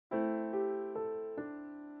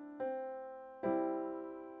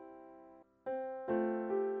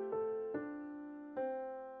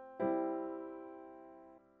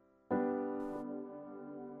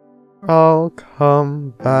I'll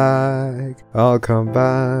come back. I'll come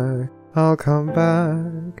back. I'll come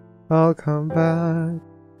back. I'll come back.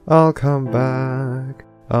 I'll come back.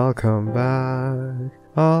 I'll come back.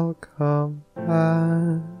 I'll come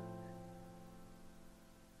back.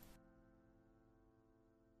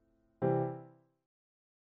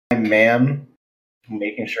 Man,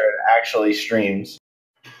 making sure it actually streams.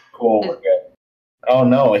 Cool, we're good. Oh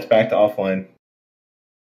no, it's back to offline.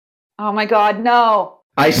 Oh my god, no.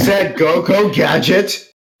 I said go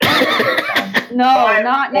gadget. No, Five,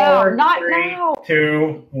 not four, now. Not three, now.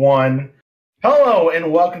 2, 1. Hello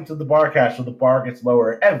and welcome to the Barcast, where the bar gets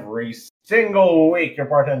lower every single week. Your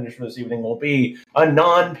bartenders for this evening will be a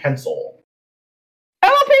non-pencil,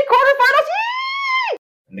 LLP quarterfinals. Yee!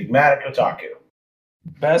 enigmatic otaku,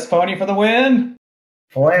 Best pony for the win.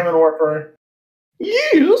 flamin' warper,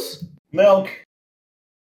 Yes. milk,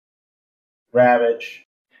 ravage,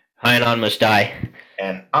 Hainan must die.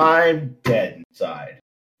 and I'm dead inside.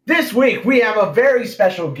 This week, we have a very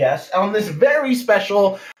special guest on this very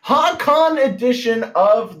special HawkCon edition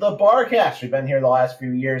of the Barcast. We've been here the last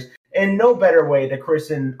few years, and no better way to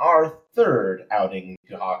christen our third outing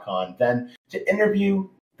to HawkCon than to interview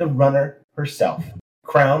the runner herself.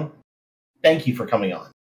 Crowne, thank you for coming on.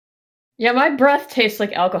 Yeah, my breath tastes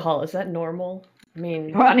like alcohol. Is that normal? I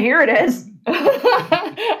mean, Well, and here it is.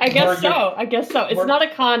 I guess so. It's were- not a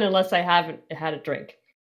con unless I haven't had a drink.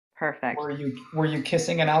 Perfect. Were you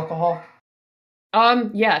kissing an alcohol?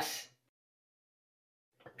 Yes.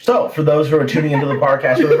 So, for those who are tuning into the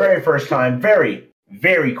Barcast for the very first time, very,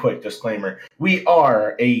 very quick disclaimer. We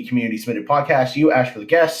are a community-submitted podcast. You ask for the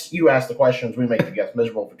guests, you ask the questions, we make the guests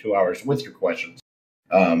miserable for 2 hours with your questions.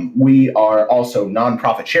 We are also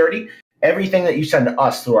non-profit charity. Everything that you send to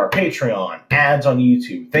us through our Patreon, ads on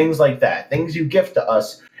YouTube, things like that, things you gift to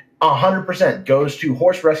us, 100% goes to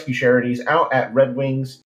horse rescue charities out at Red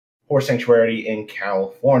Wings Horse Sanctuary in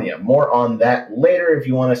California. More on that later. If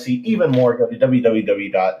you want to see even more, go to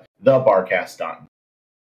www.thebarcast.com.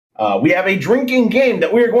 We have a drinking game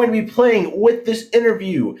that we are going to be playing with this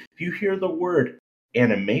interview. If you hear the word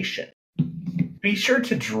animation, be sure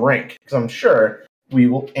to drink, because I'm sure we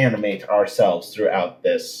will animate ourselves throughout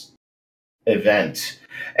this event.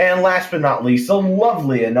 And last but not least, the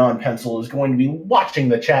lovely Anon Pencil is going to be watching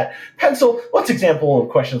the chat. Pencil, what's an example of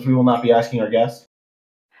questions we will not be asking our guests?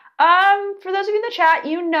 For those of you in the chat,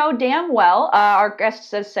 you know damn well, our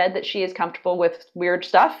guest has said that she is comfortable with weird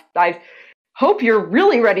stuff. I hope you're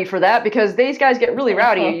really ready for that, because these guys get really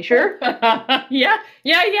rowdy. Are you sure? Yeah.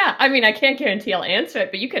 I mean, I can't guarantee I'll answer it,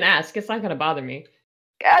 but you can ask. It's not going to bother me.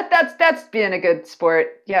 That's being a good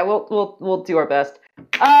sport. Yeah, we'll do our best.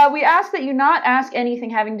 We ask that you not ask anything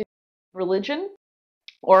having to do with religion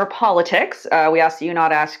or politics. We ask that you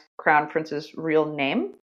not ask Crown Prince's real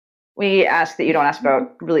name. We ask that you don't ask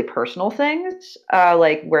about really personal things,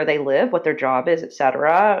 like where they live, what their job is,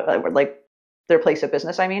 etc., like their place of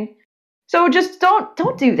business. I mean, so just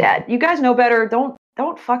don't do that. You guys know better. Don't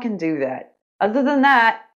fucking do that. Other than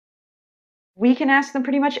that, we can ask them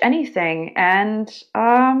pretty much anything. And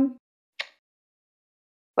well,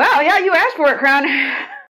 yeah, you asked for it, Crown.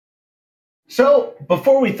 So,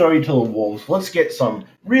 before we throw you to the wolves, let's get some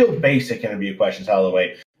real basic interview questions out of the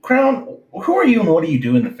way. Crown, who are you and what do you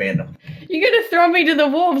do in the fandom? You're going to throw me to the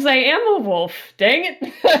wolves. I am a wolf. Dang it.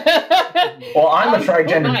 Well, I'm a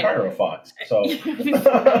trigender oh my. pyrofox, so...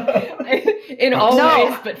 In all No.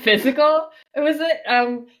 ways, but physical. Was it?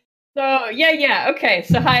 So yeah. Okay.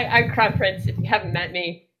 So hi, I'm Crown Prince. If you haven't met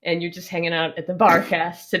me and you're just hanging out at the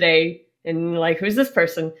Barcast today, and like, who's this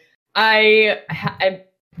person? I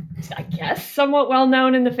guess somewhat well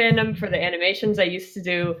known in the fandom for the animations I used to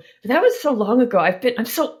do, but that was so long ago. I'm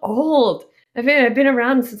so old. I've been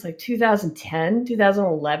around since like 2010,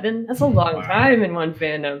 2011. That's a long time in one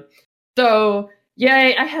fandom. So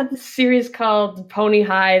yeah, I had this series called Pony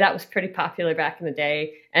High. That was pretty popular back in the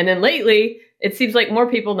day. And then lately, it seems like more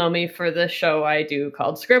people know me for the show I do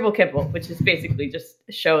called Scribble Kibble, which is basically just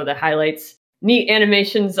a show that highlights neat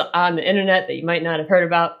animations on the internet that you might not have heard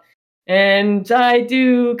about. And I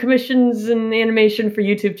do commissions and animation for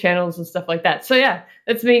YouTube channels and stuff like that. So yeah,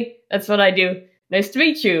 that's me. That's what I do. Nice to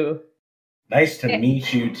meet you. Nice to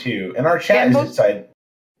meet you, too. And our chat is excited.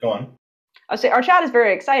 Go on. I'll say our chat is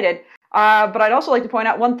very excited, but I'd also like to point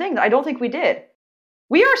out one thing that I don't think we did.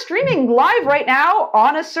 We are streaming live right now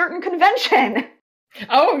on a certain convention.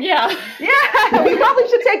 Oh, yeah. Yeah, we probably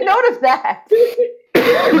should take note of that.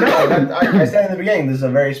 No, I said in the beginning, this is a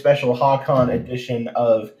very special HawkCon edition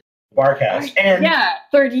of Barcast. And yeah,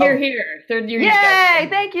 third year here. Third year here. Yay,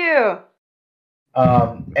 thank you.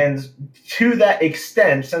 And to that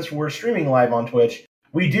extent, since we're streaming live on Twitch,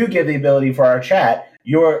 we do give the ability for our chat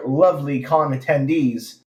your lovely con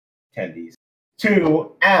attendees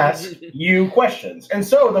to ask you questions. And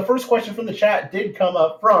so the first question from the chat did come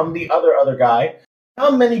up from the other guy.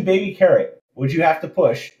 How many baby carrot would you have to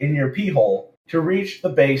push in your pee hole to reach the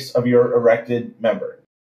base of your erected member?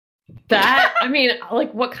 That, I mean,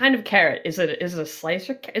 like, what kind of carrot? Is it a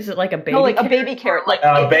slicer? Is it like a baby No, like carrot? a baby carrot. Like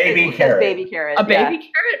A baby carrot. Baby carrot. A baby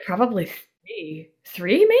carrot? Probably three.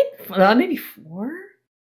 Three, maybe? Maybe four?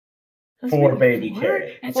 That's 4 maybe baby four?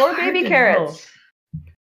 carrots. It's 4 hard baby to carrots.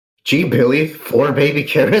 Gee, Billy, 4 baby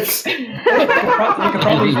carrots? You could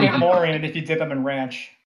probably get more in it if you dip them in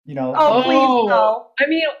ranch. You know. Oh, please no. I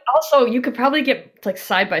mean, also, you could probably get, like,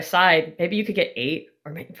 side by side. Maybe you could get 8,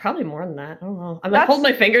 or maybe probably more than that. I don't know. I'm like holding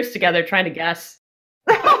my fingers together trying to guess.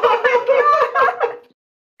 Oh my god!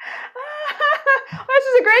 This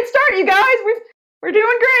is a great start, you guys. We're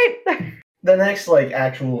doing great. The next, like,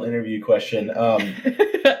 actual interview question.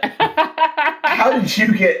 How did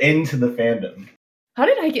you get into the fandom? How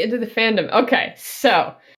did I get into the fandom? Okay,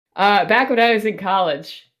 so back when I was in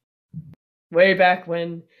college, way back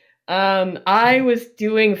when, I was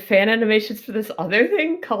doing fan animations for this other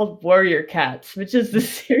thing called Warrior Cats, which is the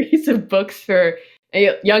series of books for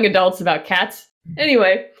young adults about cats.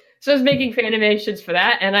 Anyway, so I was making fan animations for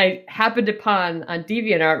that, and I happened upon on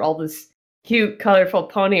DeviantArt all this cute, colorful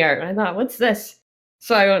pony art, and I thought, what's this?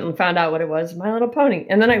 So I went and found out what it was, My Little Pony,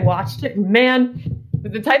 and then I watched it, and man,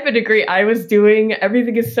 with the type of degree I was doing,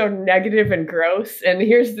 everything is so negative and gross, and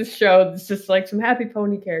here's this show that's just like some happy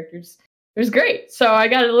pony characters. It was great. So I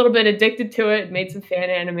got a little bit addicted to it, made some fan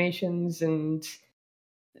animations, and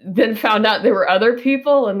then found out there were other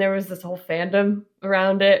people, and there was this whole fandom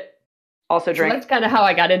around it. Also drink. So that's kind of how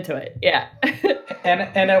I got into it, yeah.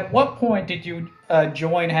 And at what point did you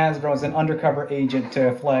join Hasbro as an undercover agent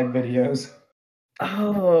to flag videos?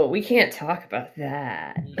 Oh, we can't talk about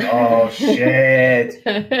that. Oh, shit.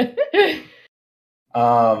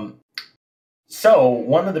 So,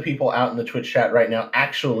 one of the people out in the Twitch chat right now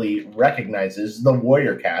actually recognizes the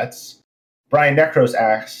Warrior Cats. Brian Necros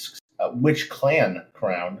asks, which clan,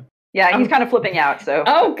 Crowne? Yeah, he's kind of flipping out, so.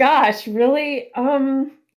 Oh gosh, really? Oh,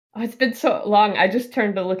 it's been so long. I just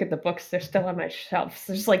turned to look at the books. They're still on my shelves.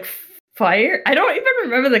 There's like Fire. I don't even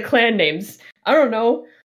remember the clan names. I don't know.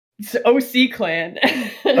 It's OC clan.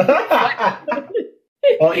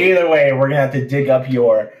 Well, either way, we're going to have to dig up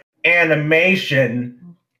your animation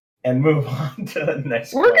and move on to the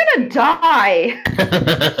next We're gonna die.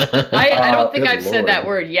 I don't think good I've said lord. that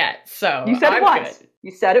word yet, so You said it I'm once. good.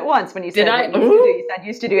 You said it once when you Did said I? what you used to do. You said you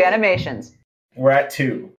used to do animations. We're at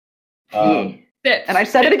 2. Six. And I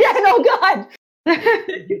said it again. Oh god.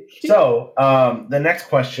 So, the next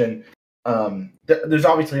question, there's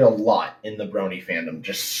obviously a lot in the Brony fandom,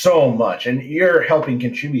 just so much, and you're helping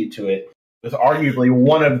contribute to it with arguably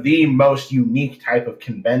one of the most unique type of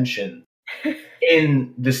convention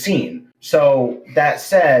in the scene. So, that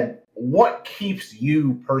said, what keeps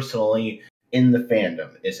you personally in the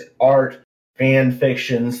fandom? Is it art, fan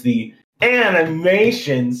fictions, the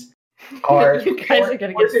animations? You guys are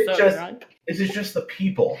gonna get so drunk. Is it just the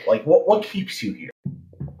people? Like, what keeps you here?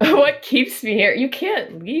 What keeps me here? You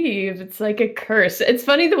can't leave. It's like a curse. It's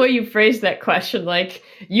funny the way you phrased that question. Like,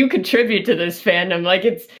 you contribute to this fandom.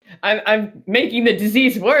 Like, I'm making the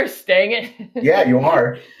disease worse. Dang it. Yeah, you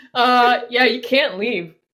are. Yeah, you can't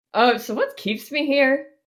leave. So what keeps me here?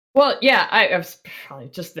 Well, yeah, I was probably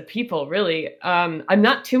just the people, really. I'm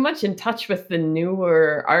not too much in touch with the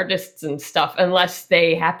newer artists and stuff unless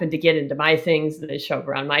they happen to get into my things that they show up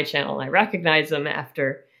around my channel and I recognize them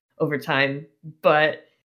over time. But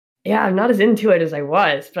yeah, I'm not as into it as I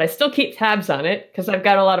was, but I still keep tabs on it because I've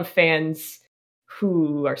got a lot of fans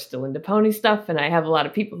who are still into pony stuff, and I have a lot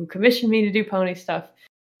of people who commission me to do pony stuff.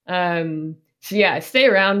 So yeah, I stay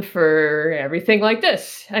around for everything like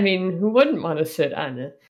this. I mean, who wouldn't want to sit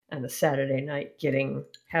on a Saturday night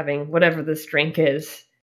having whatever this drink is?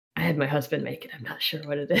 I had my husband make it. I'm not sure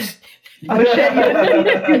what it is. Oh shit!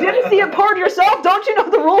 You didn't see it poured yourself. Don't you know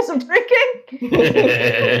the rules of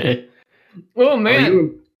drinking? Oh man!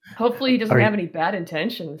 you- Hopefully he doesn't are have any bad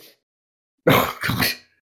intentions. Oh, God.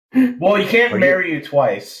 Well, he can't Are you- marry you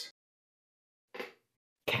twice.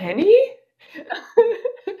 Can he?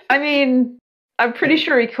 I mean, I'm pretty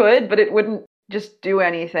sure he could, but it wouldn't just do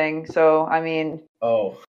anything. So, I mean,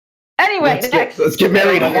 Oh. anyway, Let's next. get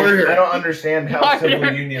married I harder. don't understand how civil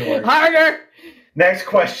Harder. union works. Harder! Next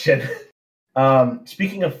question.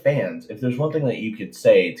 Speaking of fans, if there's one thing that you could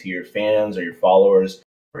say to your fans or your followers,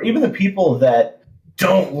 or even the people that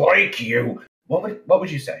don't like you, what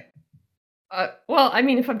would you say? Well, I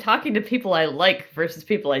mean, if I'm talking to people I like versus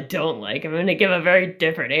people I don't like, I'm going to give a very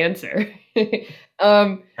different answer.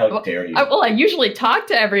 How dare you? I usually talk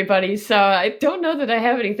to everybody, so I don't know that I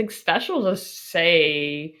have anything special to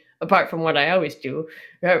say apart from what I always do.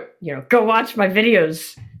 Go watch my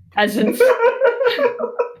videos, peasants.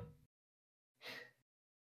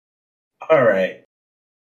 All right.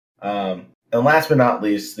 And last but not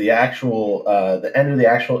least, the end of the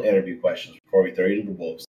actual interview questions before we throw you to the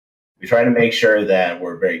wolves. We try to make sure that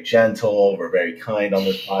we're very gentle, we're very kind on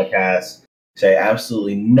this podcast. Say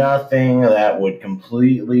absolutely nothing that would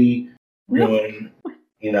completely ruin,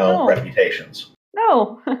 No. reputations.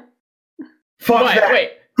 No. Fuck Wait, that.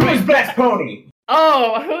 wait. Who's best pony?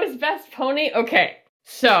 Oh, who is best pony? Okay,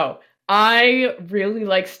 so I really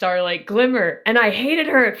like Starlight Glimmer, and I hated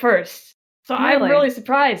her at first. So I'm Really? really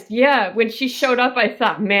surprised. Yeah, when she showed up, I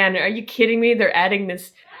thought, man, are you kidding me? They're adding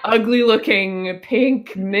this ugly-looking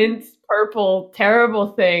pink, mint, purple,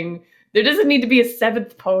 terrible thing. There doesn't need to be a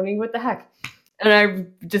seventh pony. What the heck? And I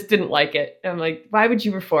just didn't like it. I'm like, why would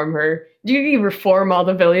you reform her? Do you need to reform all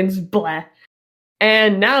the villains? Blah.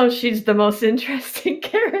 And now she's the most interesting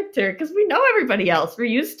character because we know everybody else. We're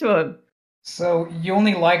used to him. So you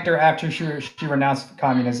only liked her after she renounced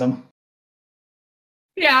communism.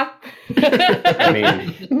 Yeah. I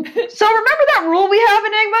mean, So remember that rule we have,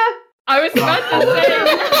 Enigma? I was about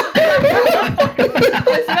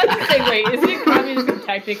to say, wait, isn't communism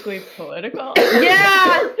technically political?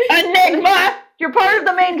 Yeah, Enigma! You're part of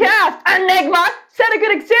the main cast. Enigma! Set a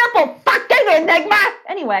good example. Fucking Enigma!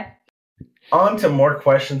 Anyway. On to more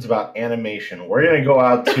questions about animation. We're going to go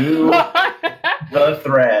out to the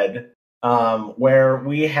thread where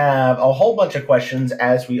we have a whole bunch of questions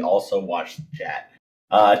as we also watch the chat.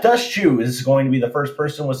 Dust Chew is going to be the first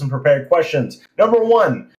person with some prepared questions. Number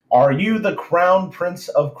 1, are you the Crown Prince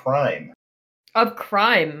of Crime? Of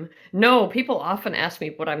crime? No, people often ask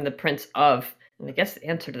me what I'm the prince of, and I guess the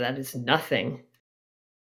answer to that is nothing.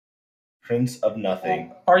 Prince of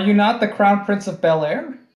Nothing. Are you not the Crown Prince of Bel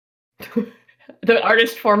Air? The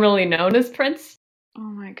artist formerly known as Prince? Oh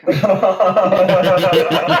my god.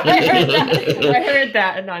 I heard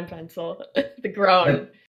that in non-pencil. The groan.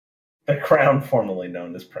 The Crown formerly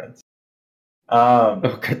known as Prince. oh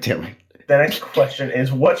god damn it. The next question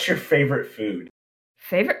is, what's your favorite food?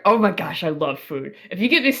 Favorite? Oh my gosh, I love food. If you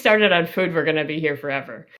get me started on food, we're gonna be here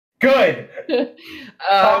forever. Good!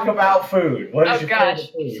 Talk about food. What is Oh your gosh,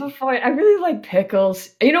 favorite food? so funny. I really like pickles.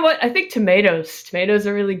 You know what? I think tomatoes. Tomatoes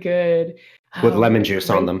are really good. With lemon juice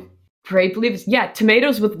on them. Grape leaves. Yeah,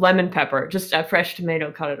 tomatoes with lemon pepper. Just a fresh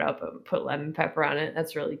tomato, cut it up, and put lemon pepper on it.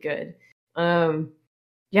 That's really good.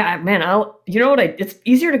 Yeah, man, it's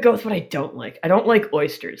easier to go with what I don't like. I don't like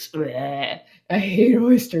oysters. Blech. I hate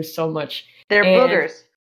oysters so much. They're boogers.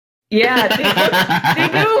 Yeah,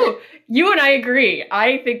 they do. You and I agree.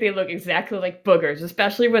 I think they look exactly like boogers,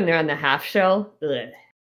 especially when they're on the half shell. Ugh.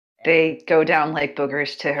 They go down like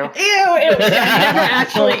boogers too. Ew! I've never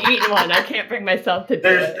actually eaten one. I can't bring myself to do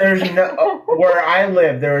it. There's no where I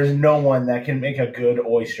live. There is no one that can make a good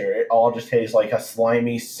oyster. It all just tastes like a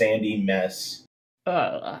slimy, sandy mess.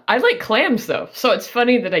 I like clams though, so it's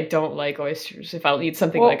funny that I don't like oysters. If I'll eat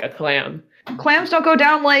something like a clam, Clams don't go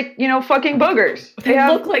down like, fucking boogers. they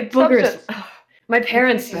look like boogers. substance. Ugh. My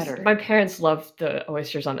parents better. love the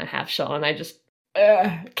oysters on a half shell, and I just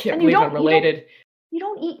can't And you believe I'm don't- related. You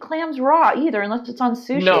don't eat clams raw either, unless it's on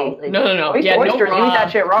sushi. No. Yeah, Oysters, no you raw eat that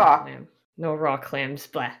shit raw. clam. No raw clams.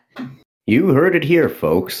 Blah. You heard it here,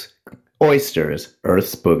 folks. Oysters,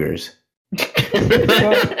 Earth's boogers.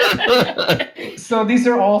 So these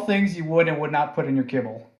are all things you would and would not put in your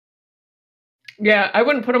kibble. Yeah, I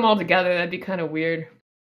wouldn't put them all together. That'd be kind of weird.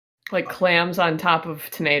 Like clams on top of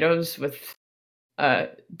tomatoes with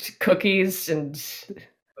cookies and.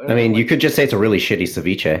 I mean, you could just say it's a really shitty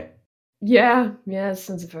ceviche. Yeah, that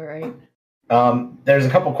sounds about right. There's a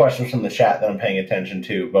couple questions from the chat that I'm paying attention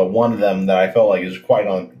to, but one of them that I felt like is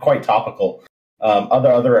quite topical.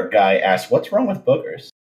 Other guy asked, "What's wrong with boogers?"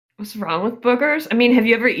 What's wrong with boogers? I mean, have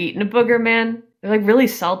you ever eaten a booger, man? They're like really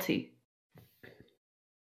salty.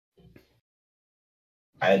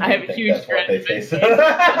 I I have a think huge that's what grin they on my taste. face. What's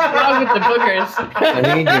wrong with the boogers? I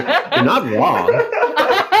mean, you're not wrong.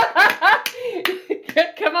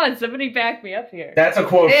 Come on, somebody back me up here. That's a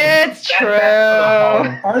quote. It's true.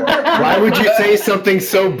 Are there Why would you say something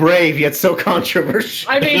so brave yet so controversial?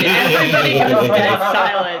 I mean, everybody was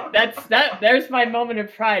dead silent. There's my moment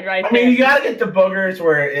of pride right I there. mean, you gotta get the boogers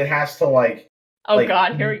where it has to Oh like-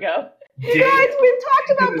 God, here we go. You guys, we've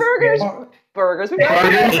talked about burgers. Burgers. We've talked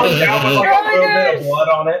Burgers about, come down with like a little bit of blood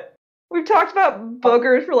on it. we've talked about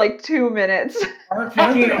boogers for like 2 minutes. aren't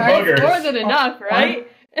Fucking there- boogers. More than enough, right?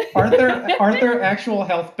 Aren't there actual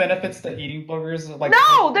health benefits to eating boogers? Like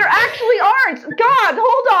No, there actually aren't. God,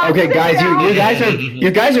 hold on. Okay, sit guys, down.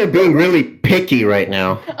 you guys are being really picky right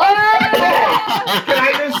now. Can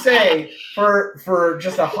I just say, for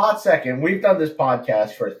just a hot second, we've done this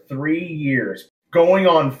podcast for 3 years, going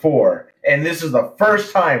on 4, and this is the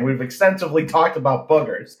first time we've extensively talked about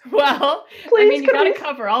boogers. Well, Please, you could gotta we-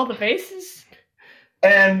 cover all the bases.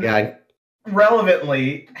 And Yeah,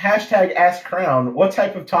 relevantly, hashtag Ask Crowne, what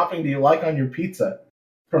type of topping do you like on your pizza?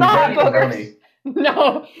 From Not Jenny boogers. Boney.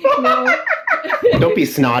 No. don't be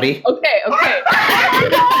snotty. Okay.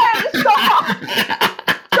 Stop!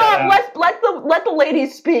 Let the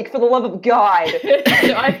ladies speak, for the love of God.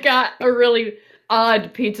 So I've got a really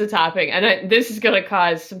odd pizza topping, and this is gonna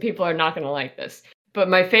cause some people are not gonna like this. But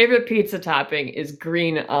my favorite pizza topping is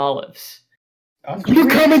green olives. You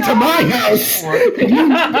come into my house.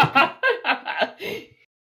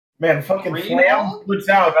 Man, fucking Green Flam olive? looks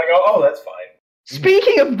out. I go, oh, that's fine.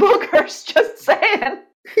 Speaking of boogers, just saying.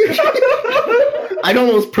 I'd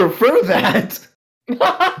almost prefer that.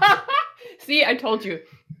 See, I told you.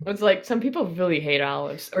 It's like some people really hate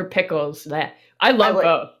olives or pickles. That I love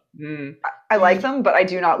both. Mm. I like them, but I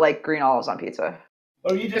do not like green olives on pizza.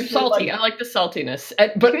 Oh, you They're just salty. I like the saltiness,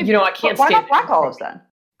 but I can't Why stand not black olives then?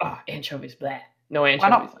 Oh, anchovies, blah. No Why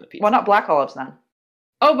anchovies on the not? pizza. Why not black olives then?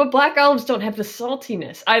 Oh, but black olives don't have the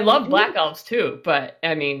saltiness. I love black olives too, but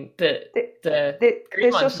I mean the They're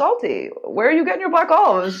green so ones. salty. Where are you getting your black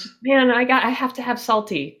olives? Man, I have to have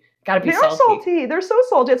salty. Gotta be They're salty. They're so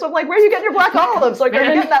salty. So I'm like, where are you getting your black olives? Like, are you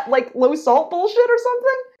Man. getting that like low salt bullshit or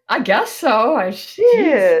something? I guess so.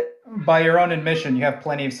 Shit. By your own admission, you have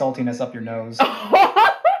plenty of saltiness up your nose.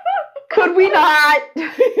 Could we not?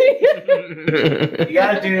 You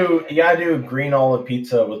gotta do green olive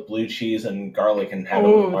pizza with blue cheese and garlic and have a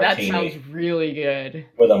Oh, that martini. sounds really good.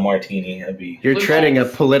 With a martini, that'd be You're Blue treading a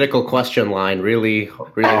cheese. political question line really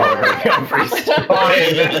hard. fine.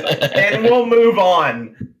 And we'll move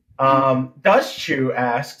on. Dust Chew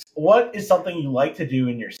asks, what is something you like to do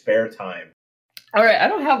in your spare time? All right, I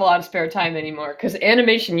don't have a lot of spare time anymore because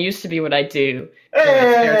animation used to be what I do in my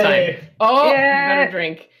spare Hey! time. Oh, Yeah. you better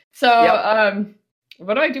drink. So,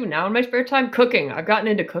 what do I do now in my spare time? Cooking. I've gotten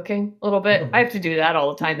into cooking a little bit. I have to do that all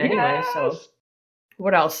the time anyway. So,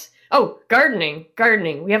 what else? Oh, gardening.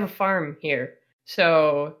 Gardening. We have a farm here.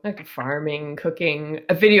 So, like farming, cooking,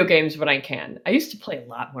 video games when I can. I used to play a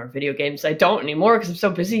lot more video games. I don't anymore because I'm so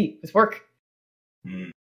busy with work. What are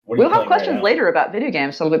you We'll have playing right questions now? later about video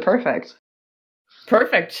games, so it'll be perfect.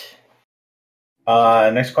 Perfect.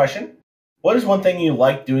 Next question. What is one thing you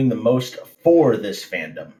like doing the most for this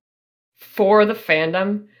fandom? For the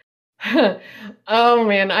fandom. Oh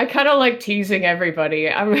man, I kind of like teasing everybody.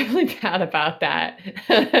 I'm really bad about that.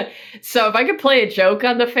 So if I could play a joke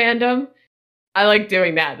on the fandom, I like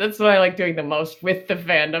doing that. That's what I like doing the most with the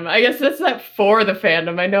fandom. I guess that's not for the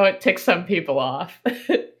fandom. I know it ticks some people off.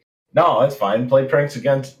 No, it's fine. Play pranks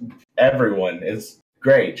against everyone. It's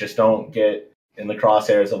great. Just don't get in the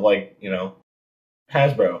crosshairs of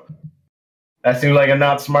Hasbro. That seems like a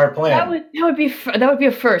not smart plan. That would be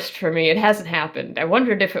a first for me. It hasn't happened. I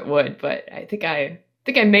wondered if it would, but I think I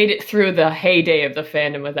made it through the heyday of the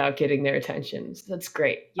fandom without getting their attention. So that's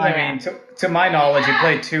great. Yeah. I mean, to my knowledge, you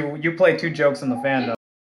played two jokes in the fandom.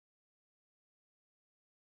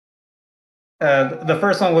 The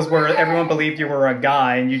first one was where everyone believed you were a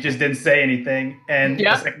guy and you just didn't say anything, and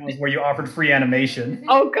Yeah. the second was where you offered free animation.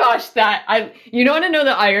 Oh gosh, you want to know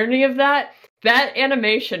the irony of that? That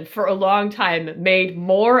animation for a long time made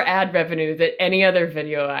more ad revenue than any other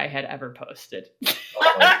video I had ever posted.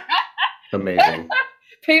 Amazing.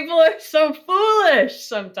 People are so foolish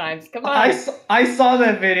sometimes. Come on. I saw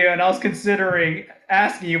that video and I was considering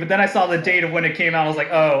asking you, but then I saw the date of when it came out. I was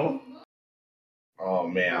like, oh. Oh,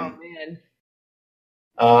 man.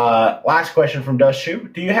 Oh man. Last question from Dust Shoe.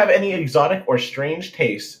 Do you have any exotic or strange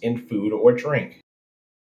tastes in food or drink?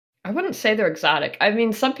 I wouldn't say they're exotic. I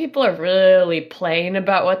mean, some people are really plain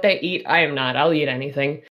about what they eat. I am not. I'll eat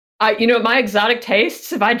anything. My exotic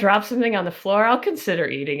tastes, if I drop something on the floor, I'll consider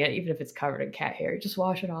eating it, even if it's covered in cat hair. Just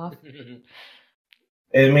wash it off.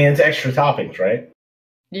 I mean, it's extra toppings, right?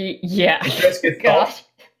 Yeah. Just get Gosh.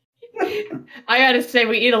 I gotta say,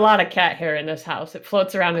 we eat a lot of cat hair in this house. It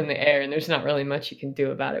floats around in the air, and there's not really much you can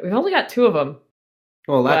do about it. We've only got 2 of them.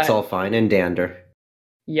 Well, that's But- all fine and dander.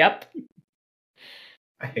 Yep.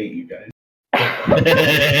 I hate you guys.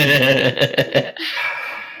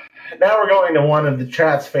 Now we're going to one of the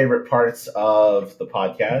chat's favorite parts of the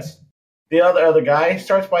podcast. The other guy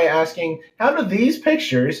starts by asking, how do these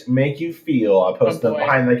pictures make you feel? I posted them boy.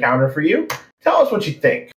 behind the counter for you. Tell us what you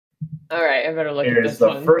think. All right, I better look at Here's this the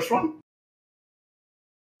one. first one.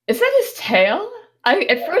 Is that his tail?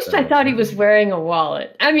 At first I thought he was wearing a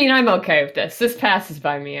wallet. I mean, I'm okay with this. This passes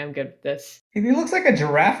by me. I'm good with this. He looks like a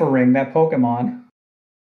giraffe ring, that Pokemon.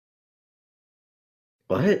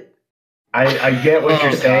 What? I get what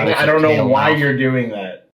you're saying. God, I don't know tail why mouth. you're doing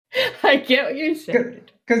that. I get what you're saying.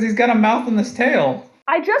 Because he's got a mouth on his tail.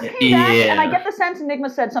 I just came back, and I Yeah. get the sense Enigma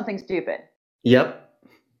said something stupid. Yep.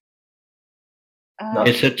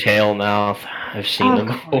 It's a tail mouth. I've seen them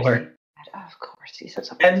before. Of course, he said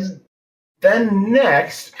something. And then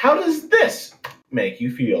next, how does this make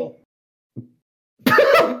you feel?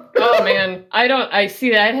 Oh man, I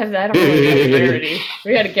see that. I don't really get rarity.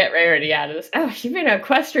 We gotta get rarity out of this. Oh, you mean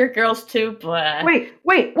Equestria girls too? Blah. Wait.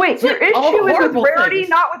 It's Your like all issue is with horrible rarity, things.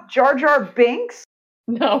 not with Jar Jar Binks?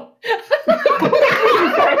 No.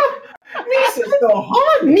 Misa so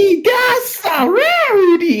hard. Me gas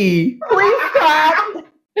rarity. Please stop.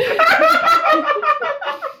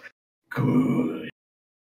 Good.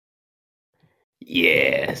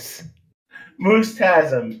 Yes.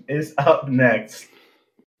 Moostasm is up next.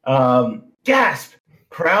 Gasp!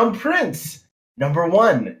 Crown Prince. Number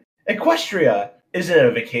 1. Equestria. Is it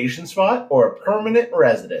a vacation spot or a permanent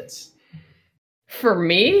residence? For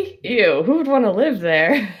me? Ew, who would want to live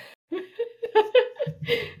there?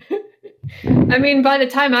 I mean, by the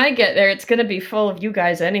time I get there, it's gonna be full of you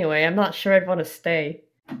guys anyway. I'm not sure I'd want to stay.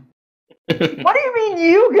 What do you mean,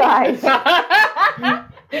 you guys?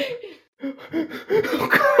 Oh,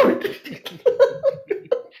 God.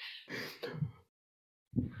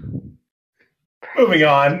 Moving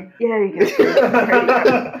on. Yeah, you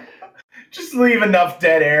go. Just leave enough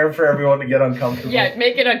dead air for everyone to get uncomfortable. Yeah,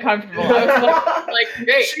 make it uncomfortable. I was like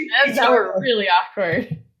great. That's how we're really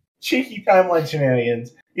awkward. Cheeky timeline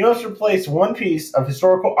shenanigans. You must replace one piece of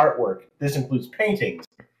historical artwork. This includes paintings,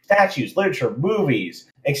 statues, literature, movies,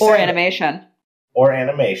 etc. Or animation. Or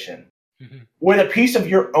animation. With a piece of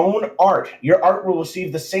your own art, your art will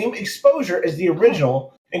receive the same exposure as the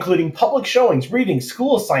original, including public showings, readings,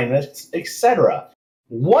 school assignments, etc.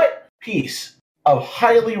 What piece of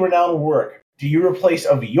highly renowned work do you replace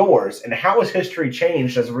of yours, and how has history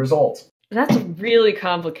changed as a result? That's a really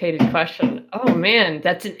complicated question. Oh man,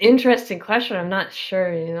 that's an interesting question. I'm not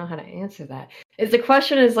sure you know how to answer that. The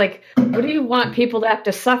question is like, what do you want people to have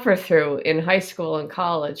to suffer through in high school and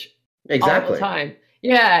college all Exactly. the time?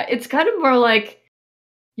 Yeah, it's kind of more like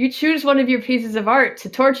you choose one of your pieces of art to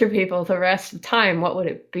torture people the rest of the time. What would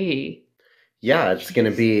it be? Yeah, it's going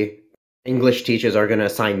to be English teachers are going to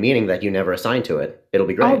assign meaning that you never assigned to it. It'll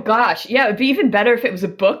be great. Oh gosh, yeah, it'd be even better if it was a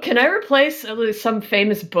book. Can I replace some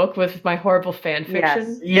famous book with my horrible fan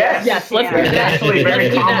fiction? Yes. Yes, let's Yeah. do that. Actually, very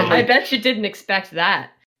Let's do that. commonly. I bet you didn't expect that.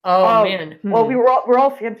 Oh man. Well, we're all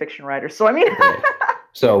fan fiction writers, so I mean.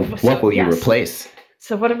 So, So, what will you yes. replace?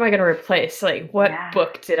 So what am I going to replace? Like, what Yeah.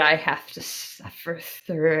 book did I have to suffer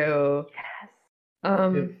through?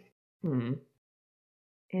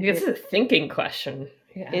 This is a thinking question.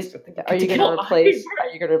 Yeah, Are you going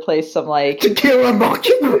to replace some like? To Kill a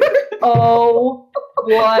Mockingbird. Oh,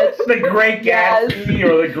 what? The Great Yes. Gatsby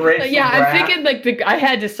or the Great Yeah, I'm Draft? thinking like I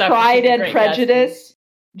had to suffer. Pride through the and Great Prejudice,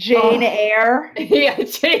 Jane Oh. Eyre. Gatsby. Yeah,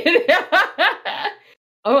 Jane.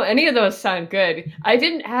 Oh, any of those sound good. I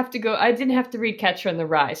didn't have to read Catcher in the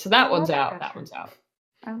Rye, so that one's out. That one's out.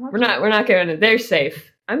 We're not going to. They're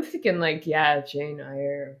safe. I'm thinking like, yeah, Jane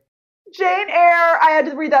Eyre. Jane Eyre. I had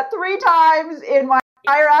to read that 3 times in my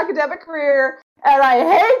entire academic career, and I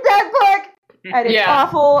hate that book. And it's Yeah.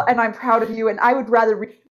 awful, and I'm proud of you. And I would rather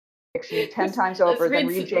read fiction 10 times over than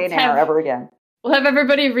read Jane Eyre ever again. We'll have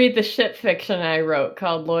everybody read the shit fiction I wrote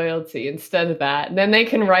called Loyalty instead of that, and then they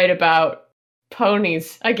can write about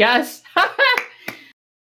ponies, I guess.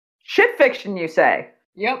 Shit fiction, you say?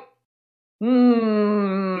 Yep.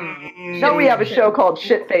 No, we have a show called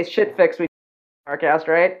Shit Face, Shit Fix. We Barcast,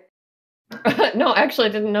 right? No, actually,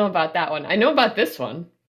 I didn't know about that one. I know about this one.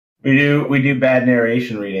 We do bad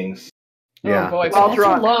narration readings. Yeah. Oh boy, Well but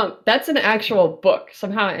drawn. that's long. That's an actual book.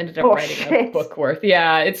 Somehow I ended up Oh, writing a shit. book worth.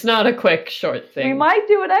 Yeah, it's not a quick short thing. We might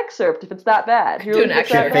do an excerpt if it's that bad. Do an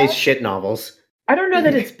excerpt. Face shit novels. I don't know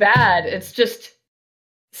that it's bad. It's just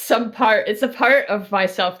it's a part of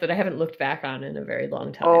myself that I haven't looked back on in a very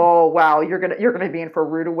long time. Oh wow, you're gonna be in for a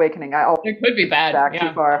rude awakening. It could be bad. Back yeah.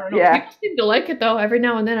 too far. I don't know. Yeah. People seem to like it though. Every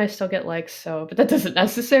now and then I still get likes, but that doesn't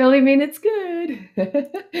necessarily mean it's good.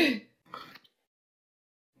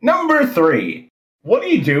 Number 3. What do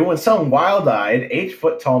you do when some wild-eyed,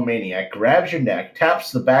 8-foot-tall maniac grabs your neck,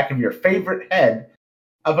 taps the back of your favorite head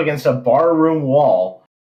up against a barroom wall,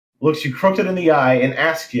 looks you crooked in the eye, and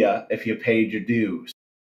asks you if you paid your dues?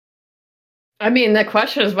 I mean, the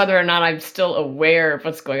question is whether or not I'm still aware of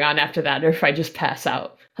what's going on after that, or if I just pass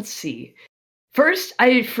out. Let's see. first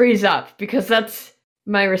I freeze up because that's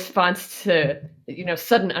my response to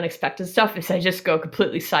sudden unexpected stuff is I just go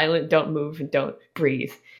completely silent, don't move, and don't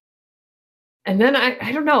breathe. And then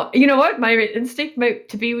I don't know. You know what? My instinct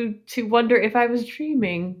might be to wonder if I was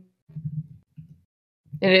dreaming.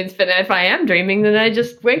 And if I am dreaming, then I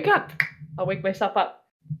just wake up. I'll wake myself up.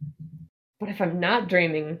 But if I'm not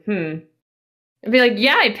dreaming, I'd be like,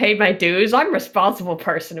 yeah, I paid my dues. I'm a responsible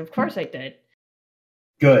person. Of course I did.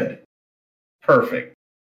 Good. Perfect.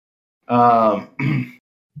 Welcome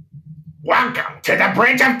to the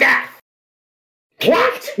Bridge of Death.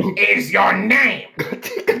 What is your name?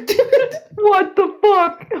 What the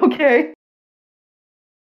fuck? Okay.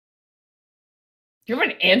 You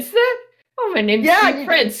want to answer that? Oh, my name's Yeah, Steve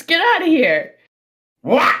Prince. Get out of here.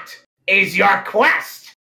 What is your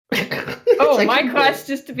quest? Oh, my quest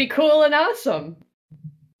is to be cool and awesome.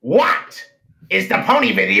 What is the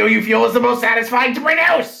pony video you feel is the most satisfying to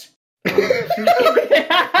produce? The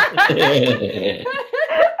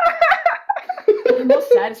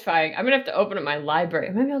most satisfying. I'm gonna have to open up my library.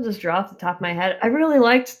 Maybe I'll just draw off the top of my head. I really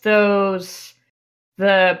liked those,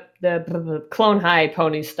 the Clone High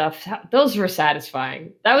pony stuff. Those were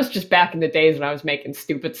satisfying. That was just back in the days when I was making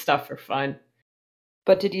stupid stuff for fun.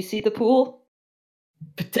 But did you see the pool?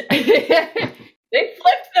 But they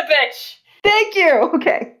flipped the bitch. Thank you.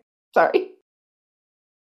 Okay. Sorry.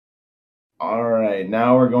 All right,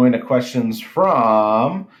 now we're going to questions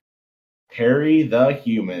from Harry the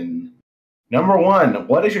Human. Number 1,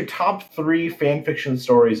 what is your top 3 fanfiction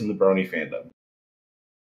stories in the Brony fandom?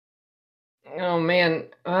 Oh man,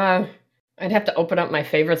 I'd have to open up my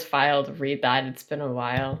favorites file to read that. It's been a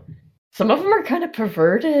while. Some of them are kind of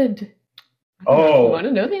perverted. I want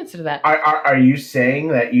to know the answer to that. Are you saying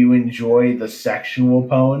that you enjoy the sexual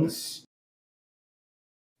poems?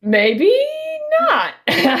 Maybe not.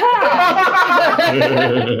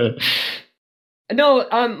 No,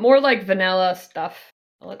 more like vanilla stuff.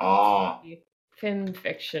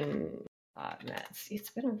 Fanfiction.net. See,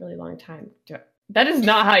 it's been a really long time. That is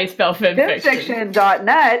not how you spell fanfiction.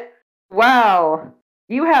 Fanfiction.net? Wow.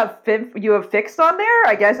 You have fixed on there?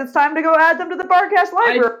 I guess it's time to go add them to the Barcast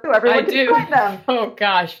library. Everyone can find them. Oh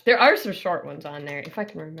gosh. There are some short ones on there, if I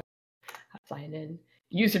can remember how to sign in.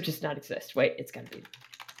 User does not exist. Wait, it's gotta be.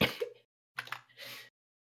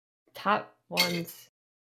 Top ones.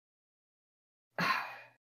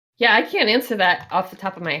 Yeah, I can't answer that off the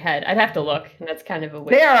top of my head. I'd have to look, and that's kind of a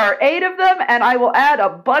waste. There are 8 of them, and I will add a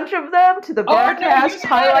bunch of them to the Barcast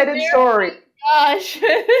highlighted story. Gosh.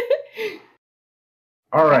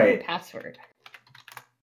 All right. Password.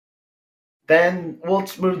 Then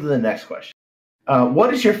let's move to the next question.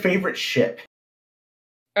 What is your favorite ship?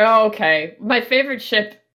 Okay. My favorite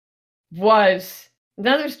ship was...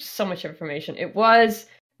 Now there's just so much information. It was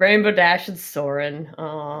Rainbow Dash and Soren. Oh,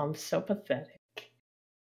 I'm so pathetic.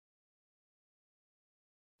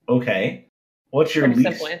 Okay. What's your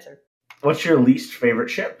simple answer. What's your least favorite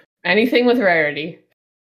ship? Anything with rarity.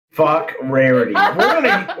 Fuck rarity.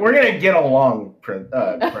 We're gonna get along,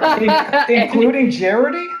 Including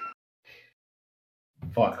Charity?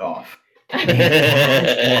 Fuck off.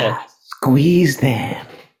 Squeeze them.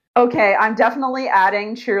 Okay, I'm definitely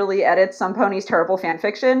adding Cheerly edits Some Pony's Terrible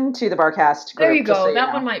Fanfiction to the Barcast group. There you go. So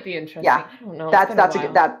that one might be interesting. Yeah, I don't know. that's a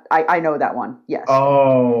good. I know that one. Yes.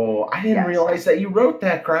 Oh, I didn't realize that you wrote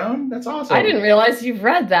that, Crowne. That's awesome. I didn't realize you've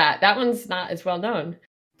read that. That one's not as well known.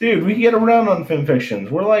 Dude, we can get around on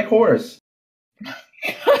fanfictions. We're like whores.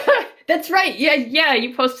 That's right. Yeah.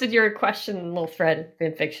 You posted your question little thread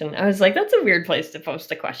fanfiction. I was like, that's a weird place to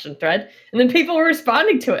post a question thread. And then people were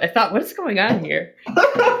responding to it. I thought, what is going on here?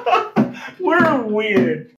 We're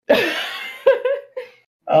weird.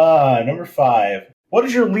 Number 5. What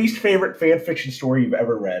is your least favorite fanfiction story you've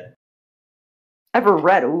ever read? Ever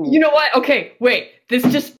read? Ooh. You know what? Okay, wait. This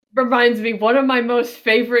just reminds me, one of my most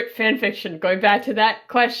favorite fanfiction, going back to that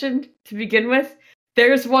question to begin with,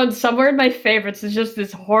 there's one somewhere in my favorites. It's just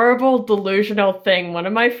this horrible, delusional thing one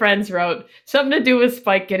of my friends wrote. Something to do with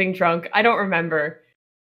Spike getting drunk. I don't remember.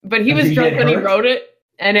 But he was drunk when he wrote it,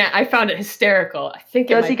 and I found it hysterical. I think.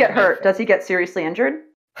 Does he get hurt? Does he get seriously injured?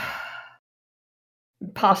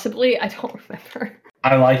 Possibly. I don't remember.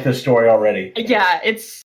 I like this story already. Yeah,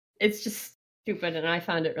 it's just stupid, and I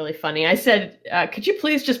found it really funny. I said, could you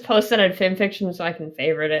please just post that on fanfiction so I can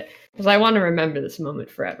favorite it? Because I want to remember this moment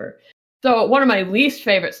forever. So, one of my least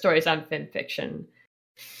favorite stories on fanfiction.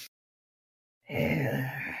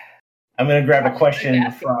 I'm going to grab a question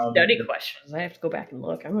from... Study questions. I have to go back and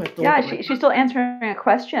look. I'm gonna she's still answering a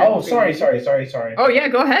question. Oh, sorry. Oh, yeah,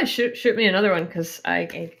 go ahead. Shoot me another one, because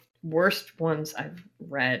worst ones I've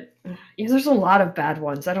read. Yeah, there's a lot of bad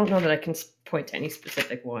ones. I don't know that I can point to any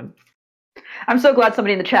specific one. I'm so glad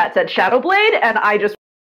somebody in the chat said Shadowblade, and I just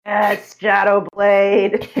yes,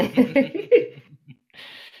 Shadowblade.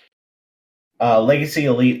 Legacy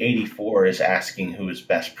Elite 84 is asking who is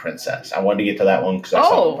best princess. I wanted to get to that one because I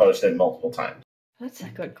saw them post it multiple times. That's a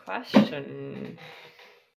good question.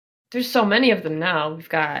 There's so many of them now. We've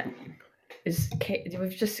got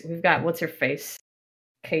what's her face?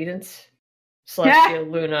 Cadence, Celestia,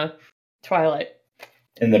 Luna, Twilight,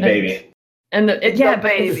 and the baby. And but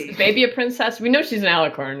baby. is the baby a princess? We know she's an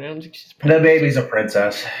alicorn. I don't think she's The baby's a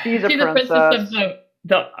princess. She's a the princess of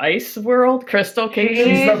the ice world, Crystal Kingdom.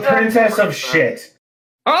 She's the princess of shit.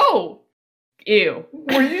 Oh, ew.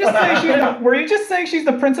 Were you just saying she's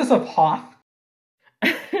the princess of Hoth?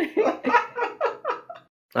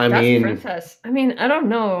 Princess. I mean, I don't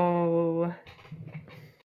know.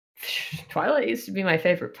 Twilight used to be my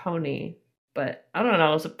favorite pony, but I don't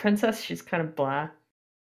know. As a princess, she's kind of blah.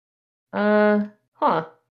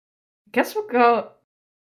 Guess we'll go.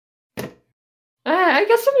 I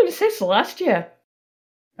guess I'm gonna say Celestia.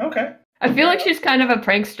 Okay. I feel like she's kind of a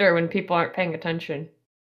prankster when people aren't paying attention.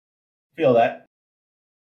 Feel that.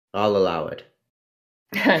 I'll allow it.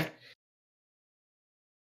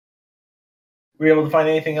 Were you able to find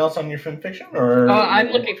anything else on your fanfiction, or? Oh, I'm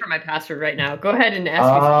looking for my password right now. Go ahead and ask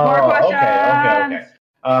me some more Okay.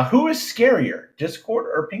 questions. Who is scarier, Discord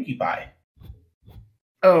or Pinkie Pie?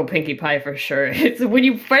 Oh, Pinkie Pie for sure. It's when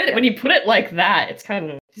you put it like that, it's kind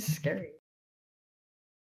of scary.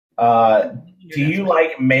 Do you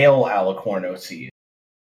like male alicorn OC?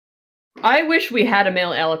 I wish we had a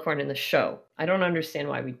male alicorn in the show. I don't understand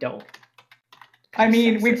why we don't. I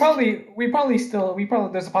mean, we probably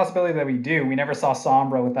there's a possibility that we do. We never saw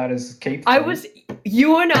Sombra without his cape.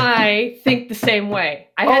 You and I think the same way.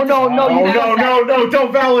 No,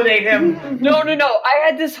 don't validate him. No. I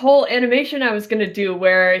had this whole animation I was gonna do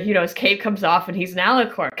where, his cape comes off and he's an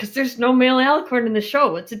alicorn, because there's no male alicorn in the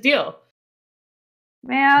show. What's the deal?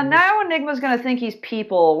 Man, now Enigma's gonna think he's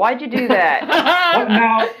people. Why'd you do that? What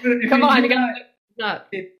now? Come on, you gotta...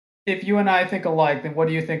 If you and I think alike, then what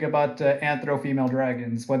do you think about anthro-female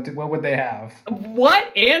dragons? What would they have?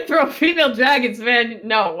 What? Anthro-female dragons, man?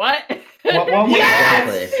 No, what? What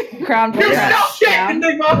yes! Crown. You're so shit,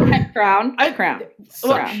 Enigma! Crown.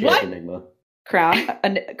 What? Enigma. Crown.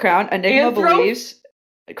 Enigma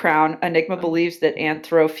believes that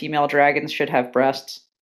anthro-female dragons should have breasts.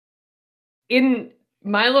 In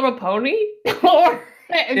My Little Pony? Or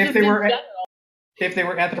if they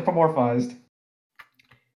were anthropomorphized.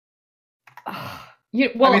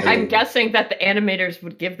 I'm guessing that the animators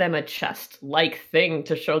would give them a chest-like thing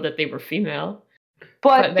to show that they were female.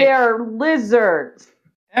 But they're lizards.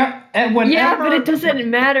 And whenever... but it doesn't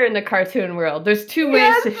matter in the cartoon world. There's two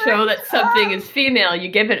ways to show that something is female. You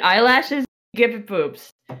give it eyelashes, you give it boobs.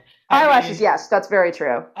 Eyelashes, yes, that's very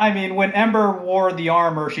true. I mean, when Ember wore the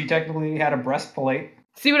armor, she technically had a breastplate.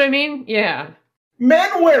 See what I mean? Yeah.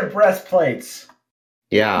 Men wear breastplates.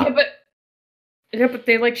 Yeah. But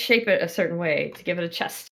they shape it a certain way to give it a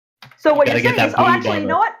chest. So what you're saying is, actually, you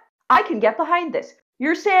know what? I can get behind this.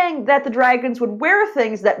 You're saying that the dragons would wear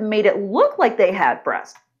things that made it look like they had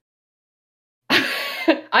breasts.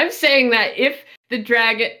 I'm saying that if the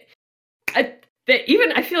dragon, I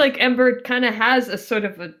feel like Ember kind of has a sort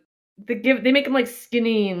of they make them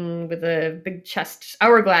skinny and with a big chest,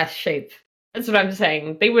 hourglass shape. That's what I'm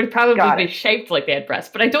saying. They would probably be shaped like they had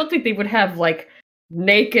breasts, but I don't think they would have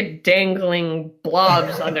naked dangling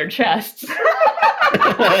blobs on their chests.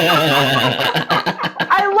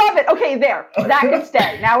 I love it. Okay, there. That can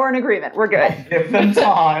stay. Now we're in agreement. We're good. Give them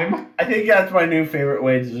time. I think that's my new favorite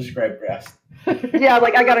way to describe breast. Yeah,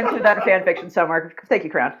 I gotta include that in fan fiction somewhere. Thank you,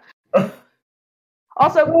 Crowne.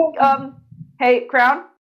 Also, hey, Crowne?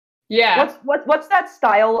 Yeah. What's that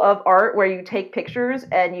style of art where you take pictures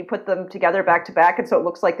and you put them together back to back and so it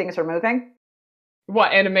looks like things are moving?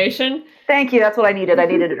 What, animation? Thank you. That's what I needed. I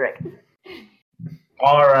needed a drink.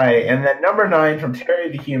 All right, and then number 9 from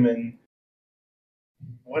Terry the Human.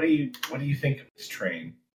 What do you think of this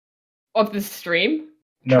train? Of the stream?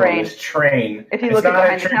 No, train. this train. If you look at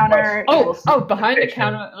behind the counter. Behind the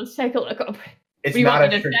counter. Let's take a look. What do you want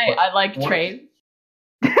me to say? I like trains.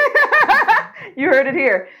 You heard it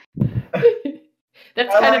here.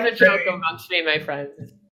 That's kind of a joke amongst me and my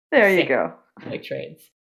friends. There you go. I like trains.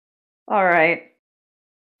 All right.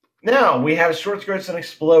 Now we have Short Skirts and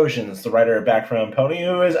Explosions, the writer of Background Pony,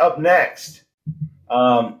 who is up next.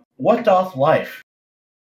 What doth life?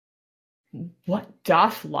 What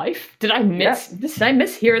doth life? Did I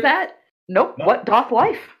mishear that? Nope. No. What doth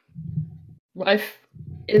life? Life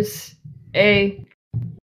is a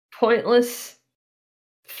pointless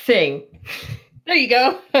thing. There you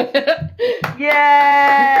go.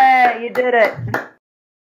 Yay! did it.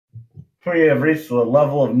 We have reached the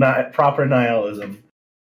level of proper nihilism.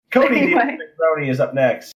 Cody Anyway. Crowne is up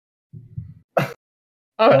next.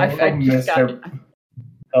 I just got it.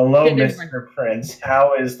 Hello, Get in Mr. Prince.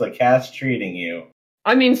 How is the cast treating you?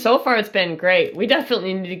 I mean, so far it's been great. We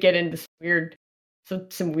definitely need to get into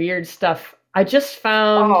some weird stuff. I just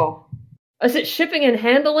found. Oh. Is it shipping and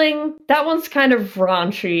handling? That one's kind of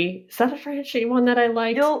raunchy. Is that a raunchy one that I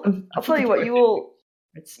liked? I'll tell you what,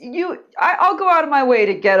 I'll go out of my way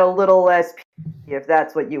to get a little less if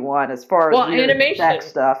that's what you want as far as weird animation sex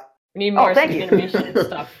stuff. We need more thank you. animation and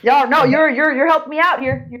stuff. Yeah, no, you're helping me out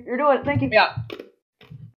here. You're doing it. Thank you. Yeah.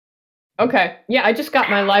 Okay. Yeah, I just got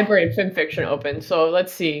my library of FimFiction open, so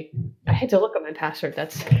let's see. I had to look up my password.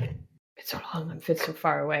 It's so long. It's so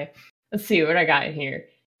far away. Let's see what I got in here.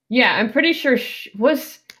 Yeah, I'm pretty sure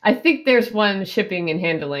I think there's one shipping and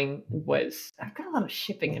handling I've got a lot of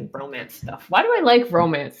shipping and romance stuff. Why do I like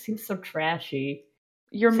romance? It seems so trashy.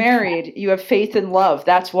 You're married. You have faith in love.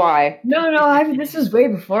 That's why. No, this was way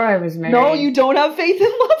before I was married. No, you don't have faith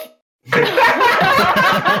in love.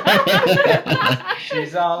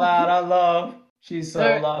 She's all out of love. She's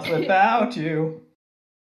so lost without you.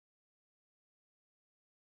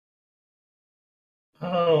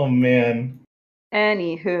 Oh, man.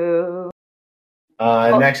 Anywho.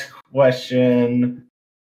 Next question.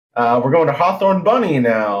 We're going to Hawthorne Bunny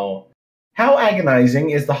now. How agonizing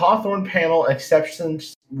is the Hawthorne panel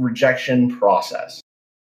acceptance rejection process?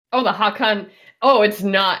 Oh, the Hakon. Oh, it's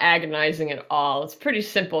not agonizing at all. It's pretty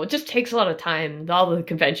simple. It just takes a lot of time. All the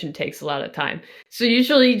convention takes a lot of time. So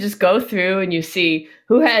usually you just go through and you see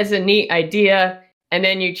who has a neat idea, and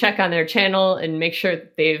then you check on their channel and make sure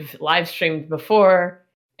that they've live streamed before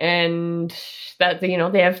and that they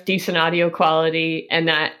have decent audio quality and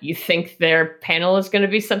that you think their panel is going to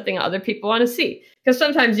be something other people want to see. Because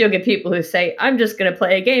sometimes you'll get people who say, I'm just going to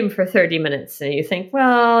play a game for 30 minutes. And you think,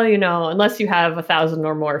 well, unless you have 1,000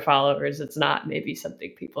 or more followers, it's not maybe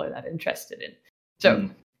something people are that interested in. So,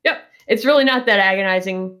 Yep, it's really not that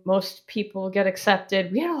agonizing. Most people get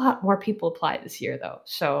accepted. We had a lot more people apply this year, though.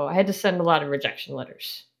 So I had to send a lot of rejection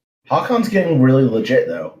letters. Hakon's getting really legit,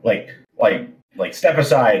 though. Like, step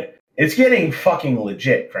aside. It's getting fucking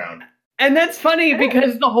legit, Crowne. And that's funny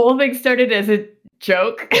because the whole thing started as a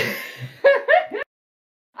joke.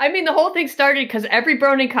 I mean, the whole thing started because every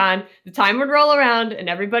BronyCon, the time would roll around and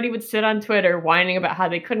everybody would sit on Twitter whining about how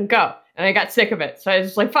they couldn't go. And I got sick of it. So I was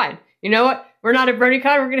just like, fine, you know what? We're not at BronyCon.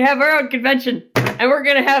 We're going to have our own convention. And we're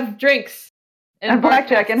going to have drinks. And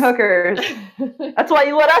blackjack and hookers. That's why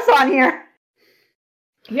you let us on here.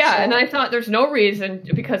 Yeah, and I thought there's no reason,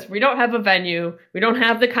 because we don't have a venue, we don't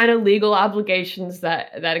have the kind of legal obligations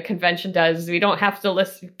that a convention does. We don't have to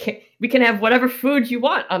we can have whatever food you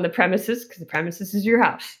want on the premises, because the premises is your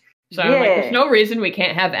house. So I'm like, there's no reason we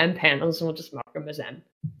can't have M panels, and we'll just mark them as M.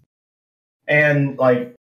 And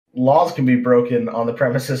laws can be broken on the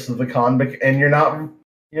premises of the con, and you're not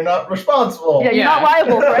responsible. Yeah, you're not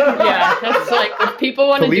liable for anything. Yeah, that's like, if people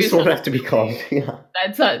want to do Police something, won't have to be called. Yeah.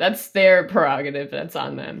 that's their prerogative. That's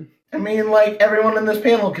on them. I mean, everyone in this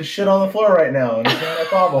panel could shit on the floor right now, and it's not a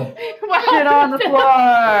problem. Wow. Shit on the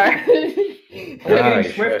floor.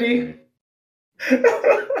 Okay, Swifty.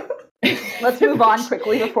 Let's move on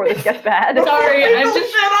quickly before this gets bad. Sorry, I'm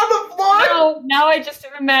just shit on the floor. No, now I just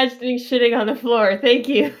am imagining shitting on the floor. Thank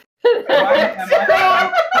you.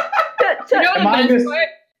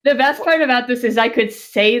 The best part about this is I could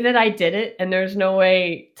say that I did it, and there's no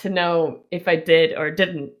way to know if I did or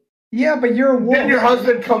didn't. Yeah, but you're a wolf. Then your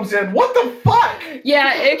husband comes in. What the fuck?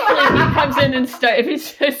 Yeah, actually, he comes in and if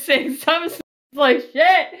he's just saying something like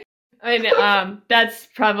shit, that's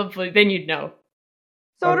probably, then you'd know.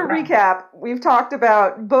 So to recap, we've talked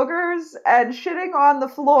about boogers and shitting on the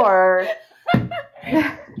floor.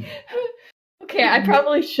 Okay, I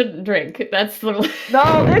probably shouldn't drink. That's the...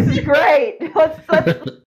 No, this is great. Let's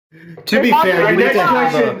To be fair, Our you need next to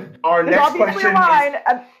have question. Our next question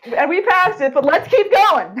is, and we passed it, but let's keep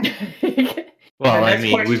going. Well, I next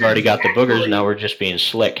mean, we've question already is got the boogers, actually- now we're just being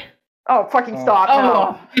slick. Oh, fucking stop.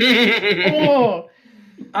 Oh.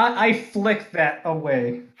 I flicked that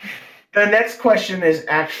away. the next question is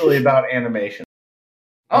actually about animation.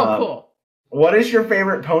 Cool. What is your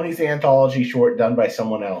favorite Ponies the Anthology short done by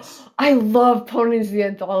someone else? I love Ponies the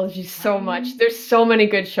Anthology so much. There's so many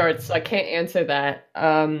good shorts, so I can't answer that.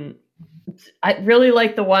 I really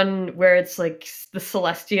like the one where it's like the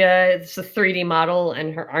Celestia, it's a 3D model,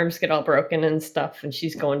 and her arms get all broken and stuff, and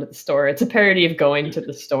she's going to the store. It's a parody of going to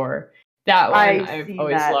the store. That one I've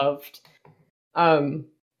always loved. I'd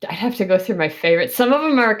have to go through my favorites. Some of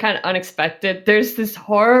them are kind of unexpected. There's this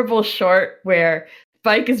horrible short where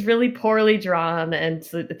Spike is really poorly drawn, and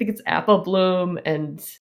I think it's Apple Bloom and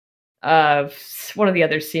one of the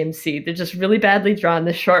other CMC. They're just really badly drawn.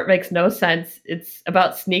 The short makes no sense. It's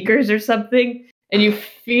about sneakers or something, and you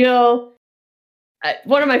feel.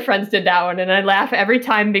 One of my friends did that one, and I laugh every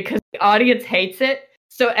time because the audience hates it.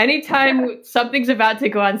 So anytime something's about to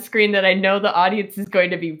go on screen that I know the audience is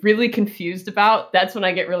going to be really confused about, that's when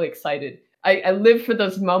I get really excited. I live for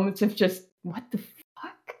those moments of just, what the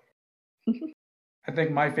fuck? I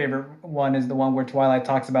think my favorite one is the one where Twilight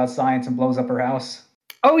talks about science and blows up her house.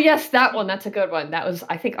 Oh, yes, that one. That's a good one. That was,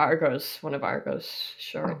 I think, one of Argo's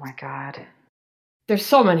shorts. Oh my god. There's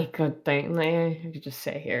so many good things. I could just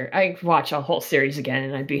say here. I'd watch a whole series again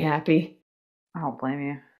and I'd be happy. I don't blame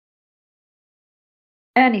you.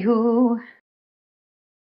 Anywho.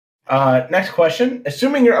 Next question.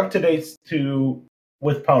 Assuming you're up to date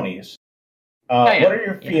with ponies, what are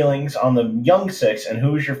your feelings on the young six, and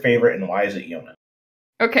who is your favorite, and why is it Yona?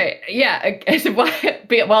 Okay, yeah. Well,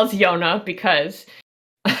 it's Yona because...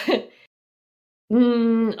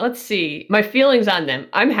 let's see. My feelings on them.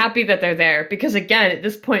 I'm happy that they're there because, again, at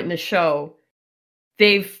this point in the show,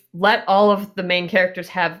 they've let all of the main characters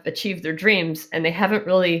have achieved their dreams, and they haven't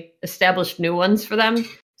really established new ones for them.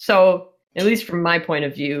 So, at least from my point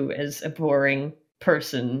of view, as a boring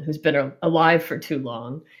person who's been alive for too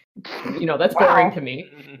long, that's boring to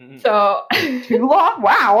me. So Too long?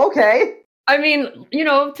 Wow, okay. I mean,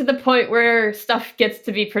 to the point where stuff gets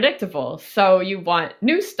to be predictable. So you want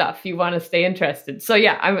new stuff. You want to stay interested. So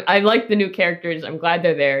yeah, I like the new characters. I'm glad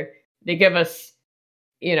they're there. They give us,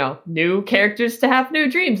 new characters to have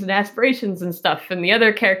new dreams and aspirations and stuff. And the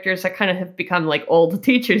other characters have become like old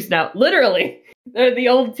teachers now. Literally, they're the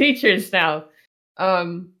old teachers now.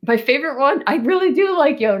 My favorite one, I really do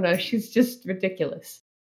like Yona. She's just ridiculous.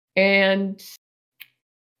 And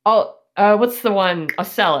what's the one?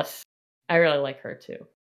 Ocellus. I really like her too.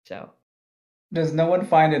 So, does no one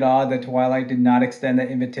find it odd that Twilight did not extend the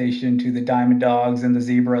invitation to the Diamond Dogs and the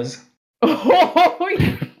Zebras?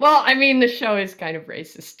 Well, I mean, the show is kind of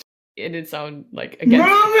racist in its own, against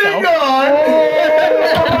Moving on!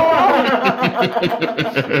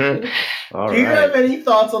 Do you have any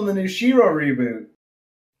thoughts on the new She-Ra reboot?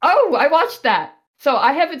 Oh, I watched that. So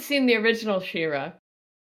I haven't seen the original She-Ra.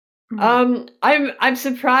 I'm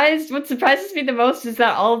surprised. What surprises me the most is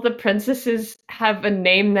that all of the princesses have a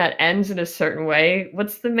name that ends in a certain way.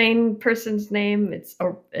 What's the main person's name? It's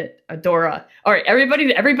Adora. All right,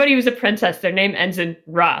 everybody who's a princess, their name ends in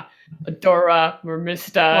Ra. Adora,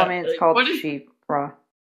 Mermista. Well, I mean, it's called She-Ra.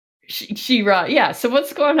 She-Ra, yeah. So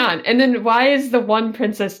what's going on? And then why is the one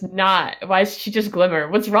princess not? Why is she just Glimmer?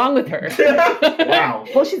 What's wrong with her? Wow.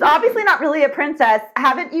 Well, she's obviously not really a princess.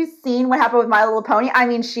 Haven't you seen what happened with My Little Pony? I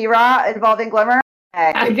mean, She-Ra involving Glimmer?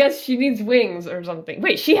 Hey. I guess she needs wings or something.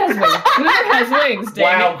 Wait, she has wings. Glimmer has wings,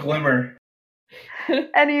 dang Wow, it. Glimmer.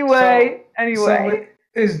 Anyway. So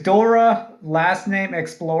is Dora, last name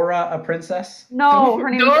Explora, a princess? No, her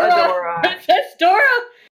name is Adora. Princess Dora!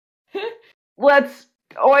 Let's...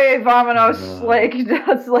 Oye, vámonos.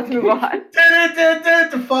 Let's move on.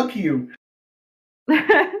 Fuck you.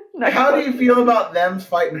 How do you feel about them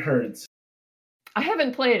fighting herds? I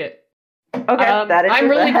haven't played it. Okay, that is I'm your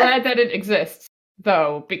really bad. glad that it exists,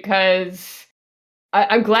 though, because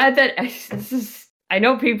I'm glad that I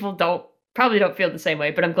know people probably don't feel the same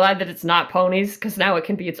way, but I'm glad that it's not ponies because now it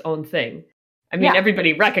can be its own thing. I mean,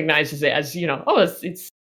 everybody recognizes it as it's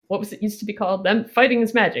what was it used to be called? Them fighting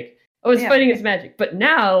is magic. Oh, it's fighting is magic, but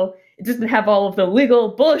now it doesn't have all of the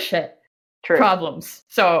legal bullshit problems.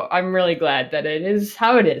 So I'm really glad that it is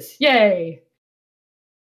how it is. Yay!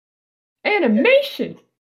 Animation.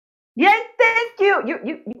 Yay! Thank you.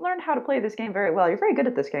 You learned how to play this game very well. You're very good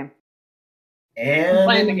at this game.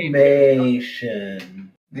 Animation.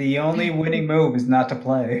 The only winning move is not to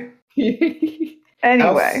play.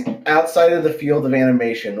 Anyway, outside of the field of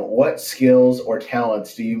animation, what skills or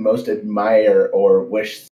talents do you most admire or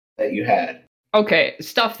wish that you had? Okay,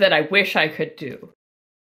 stuff that I wish I could do.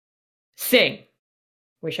 Sing.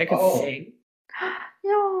 Wish I could sing.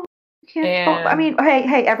 No, you can't. I mean,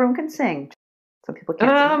 hey, everyone can sing. Some people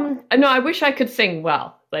can't sing. No, I wish I could sing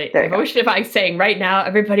well. I wish if I sang right now,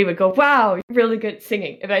 everybody would go, wow, you're really good at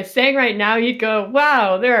singing. If I sang right now, you'd go,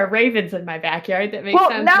 wow, there are ravens in my backyard. That makes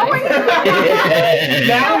sense. Now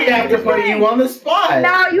now we have to put you on the spot.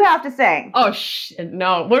 Now you have to sing. Oh,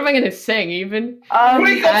 no. What am I going to sing even?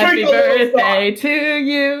 Happy birthday to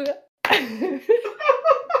you.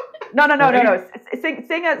 No.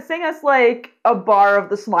 Sing us like a bar of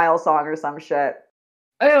the Smile song or some shit.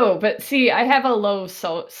 Oh, but see, I have a low,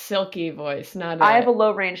 silky voice. I have a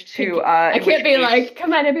low range too. I can't be like,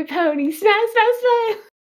 come on, every pony, smile, smile, smile.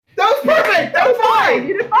 That was perfect. That was fine.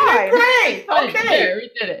 You did fine. Great. Fine, Okay. there, we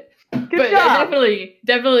did it. Good But job. I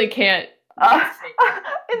definitely can't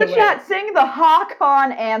In the chat, sing the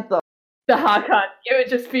Hakon anthem. the Hakon. It would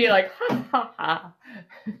just be like ha ha ha.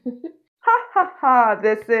 Ha ha ha,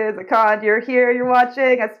 this is a con. You're here, you're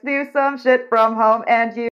watching us do some shit from home,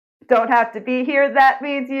 and you don't have to be here. That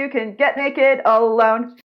means you can get naked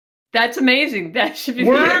alone. That's amazing. That should be.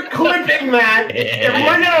 We're clipping that, and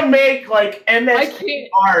we're gonna make like MS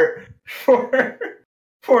art for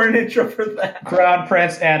an intro for that. Crown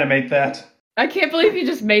Prince, animate that. I can't believe you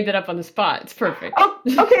just made that up on the spot. It's perfect. Oh,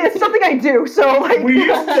 okay, it's something I do, so like... We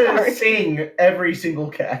used to sorry. sing every single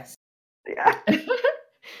cast. Yeah.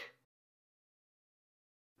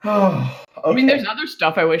 Oh, okay. I mean, there's other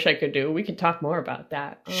stuff I wish I could do. We could talk more about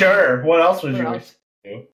that. Sure. What else would What you else?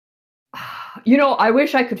 wish to do? You know, I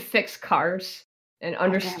wish I could fix cars and damn, I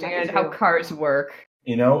understand do how too. cars work.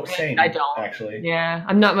 You know, same. I don't. Actually Yeah,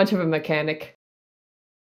 I'm not much of a mechanic.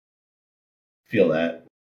 feel that.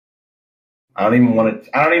 I don't even want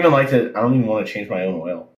to change my own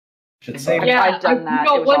oil. Should say. Yeah, I've done that. You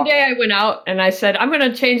know, It was one awful. day I went out and I said, I'm going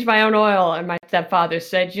to change my own oil. And my stepfather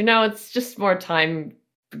said, you know, it's just more time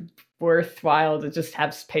worthwhile to just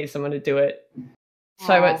pay someone to do it.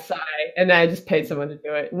 So I went Aw. sigh, and then I just paid someone to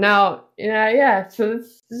do it. Now, yeah. So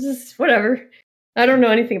this is whatever. I don't know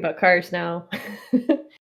anything about cars now.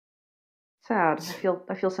 Sad.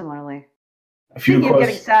 I feel similarly. A few Speaking of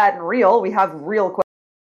getting sad and real, we have real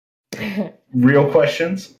questions. real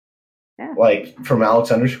questions. Yeah. Like from Alex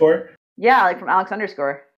 _. Yeah, like from Alex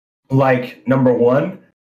 _. Like number one,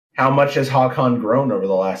 how much has Hakon grown over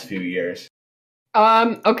the last few years?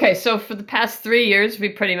 Okay, so for the past 3 years, we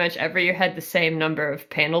pretty much every year had the same number of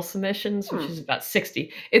panel submissions, which is about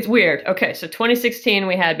 60. It's weird. Okay, so 2016,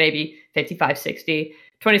 we had maybe 55, 60.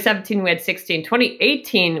 2017, we had 16.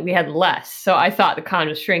 2018, we had less. So I thought the con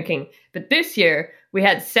was shrinking. But this year, we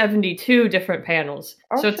had 72 different panels.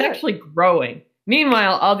 Oh, so it's shit. actually growing.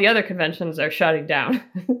 Meanwhile, all the other conventions are shutting down.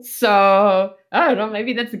 So, I don't know,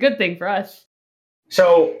 maybe that's a good thing for us.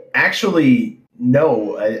 So actually,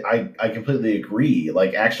 no, I completely agree.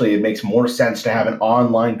 Like actually, it makes more sense to have an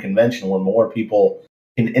online convention where more people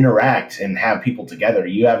can interact and have people together.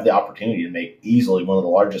 You have the opportunity to make easily one of the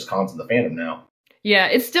largest cons in the fandom now. Yeah,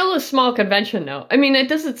 it's still a small convention, though. I mean, it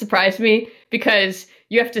doesn't surprise me because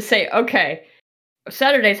you have to say, okay,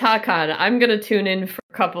 Saturday's HotCon, I'm going to tune in for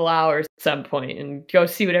a couple hours at some point and go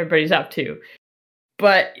see what everybody's up to.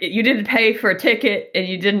 But you didn't pay for a ticket and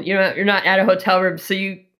you're not at a hotel room, so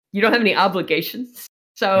you don't have any obligations.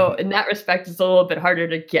 So in that respect, it's a little bit harder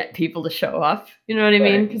to get people to show off. You know what I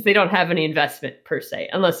mean? Because they don't have any investment per se,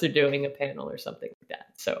 unless they're doing a panel or something like that.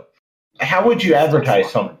 So how would you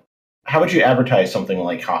advertise something? How would you advertise something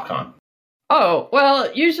like HotCon? Oh,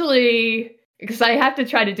 well, usually, because I have to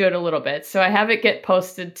try to do it a little bit. So I have it get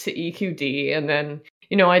posted to EQD, and then,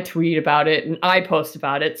 I tweet about it, and I post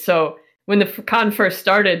about it. So when the con first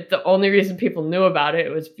started, the only reason people knew about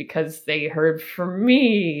it was because they heard from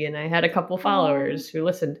me, and I had a couple followers who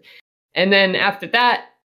listened. And then after that,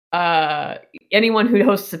 anyone who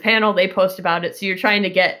hosts a panel, they post about it. So you're trying to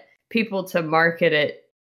get people to market it,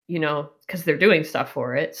 because they're doing stuff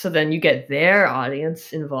for it. So then you get their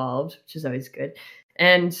audience involved, which is always good.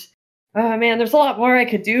 And man, there's a lot more I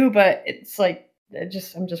could do, but it's like I'm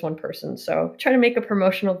just one person. So try to make a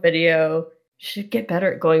promotional video. Should get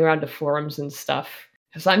better at going around to forums and stuff.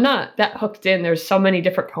 Because I'm not that hooked in. There's so many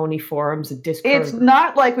different pony forums and Discord. It's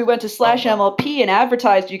not like we went to /MLP and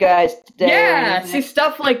advertised you guys today. Yeah, see,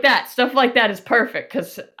 stuff like that. Stuff like that is perfect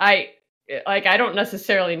because I don't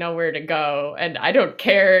necessarily know where to go, and I don't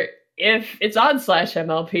care if it's on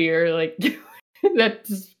 /MLP or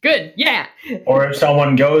that's good. Yeah. Or if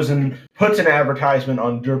someone goes and puts an advertisement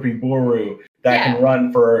on Derpy Boru that can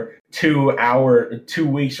run for 2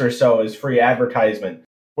 weeks or so as free advertisement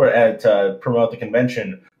to promote the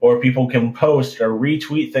convention, or people can post or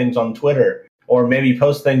retweet things on Twitter, or maybe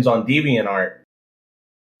post things on DeviantArt.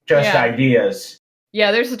 Just ideas.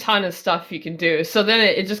 Yeah, there's a ton of stuff you can do. So then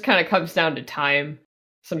it just kind of comes down to time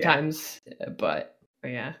sometimes. Yeah. But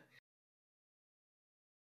yeah.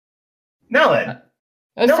 Now then,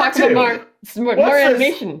 let's talk about more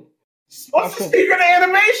animation. What's the secret to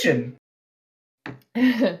animation?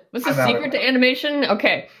 What's the secret to animation?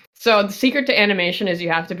 Okay, so the secret to animation is you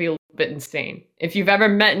have to be a little bit insane. If you've ever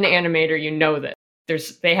met an animator, you know that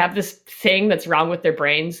they have this thing that's wrong with their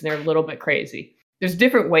brains, and they're a little bit crazy. There's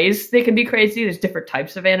different ways they can be crazy. There's different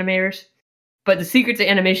types of animators. But the secret to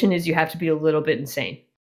animation is you have to be a little bit insane.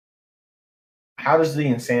 How does the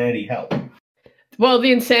insanity help? Well,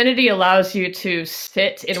 the insanity allows you to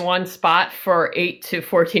sit in one spot for 8 to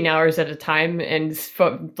 14 hours at a time and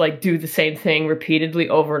do the same thing repeatedly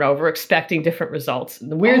over and over, expecting different results.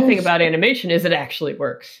 And the weird thing about animation is it actually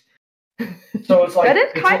works. So it's like that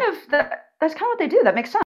is kind of that's kind of what they do. That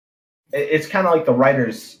makes sense. It's kind of like the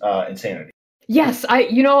writer's insanity. Yes,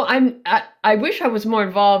 I wish I was more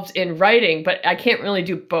involved in writing, but I can't really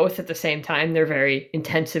do both at the same time. They're very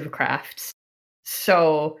intensive crafts.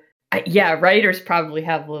 So, writers probably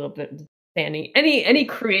have a little bit of insanity. Any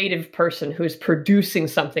creative person who's producing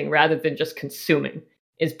something rather than just consuming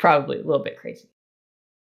is probably a little bit crazy.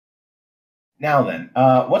 Now then,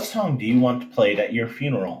 what song do you want played at your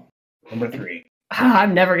funeral? Number 3.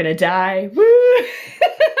 I'm never gonna die. Woo!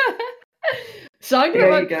 Song that I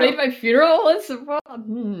want played at my funeral? If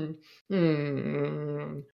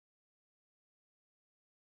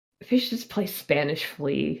you should just play Spanish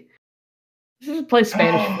Flea. Just play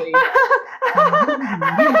Spanish Flea.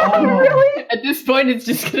 Really? At this point, it's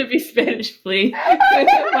just gonna be Spanish Flea.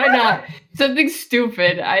 Why not? Something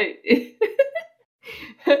stupid.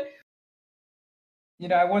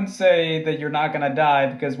 I wouldn't say that you're not gonna die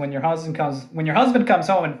because when your husband comes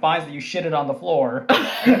home and finds that you shitted on the floor.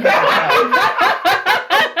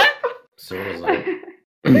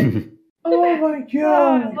 Oh my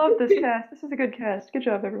god! I love this cast. This is a good cast. Good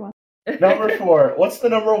job, everyone. Number 4. What's the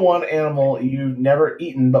number 1 animal you've never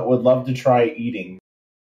eaten but would love to try eating?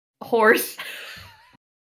 Horse.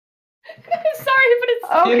 I'm sorry, but it's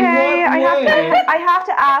okay. I have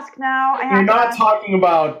to ask now. You're not talking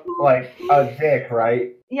about like a dick,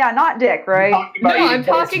 right? Yeah, not dick, right? I'm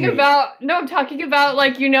talking about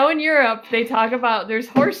like in Europe they talk about there's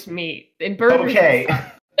horse meat in burgers. Okay.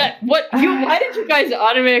 Why did you guys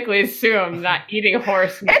automatically assume that eating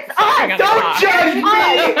horse meat? It's us! Don't judge me!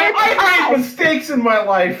 I made mistakes in my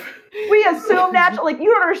life. We assume naturally. Like,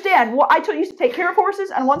 you don't understand. Well, I used to take care of horses,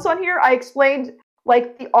 and once on here, I explained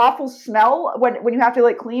like the awful smell when you have to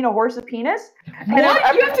like clean a horse's penis. And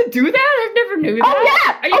what? You have to do that? I never knew that. Oh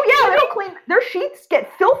yeah! They don't clean. Their sheets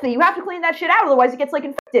get filthy. You have to clean that shit out, otherwise it gets like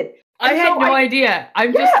infected. I had no idea.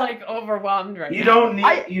 I'm just like overwhelmed right now.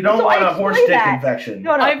 You don't want a horse dick infection.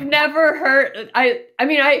 No. I've never heard.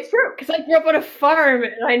 It's true because I grew up on a farm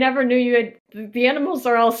and I never knew you had. The animals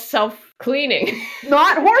are all self-cleaning.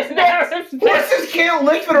 Not horse dicks. Horses can't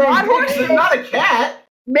lick their own dicks. They're not a cat.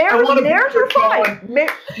 Mares are fine.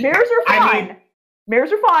 Mares are fine.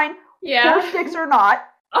 Mares are fine. Yeah. Horse dicks are not.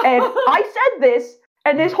 And I said this.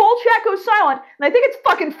 And this whole chat goes silent, and I think it's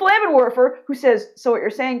fucking Flammenwerfer who says, "So what you're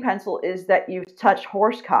saying, Pencil, is that you've touched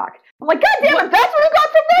horse cock?" I'm like, God damn it, that's what you got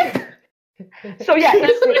from this. So yeah,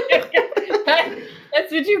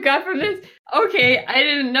 that's what you got from this. Okay, I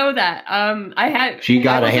didn't know that. She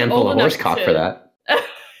got a handful of horse cock for that.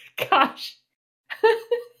 Gosh.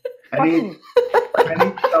 I need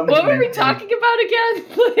what were we talking about again?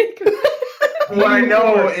 What I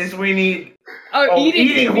know is we need.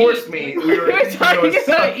 Eating horse meat. We were talking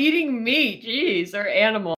about eating meat. Jeez, or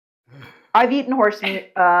animal. I've eaten horse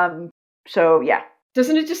meat. So yeah.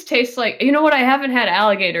 Doesn't it just taste like? You know what? I haven't had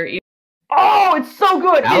alligator either. Oh, it's so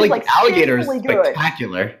good. Alligator is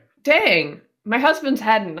spectacular. Dang, my husband's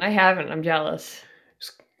hadn't. I haven't. I'm jealous.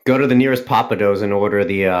 Just go to the nearest Papados and order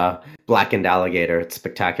the blackened alligator. It's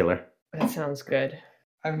spectacular. That sounds good.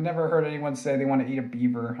 I've never heard anyone say they want to eat a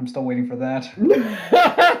beaver. I'm still waiting for that.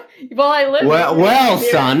 Well, I live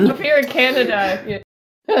son. Up here in Canada.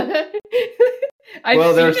 There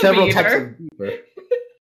are several types of beaver.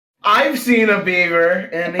 I've seen a beaver,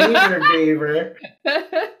 an eater beaver.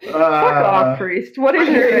 Fuck off, priest. What is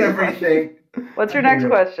your everything? What's your next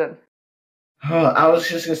question? I was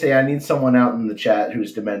just gonna say I need someone out in the chat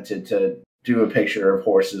who's demented to do a picture of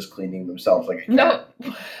horses cleaning themselves like a cat. No,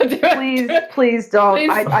 please don't. Please.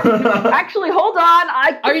 Actually, hold on.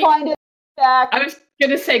 I can find it back. I was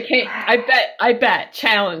gonna say, I bet,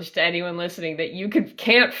 challenge to anyone listening that you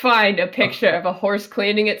can't find a picture of a horse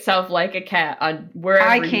cleaning itself like a cat on wherever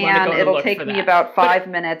I you want to can. go to It'll look take for me that. about 5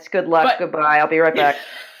 minutes. Good luck. Goodbye. I'll be right back.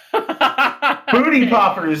 Booty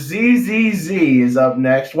Popper ZZZ is up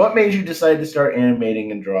next. What made you decide to start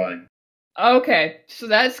animating and drawing? Okay, so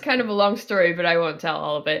that's kind of a long story, but I won't tell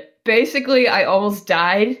all of it. Basically, I almost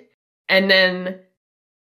died, and then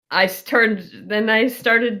I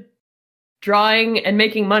started drawing and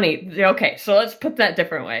making money. Okay, so let's put that a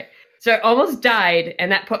different way. So I almost died,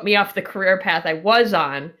 and that put me off the career path I was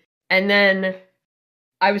on, and then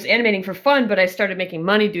I was animating for fun, but I started making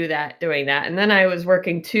money doing that. And then I was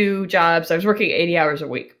working 2 jobs. I was working 80 hours a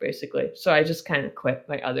week, basically. So I just kind of quit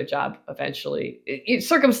my other job eventually.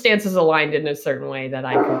 Circumstances aligned in a certain way that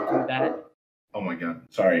I could do that. Oh my god.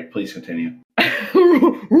 Sorry, please continue.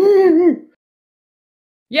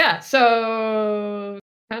 yeah, so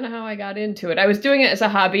kind of how I got into it. I was doing it as a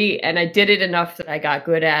hobby, and I did it enough that I got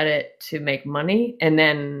good at it to make money, and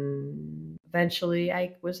then eventually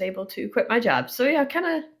I was able to quit my job. So yeah,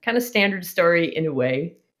 kind of standard story in a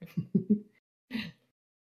way.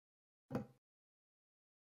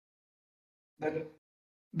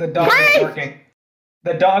 The dog is barking.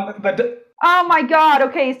 Oh my god,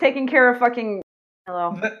 okay, he's taking care of fucking...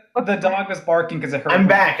 Hello. The dog was barking because it hurt. I'm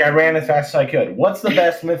back. I ran as fast as I could. What's the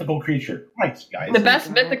best mythical creature? Right, guys. The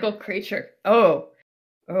best mythical creature.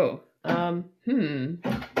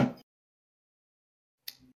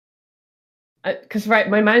 Because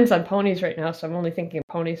my mind's on ponies right now, so I'm only thinking of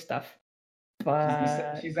pony stuff.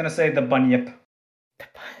 But She's gonna say the bunyip.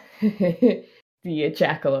 the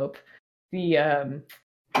jackalope.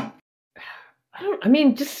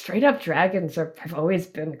 Just straight up dragons have always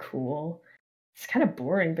been cool. It's kind of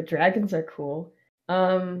boring, but dragons are cool.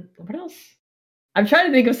 What else? I'm trying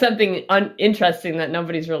to think of something uninteresting that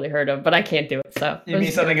nobody's really heard of, but I can't do it. So you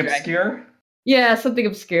mean something obscure? Yeah, something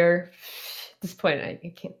obscure. At this point, I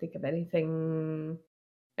can't think of anything.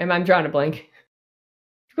 And I'm drawing a blank.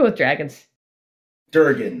 Let's go with dragons.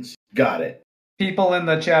 Durgans. Got it. People in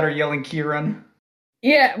the chat are yelling Kieran.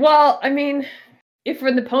 Yeah, well, I mean, if we're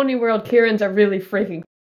in the pony world, Kirans are really freaking.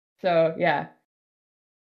 So yeah.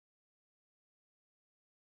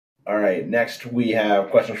 All right, next we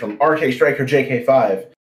have questions from RK Striker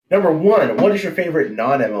JK5. Number 1, what is your favorite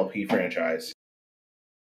non-MLP franchise?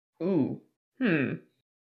 Ooh.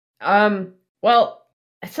 Well,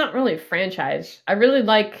 it's not really a franchise. I really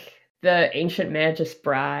like the Ancient Magus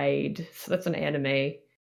Bride. So that's an anime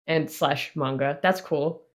and / manga. That's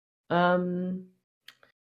cool. There's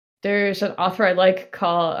an author I like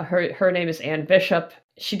called her name is Anne Bishop.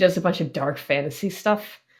 She does a bunch of dark fantasy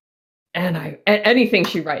stuff. And anything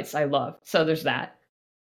she writes, I love. So there's that.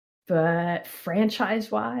 But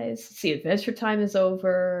franchise-wise, see, Adventure Time is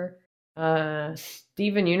over.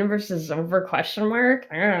 Steven Universe is over? ?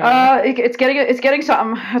 It's getting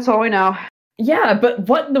something. That's all we know. Yeah, but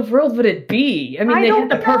what in the world would it be? I mean, they had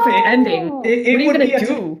the perfect ending. What are you gonna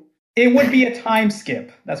do? It would be a time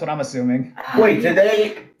skip. That's what I'm assuming. Wait,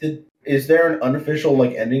 is there an unofficial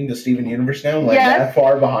ending to Steven Universe now? Yes. That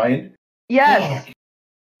far behind? Yes.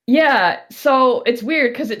 Yeah, so it's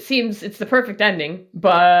weird because it seems it's the perfect ending,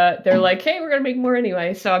 but they're like, hey, we're gonna make more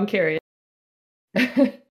anyway, so I'm curious.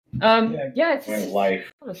 It's My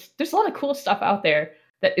life. There's a lot of cool stuff out there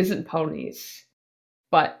that isn't ponies.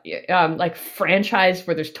 But franchise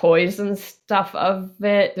where there's toys and stuff of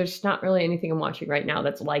it, there's not really anything I'm watching right now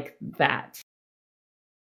that's like that.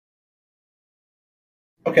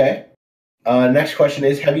 Okay. Next question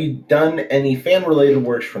is, have you done any fan-related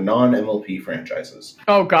works for non-MLP franchises?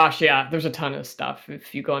 Oh gosh, yeah. There's a ton of stuff.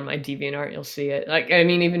 If you go on my DeviantArt, you'll see it.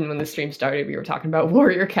 Even when the stream started, we were talking about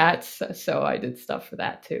Warrior Cats, so I did stuff for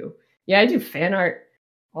that too. Yeah, I do fan art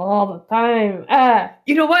all the time.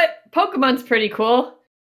 You know what? Pokemon's pretty cool.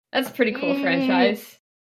 That's a pretty cool franchise.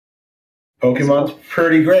 Pokemon's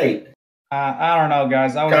pretty great. I don't know,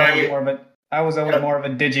 guys. I was always more of a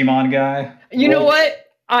Digimon guy. You know what?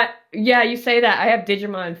 Yeah, you say that. I have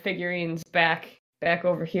Digimon figurines back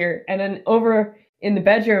over here, and then over in the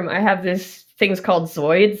bedroom, I have these things called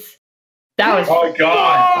Zoids. That was. Oh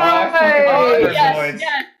God! Yes.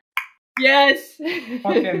 Yes.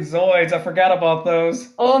 Fucking Zoids! I forgot about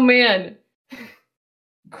those. Oh man.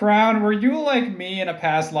 Crowne, were you like me in a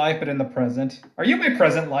past life, but in the present? Are you my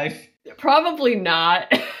present life? Probably not.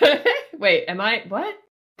 Wait, am I? What?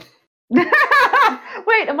 Wait,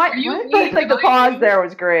 am I? The pause there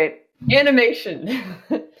was great. Animation.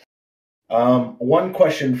 One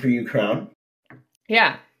question for you, Crowne.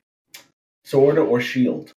 Yeah. Sword or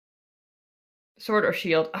shield? Sword or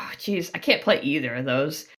shield? Oh, jeez, I can't play either of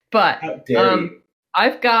those. But How dare you?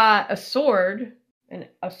 I've got a sword and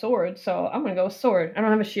a sword, so I'm gonna go with sword. I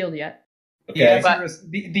don't have a shield yet. Okay.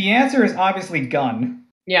 The answer is obviously gun.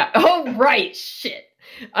 Yeah. Oh right. Shit.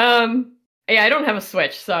 Yeah, I don't have a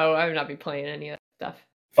Switch, so I would not be playing any of that stuff.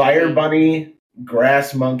 Fire bunny,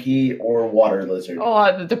 grass monkey, or water lizard?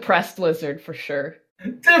 Oh, the depressed lizard for sure.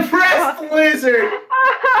 Depressed lizard!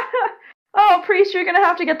 Oh, Priest, you're gonna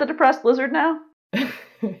have to get the depressed lizard now.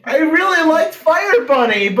 I really liked Fire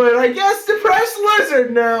Bunny, but I guess depressed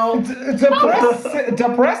lizard now.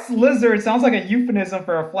 Depressed lizard sounds like a euphemism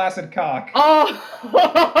for a flaccid cock. Oh!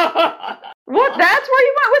 What? That's where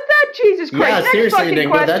you went with that? Jesus Christ! Yeah, Next seriously, fucking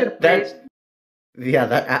Enigma. question, please.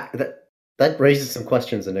 That raises some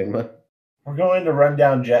questions, Enigma. We're going to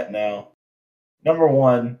Rundown Jet now. Number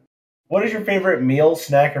 1, what is your favorite meal,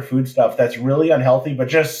 snack, or food stuff that's really unhealthy but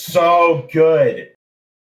just so good?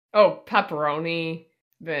 Oh, pepperoni.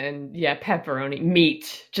 and yeah, pepperoni,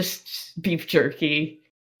 meat, just beef jerky.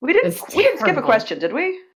 We didn't It's skip a terrible. question, did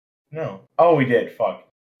we? No. Oh, we did. Fuck.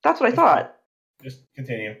 That's what I thought. Just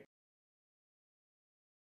continue.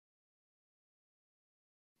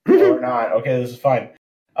 Or not. Okay, this is fine.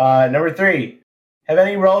 Number 3. Have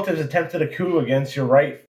any relatives attempted a coup against your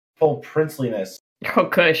rightful princeliness? Oh,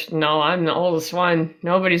 Kush, no, I'm the oldest one.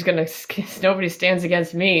 Nobody stands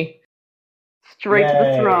against me. Straight to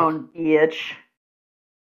Yay. the throne, bitch.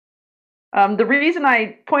 The reason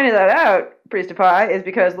I pointed that out, Priest of Pie, is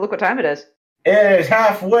because look what time it is. It is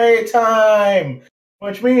halfway time,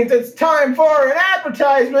 which means it's time for an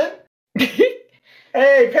advertisement.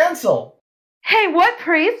 Hey, Pencil, Hey, what,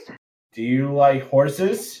 Priest? do you like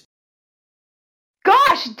horses?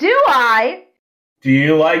 Gosh, do I? Do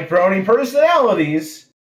you like brony personalities?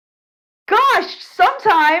 Gosh,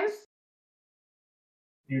 sometimes.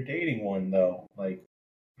 You're dating one, though. Like,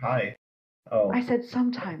 hi. Oh. I said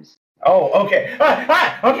sometimes. Oh, okay.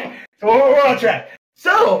 Okay. So we're on track.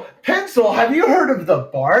 So, Pencil, have you heard of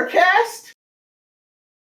the Barcast?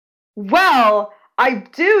 Well, I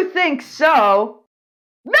do think so.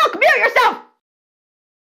 Milk, mute yourself!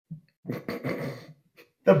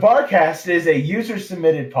 The Barcast is a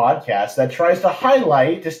user-submitted podcast that tries to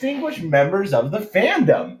highlight distinguished members of the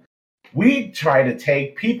fandom. We try to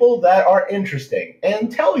take people that are interesting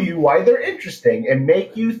and tell you why they're interesting and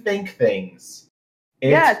make you think things.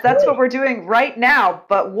 Yes, that's great. what we're doing right now.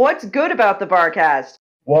 But what's good about the Barcast?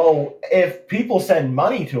 Well, if people send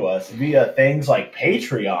money to us via things like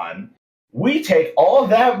Patreon, we take all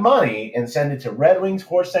of that money and send it to Red Wings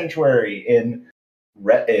Horse Sanctuary in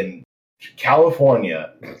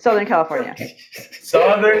California. Southern California.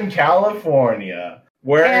 Southern California,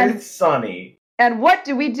 where it's sunny. And what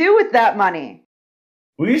do we do with that money?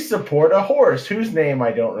 We support a horse whose name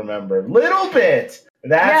I don't remember. Little Bit!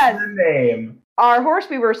 That's the name. Our horse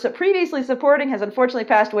we were previously supporting has unfortunately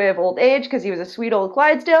passed away of old age because he was a sweet old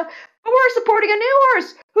Clydesdale. But we're supporting a new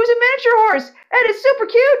horse who's a miniature horse and is super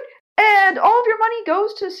cute. And all of your money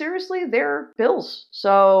goes to seriously their bills.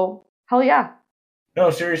 So, hell yeah. No,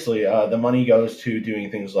 seriously, the money goes to doing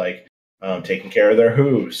things like taking care of their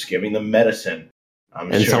hooves, giving them medicine.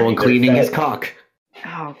 And someone cleaning his cock.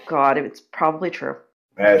 Oh, God, it's probably true.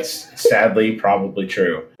 That's sadly probably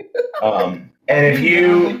true. And if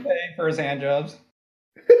you paying for his hand jobs.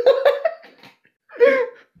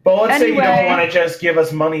 But let's say you don't want to just give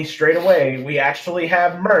us money straight away. We actually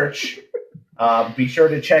have merch. Be sure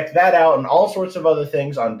to check that out and all sorts of other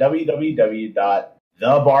things on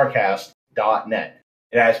www.thebarcast.net.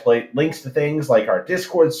 It has links to things like our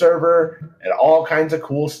Discord server and all kinds of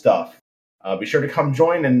cool stuff. Be sure to come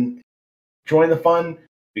join the fun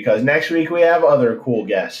because next week we have other cool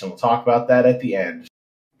guests and we'll talk about that at the end.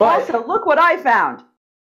 But also, look what I found.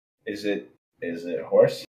 is it a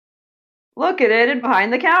horse? Look at it and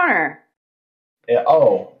behind the counter.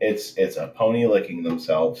 It's a pony licking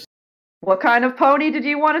themselves. What kind of pony did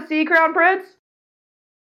you want to see, Crown Prince?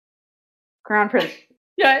 Crown Prince.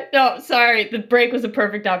 Yeah, no, sorry. The break was a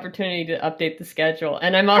perfect opportunity to update the schedule.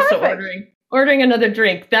 And I'm also ordering another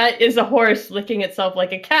drink. That is a horse licking itself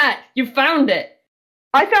like a cat. You found it.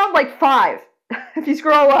 I found like 5. If you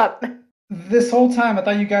scroll up. This whole time, I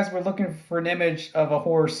thought you guys were looking for an image of a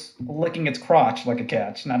horse licking its crotch like a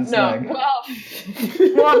cat, not its leg. Well,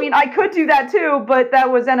 Well, I mean, I could do that too, but that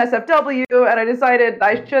was NSFW, and I decided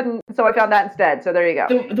I shouldn't, so I found that instead. So there you go.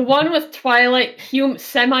 the one with Twilight,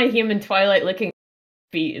 semi-human Twilight licking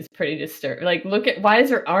feet is pretty disturbing. Like, look at, why is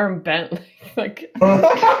her arm bent? Like, That's the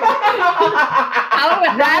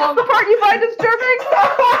part you find disturbing?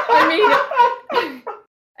 I mean,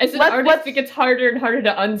 as an artist, it gets harder and harder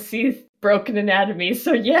to unsee broken anatomy,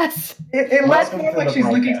 so yes. It looks more like she's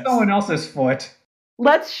licking someone else's foot.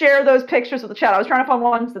 Let's share those pictures with the chat. I was trying to find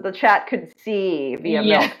ones that the chat could see via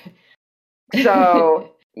milk.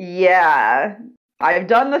 So, yeah. I've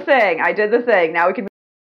done the thing. I did the thing. Now we can...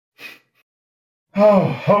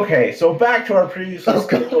 Oh, okay. So back to our previously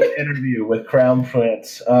scheduled interview with Crown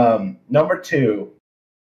Prince. Number 2.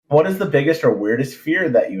 What is the biggest or weirdest fear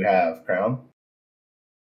that you have, Crown?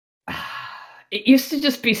 It used to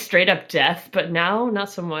just be straight up death, but now not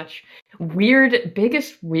so much.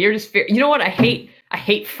 Weirdest fear. You know what? I hate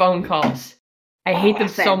phone calls. I hate them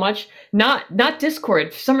so much. Not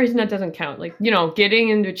Discord. For some reason that doesn't count. Like, getting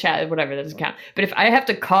into chat, whatever, that doesn't count. But if I have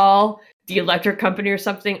to call the electric company or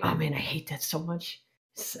something, oh man, I hate that so much.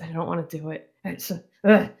 I don't want to do it. It's a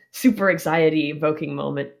super anxiety evoking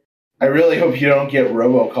moment. I really hope you don't get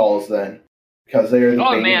robocalls then, because they are the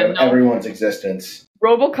bane of everyone's existence.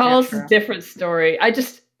 Robocalls is a different story. I'm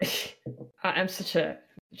such a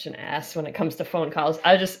such an ass when it comes to phone calls.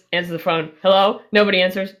 I just answer the phone. Hello? Nobody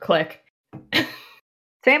answers. Click.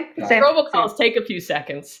 Same. Robocalls take a few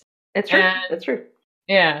seconds. It's true. And- It's true.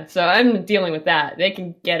 Yeah, so I'm dealing with that. They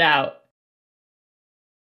can get out.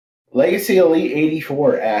 Legacy Elite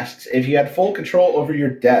 84 asks, if you had full control over your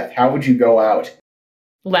death, how would you go out?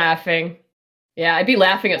 Laughing. Yeah, I'd be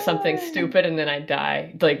laughing at something stupid and then I'd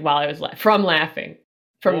die. Like, while I was from laughing.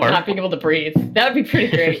 From Or- not being able to breathe. That would be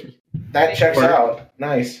pretty great. That checks out.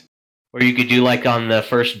 Nice. Or you could do like on the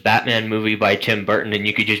first Batman movie by Tim Burton, and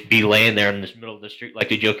you could just be laying there in the middle of the street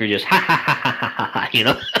like a Joker, just ha ha ha ha ha ha, you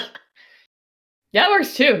know? That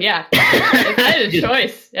works too, yeah. If I had a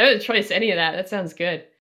choice. If I had a choice, any of that. That sounds good.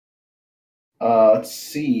 Let's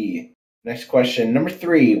see. Next question. Number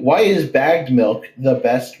 3. Why is bagged milk the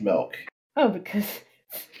best milk? Oh, because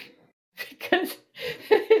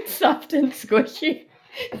it's soft and squishy.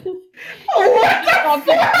 What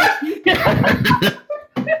the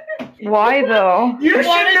Why though? You should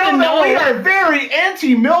wanted know to that know. we are very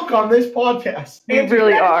anti-milk on this podcast. You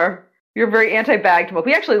really are. You're very anti-bagged milk.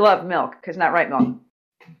 We actually love milk, because not right milk.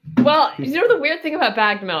 Well, you know the weird thing about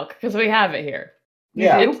bagged milk? Because we have it here.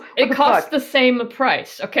 Yeah. You do? It What the costs fuck? the same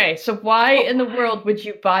price. Okay, so why in the world would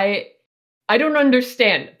you buy it? I don't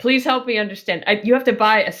understand. Please help me understand. You have to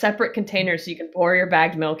buy a separate container so you can pour your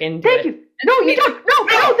bagged milk into Thank it. you. No, you don't.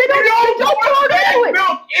 No, they don't pour it into it.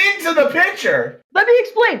 milk into the pitcher. Let me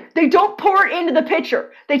explain. They don't pour it into the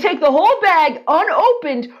pitcher. They take the whole bag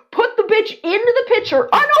unopened, put the bitch into the pitcher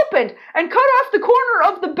unopened, and cut off the corner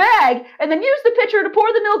of the bag, and then use the pitcher to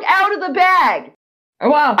pour the milk out of the bag. Oh,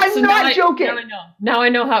 wow. I'm not joking. Now I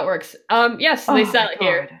know how it works. Yes, they Oh sell my it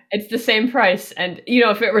here. God. It's the same price, and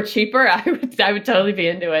if it were cheaper, I would totally be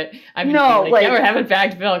into it. I'm No, like, like- yeah, we're having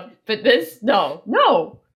bagged milk, but this, no.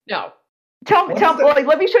 Tell What's me, the- like,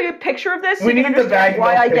 let me show you a picture of this. We so you need can the understand bag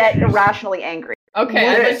why milk I get pictures. irrationally angry. Okay,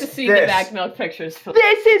 I'd like to see the This. bagged milk pictures.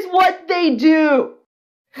 This is what they do.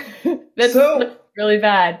 That's So- really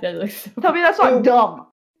bad. That looks. Tell me that's not dumb.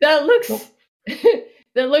 That looks.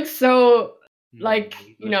 That looks so like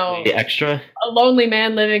The extra. a lonely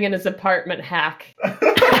man living in his apartment hack.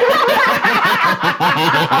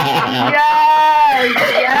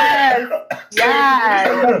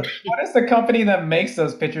 Yes. What is the company that makes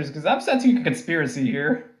those pictures? Because I'm sensing a conspiracy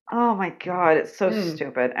here. Oh my god, it's so Hmm.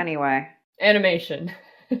 stupid. Anyway. Animation.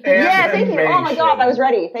 Yeah, thank you. Oh my god, I was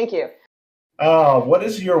ready. Thank you. What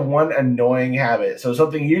is your one annoying habit? So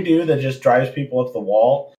something you do that just drives people up the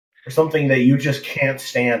wall, or something that you just can't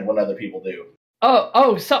stand when other people do?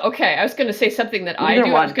 So okay. I was going to say something that I Either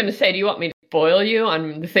do. one. I was going to say, do you want me to spoil you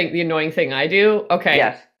on the annoying thing I do? Okay.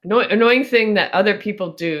 Yes. Annoying thing that other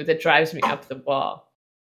people do that drives me up the wall.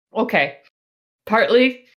 Okay.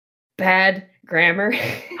 Partly bad grammar.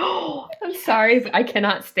 I'm sorry, but I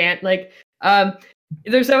cannot stand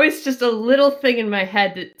there's always just a little thing in my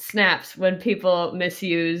head that snaps when people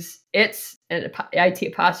misuse it's and it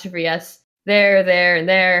apostrophe s there, and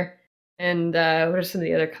there. And what are some of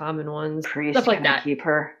the other common ones? Priest, Stuff like can I that. keep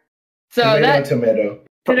her? So Tomato.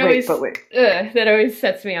 But that wait, always but wait. that always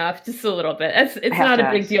sets me off just a little bit. It's have not to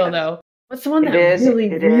a big ask deal this. though. What's the one It that is, really,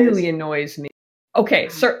 it really is. annoys me? Okay,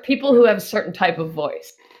 people who have a certain type of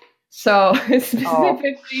voice. So Oh,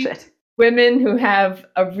 specifically shit. women who have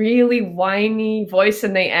a really whiny voice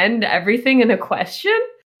and they end everything in a question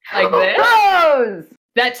like this. Those!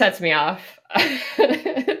 That sets me off.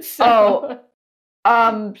 Oh.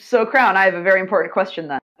 So Crowne, I have a very important question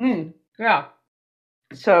then. Yeah.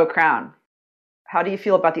 So Crowne, how do you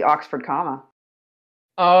feel about the Oxford comma?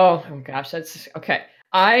 Oh gosh, that's okay.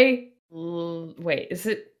 Wait, is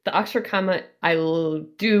it the Oxford comma?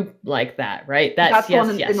 Do like that, right? That's the yes,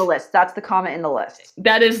 one yes. in the list. That's the comma in the list.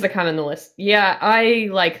 That is the comma in the list. Yeah, I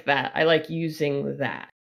like that. I like using that.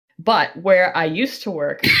 But where I used to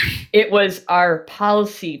work, it was our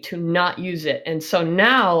policy to not use it. And so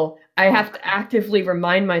now I have to actively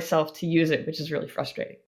remind myself to use it, which is really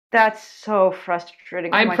frustrating. That's so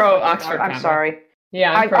frustrating. I'm my pro fucking Oxford God. I'm comma. sorry.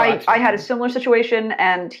 Yeah, I'm pro Oxford I had a comma. similar situation,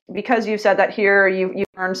 and because you've said that here, you've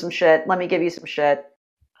earned some shit. Let me give you some shit.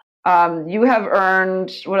 You have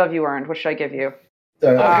earned. What have you earned? What should I give you?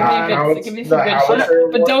 Give me some good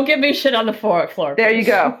shit. But don't give me shit on the floor. There you please.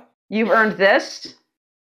 go. You've earned this.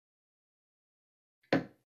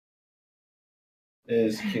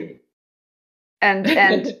 Is cute. And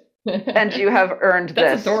you have earned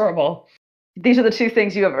That's this. adorable. These are the two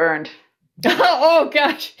things you have earned. Oh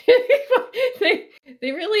gosh,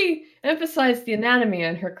 they really emphasized the anatomy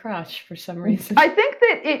on her crotch for some reason. I think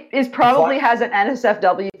that it is probably has an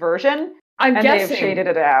NSFW version, I'm and guessing. they've shaded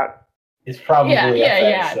it out. It's probably Yeah. a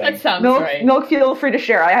fetish thing. That sounds Milk, right. milk, feel free to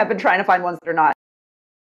share. I have been trying to find ones that are not.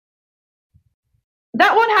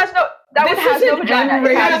 That one has no. That one has no vagina.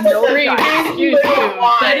 It has no vagina.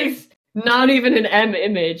 That is not even an M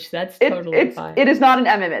image. That's totally fine. It is not an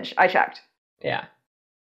M image. I checked. Yeah.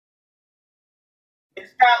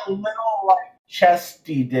 It's got little like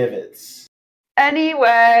chesty divots.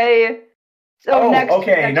 Anyway, so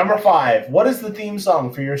next. Number 5. What is the theme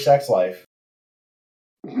song for your sex life?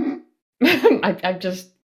 I just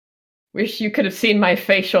wish you could have seen my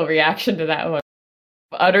facial reaction to that one.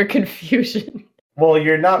 Utter confusion. Well,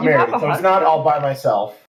 you're not married, so it's not All By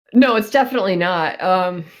Myself. No, it's definitely not.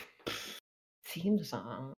 Theme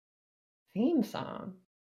song.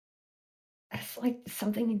 That's like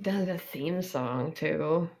something he does a theme song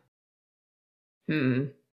too.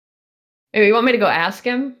 Maybe you want me to go ask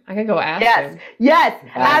him? I can go ask him. Yes,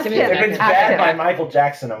 ask him. If it's bad by Michael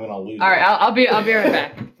Jackson, I'm gonna lose. All right, I'll be right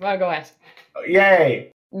back. I'll go ask.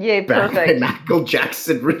 Yay! Perfect. Michael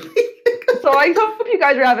Jackson, really? So I hope you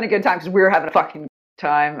guys are having a good time because we're having a fucking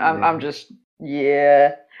time. I'm just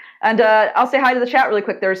And I'll say hi to the chat really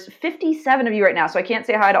quick. There's 57 of you right now, so I can't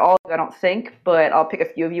say hi to all of you, I don't think, but I'll pick a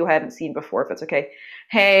few of you I haven't seen before if it's okay.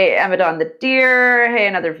 Hey, Emadon the Deer. Hey,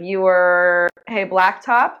 another viewer. Hey,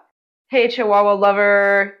 Blacktop. Hey, Chihuahua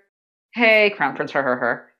Lover. Hey, Crown Prince,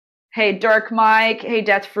 her. Hey, Dark Mike. Hey,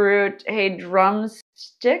 Death Fruit. Hey,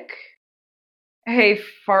 Drumstick. Hey,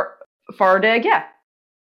 Fardig. Yeah.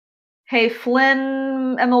 Hey,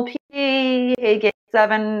 Flynn MLP. Hey, Gate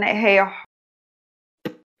 7. Hey,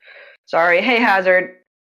 sorry. Hey, Hazard.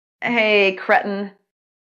 Hey, Cretin.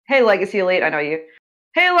 Hey, Legacy Elite. I know you.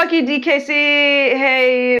 Hey, Lucky DKC.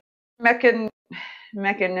 Hey, Mechanisal.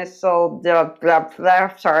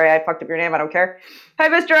 Sorry, I fucked up your name. I don't care. Hi,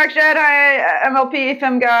 Misdirection. Hi, MLP,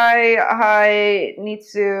 Fem Guy. Hi,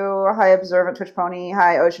 Nitsu. Hi, Observant Twitch Pony.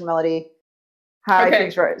 Hi, Ocean Melody. Hi,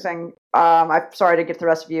 Twigs Rising. I'm sorry to get the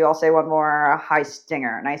rest of you. I'll say one more. Hi,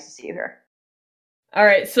 Stinger. Nice to see you here. All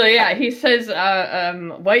right, so yeah, he says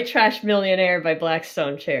White Trash Millionaire by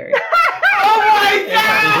Blackstone Cherry. Oh my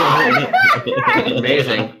god!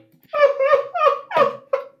 Amazing.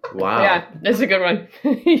 Wow. Yeah, that's a good one.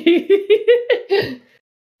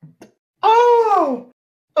 Oh!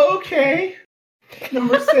 Okay.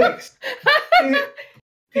 Number 6.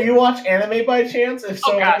 Do you watch anime by chance? If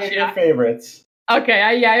so, what are your favorites? Okay,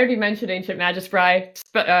 I already mentioned Ancient Magus Bride,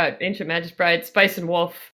 Spice and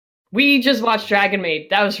Wolf. We just watched Dragon Maid.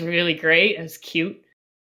 That was really great. It was cute.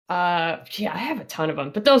 I have a ton of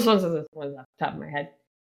them, but those ones are the ones off the top of my head.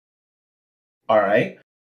 All right.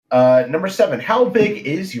 Number 7. How big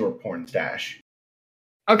is your porn stash?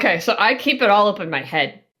 Okay, so I keep it all up in my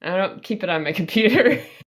head. I don't keep it on my computer.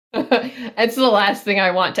 It's the last thing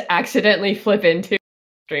I want to accidentally flip into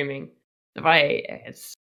streaming.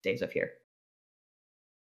 It stays up here.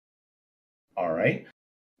 All right.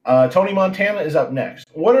 Tony Montana is up next.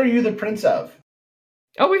 What are you the prince of?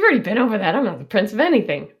 Oh, we've already been over that. I'm not the prince of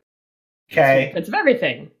anything. Okay. Prince of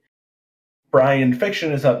everything. Brian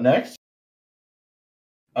Fiction is up next.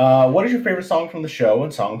 What is your favorite song from the show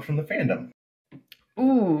and song from the fandom?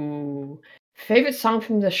 Ooh, favorite song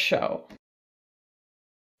from the show.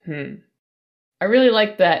 I really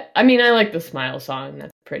like that. I mean, I like the Smile song.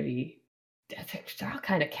 That's pretty. I think they're all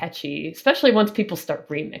kind of catchy, especially once people start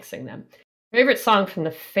remixing them. Favorite song from the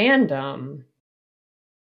fandom.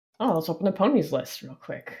 Oh, let's open the ponies list real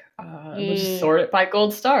quick. We'll just sort it by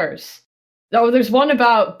gold stars. Oh, there's one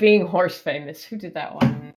about being horse famous. Who did that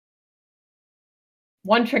one?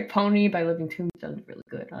 One Trick Pony by Living Tombstone. Really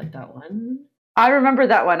good. I like that one. I remember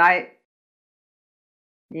that one.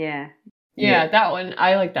 Yeah, that one.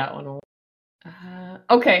 I like that one a lot.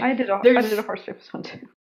 Okay. I did a horse famous one too.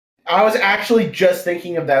 I was actually just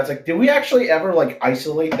thinking of that. It's like, did we actually ever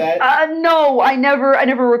isolate that? No, I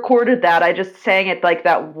never recorded that. I just sang it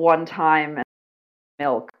that one time in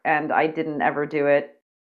Milk, and I didn't ever do it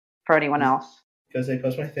for anyone else. Because they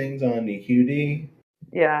post my things on EQD.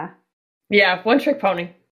 Yeah. Yeah, One Trick Pony.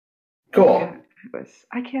 Cool.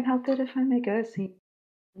 I can't help it if I make a scene.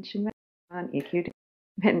 On EQD.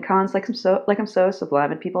 I'm hitting cons like I'm so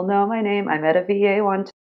sublime, and people know my name. I'm at a VA one.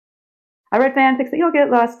 I write fanfics that you'll get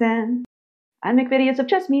lost in. I make videos of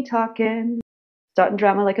just me talking. Starting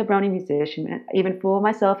drama like a brony musician. I even fool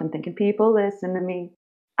myself and thinking people listen to me.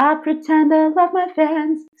 I pretend I love my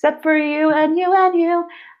fans, except for you and you and you.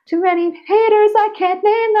 Too many haters, I can't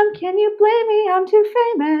name them. Can you blame me? I'm too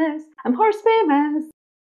famous. I'm horse famous.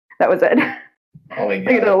 That was it. Oh my I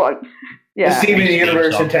did a god. lot. Yeah. The Steven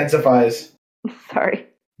Universe intensifies. Sorry.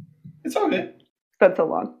 It's all good. It's been so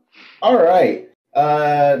long. All right.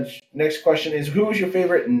 Next question is, who is your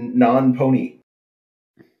favorite non-pony?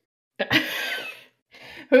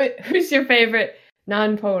 Who's your favorite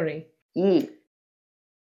non-pony?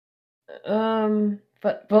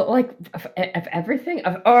 But like of everything?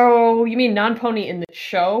 Oh, you mean non-pony in the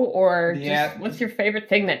show, or Yeah. what's your favorite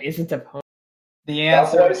thing that isn't a pony? The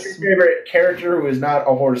answer What is your favorite character who is not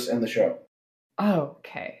a horse in the show? Oh,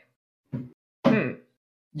 okay.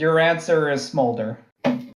 Your answer is Smolder.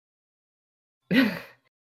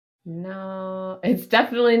 No, it's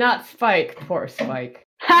definitely not Spike. Poor Spike.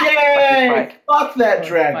 Yay! Fuck that Poor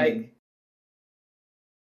dragon.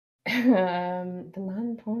 Spike. The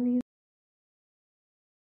non-pony.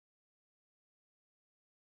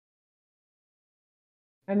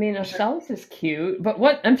 I mean, Ocellus is cute, but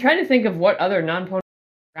what I'm trying to think of what other non-pony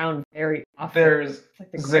around very often. There's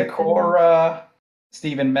Like the Griffin. Zecora,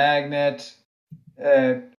 Stephen Magnet,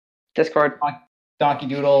 Discord. Donkey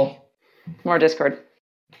Doodle. More Discord.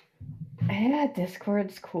 Yeah,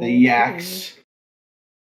 Discord's cool. The yaks.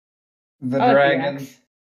 The Oh, Dragons. Yaks.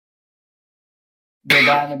 The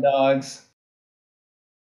Diamond Dogs.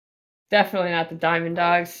 Definitely not the Diamond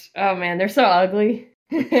Dogs. Oh man, they're so ugly.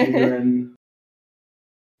 Kieran.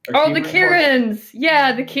 Oh, the Kirans!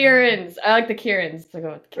 Yeah, the Kirans. I like the Kirans. I'll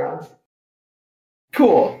go with the Kirans.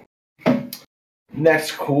 Cool.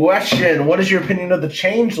 Next question. What is your opinion of the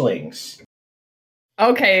changelings?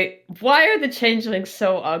 Okay, why are the changelings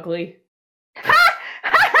so ugly?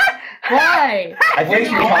 Why?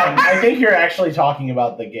 I think you're actually talking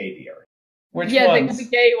about the gay deer. Which Yeah, ones? the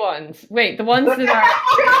gay ones. Wait, the ones that are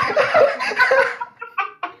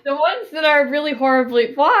the ones that are really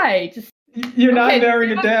horribly. Why? Just You're not Okay, narrowing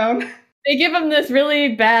it down. they give them this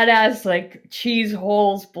really badass like cheese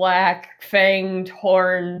holes, black fanged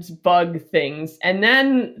horns, bug things, and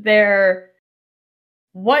then they're.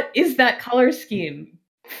 What is that color scheme?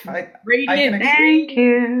 I Radiant. Thank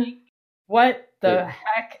you. What the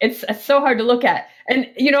heck? It's so hard to look at, and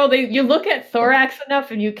you look at Thorax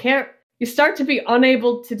enough, and you start to be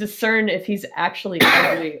unable to discern if he's actually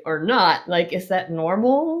ugly or not. Like, is that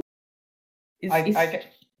normal? Why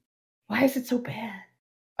is it so bad?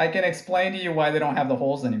 I can explain to you why they don't have the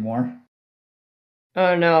holes anymore.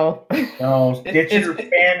 Oh no. No, get your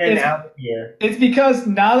fanning it's- out here. It's because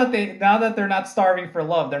now that they're not starving for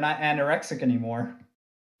love, they're not anorexic anymore.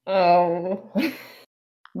 Oh.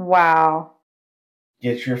 Wow.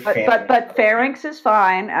 Get your But fanning. but Pharynx is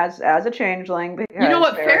fine as a changeling. You know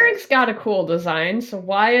what? because Pharynx got a cool design, so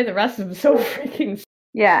why are the rest of them so freaking?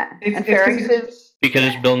 Yeah, It's- and it's Pharynx because- is Because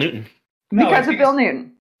it's Bill Newton. No, because it's of Bill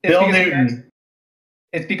Newton. it's Bill because Newton.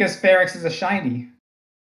 It's because Pharynx is a shiny.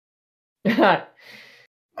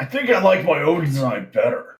 I think I like my own design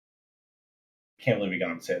better. Can't believe we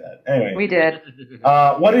got to say that. Anyway, We did.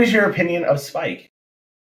 what is your opinion of Spike?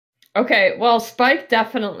 Okay, well, Spike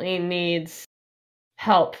definitely needs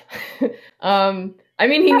help. I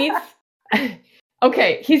mean, he needs.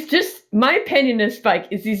 Okay, he's just. My opinion of Spike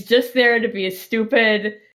is he's just there to be a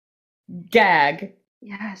stupid gag.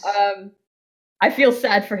 Yes. I feel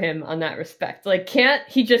sad for him on that respect. Like, can't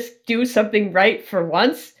he just do something right for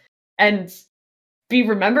once and be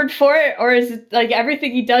remembered for it? Or is it like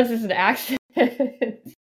everything he does is an accident?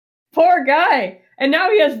 Poor guy! And now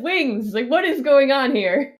he has wings! Like, what is going on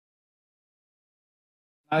here?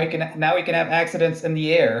 Now we can have accidents in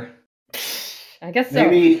the air. I guess so.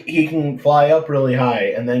 Maybe he can fly up really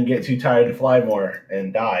high and then get too tired to fly more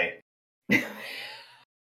and die. That's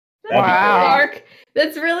Wow. dark.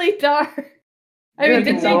 That's really dark. I mean, Good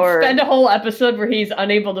didn't they Lord. spend a whole episode where he's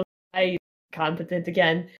unable to fly competent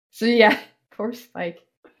again? So yeah, poor Spike.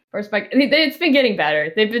 Poor Spike. It's been getting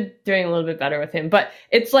better. They've been doing a little bit better with him. But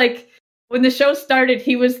it's like, when the show started,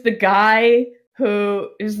 he was the guy who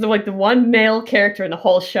is the one male character in the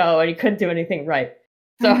whole show, and he couldn't do anything right.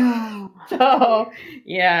 So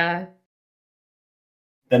yeah.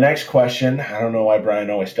 The next question, I don't know why Brian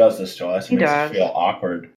always does this to us. It He makes does. us feel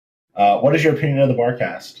awkward. What is your opinion of the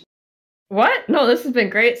Barcast? What? No, this has been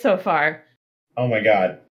great so far. Oh my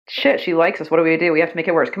god. Shit, she likes us. What do we do? We have to make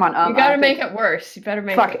it worse. Come on. You gotta make it worse. You better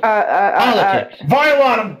make Fuck. it Politics. Vial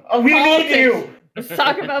on him! Oh, we Politics. need you! Let's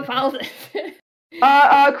talk about politics.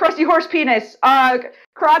 Crusty horse penis.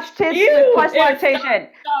 Crotch tits Ew, plus ew, lactation.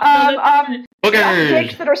 Dicks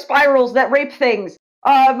Boogers. that are spirals that rape things.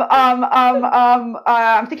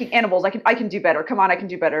 I'm thinking animals. I can do better. Come on, I can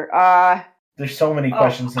do better. There's so many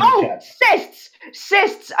questions in the chat.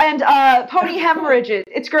 Cysts, and pony hemorrhages.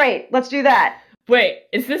 It's great. Let's do that. Wait,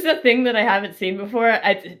 is this a thing that I haven't seen before?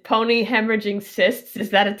 Pony hemorrhaging cysts? Is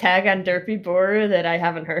that a tag on Derpy Borer that I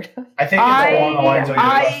haven't heard of? I think it's along the lines of your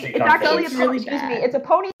rusty it's actually confidence. really excuse me. bad. It's a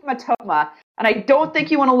pony hematoma, and I don't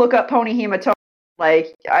think you want to look up pony hematoma.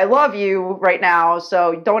 Like, I love you right now,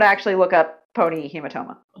 so don't actually look up pony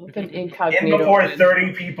hematoma. Open And incognito. before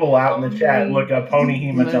 30 people out in the chat look up pony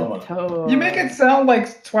hematoma. You make it sound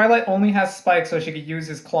like Twilight only has spikes so she could use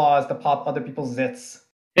his claws to pop other people's zits.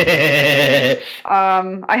 I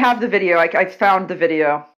have the video. I found the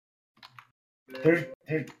video.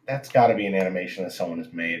 That's got to be an animation that someone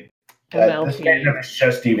has made. This fandom is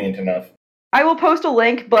just deviant enough. I will post a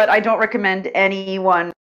link, but I don't recommend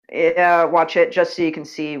anyone watch it just so you can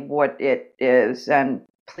see what it is. And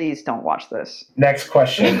please don't watch this. Next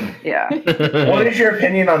question. Yeah. What is your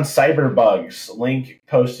opinion on cyberbugs? Link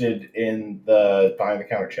posted in the Behind the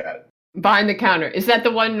Counter chat. Behind the Counter. Is that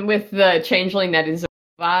the one with the changeling that is a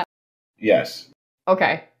robot? Yes.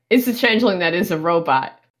 Okay. It's the changeling that is a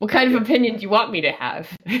robot. What kind of opinion do you want me to have?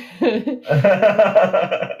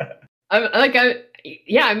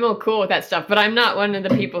 I'm all cool with that stuff, but I'm not one of the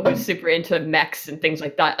people who's super into mechs and things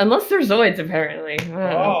like that. Unless they're Zoids, apparently.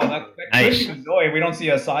 Oh, that Nice. could be Zoe. We don't see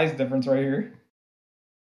a size difference right here.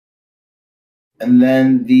 And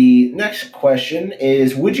then the next question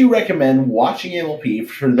is, would you recommend watching MLP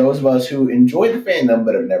for those of us who enjoy the fandom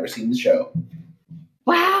but have never seen the show?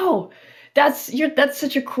 Wow! That's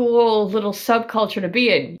such a cool little subculture to be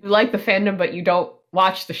in. You like the fandom, but you don't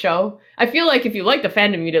watch the show. I feel like if you like the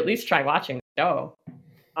fandom, you'd at least try watching the show.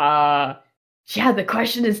 The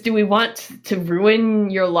question is, do we want to ruin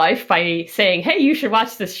your life by saying, hey, you should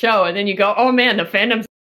watch this show, and then you go, oh man, the fandom's...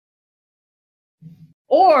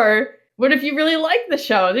 Or, what if you really like the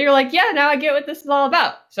show? Then you're like, yeah, now I get what this is all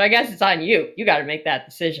about. So I guess it's on you. You gotta make that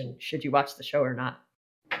decision. Should you watch the show or not?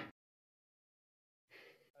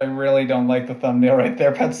 I really don't like the thumbnail right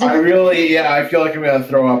there, Pencil. I feel like I'm going to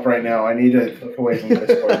throw up right now. I need to look away from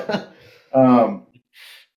Discord.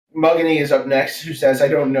 Muggany is up next, who says, I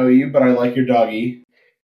don't know you, but I like your doggy.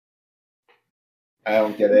 I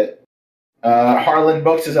don't get it. Harlan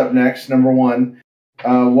Books is up next, number 1.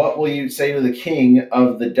 What will you say to the king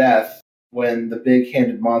of the death when the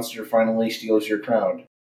big-handed monster finally steals your crown?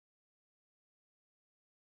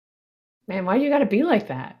 Man, why do you gotta be like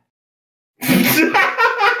that?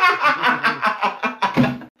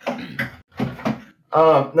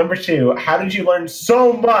 Number 2, how did you learn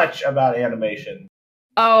so much about animation?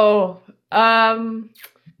 Oh, how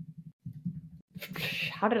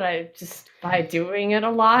did I just by doing it a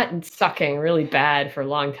lot and sucking really bad for a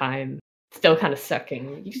long time. Still kind of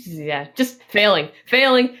sucking. Yeah, just failing.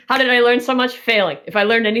 How did I learn so much? Failing. If I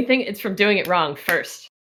learned anything, it's from doing it wrong first.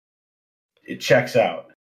 It checks out.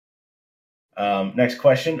 Next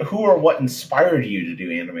question, who or what inspired you to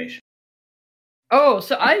do animation?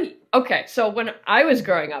 So when I was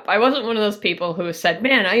growing up, I wasn't one of those people who said,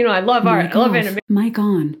 man, I love art, I love animation. Mic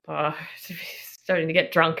on. Starting to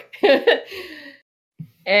get drunk.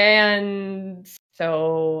 And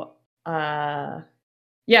so, I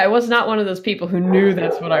was not one of those people who knew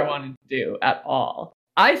that's what I wanted to do at all.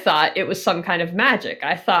 I thought it was some kind of magic.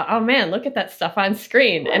 I thought, oh man, look at that stuff on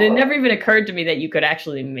screen. And it never even occurred to me that you could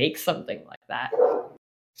actually make something like that.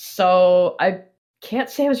 So I can't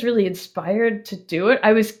say I was really inspired to do it.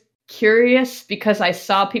 I was curious because I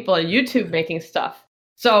saw people on YouTube making stuff.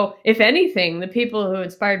 So if anything, the people who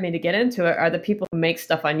inspired me to get into it are the people who make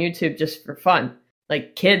stuff on YouTube just for fun,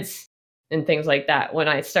 like kids and things like that. When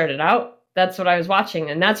I started out, that's what I was watching.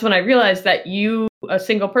 And that's when I realized that a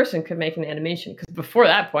single person could make an animation. Because before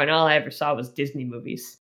that point, all I ever saw was Disney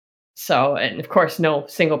movies. So, and of course, no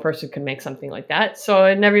single person could make something like that. So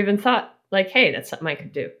I never even thought, like, hey, that's something I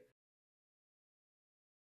could do.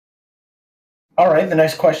 All right, the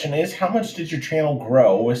next question is, how much did your channel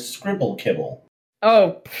grow with Scribble Kibble?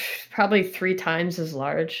 Oh, probably 3 times as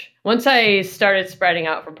large. Once I started spreading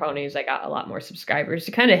out for ponies, I got a lot more subscribers.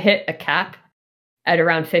 It kind of hit a cap at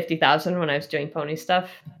around 50,000 when I was doing pony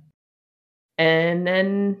stuff. And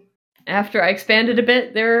then after I expanded a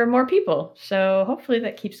bit, there were more people. So hopefully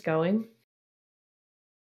that keeps going.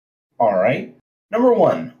 All right. Number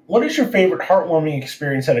 1, what is your favorite heartwarming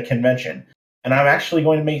experience at a convention? And I'm actually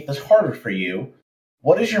going to make this harder for you.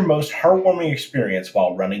 What is your most heartwarming experience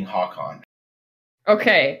while running HawkCon?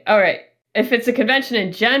 Okay, all right. If it's a convention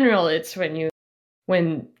in general, it's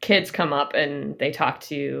when kids come up and they talk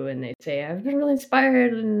to you and they say, I've been really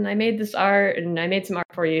inspired and I made this art and I made some art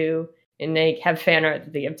for you, and they have fan art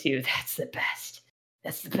that they give to you. That's the best.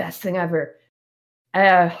 That's the best thing ever.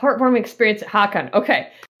 Heartwarming experience at HawkCon. Okay,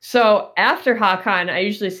 so after HawkCon, I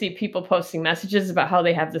usually see people posting messages about how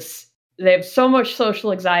they have so much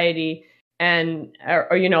social anxiety and,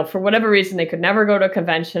 or for whatever reason, they could never go to a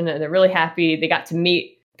convention and they're really happy they got to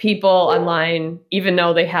meet people online, even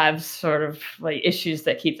though they have sort of like issues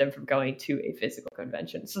that keep them from going to a physical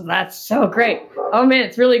convention. So that's so great. Oh man,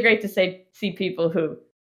 it's really great to see people who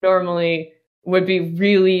normally would be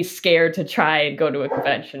really scared to try and go to a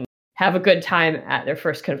convention, have a good time at their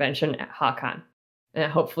first convention at HawkCon.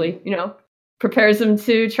 And hopefully, prepares them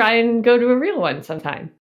to try and go to a real one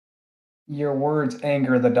sometime. Your words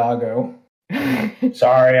anger the doggo.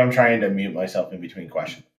 Sorry, I'm trying to mute myself in between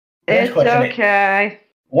questions. It's okay.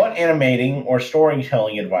 What animating or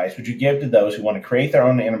storytelling advice would you give to those who want to create their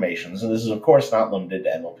own animations? And this is, of course, not limited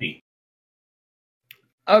to MLP.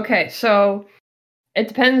 Okay, so it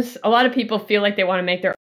depends. A lot of people feel like they want to make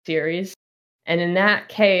their own series. And in that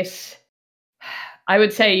case, I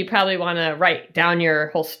would say you probably want to write down your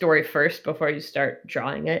whole story first before you start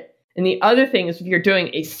drawing it. And the other thing is, if you're doing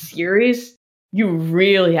a series, you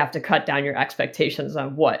really have to cut down your expectations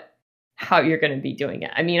on how you're going to be doing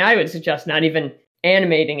it. I mean, I would suggest not even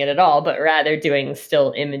animating it at all, but rather doing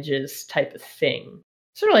still images type of thing.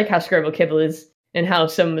 Sort of like how Scribble Kibble is and how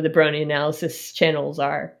some of the Brony analysis channels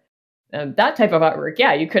are. That type of artwork,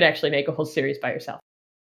 yeah, you could actually make a whole series by yourself.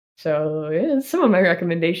 So, yeah, some of my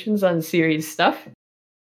recommendations on series stuff.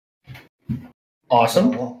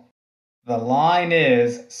 Awesome. The line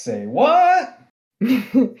is, say what?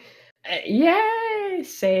 Yay!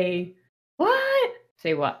 Say what?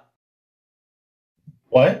 Say what?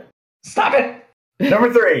 What? Stop it!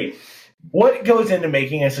 Number 3. What goes into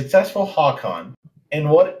making a successful HawkCon, and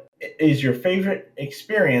what is your favorite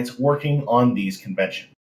experience working on these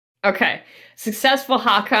conventions? Okay. Successful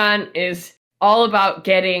HawkCon is all about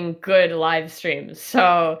getting good live streams.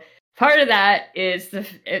 So part of that is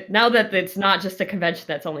now that it's not just a convention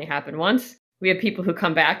that's only happened once, we have people who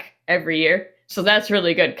come back every year. So that's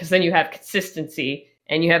really good because then you have consistency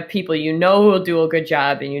and you have people who will do a good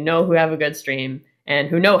job and who have a good stream and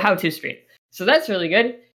who know how to stream. So that's really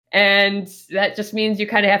good. And that just means you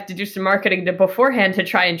kind of have to do some marketing beforehand to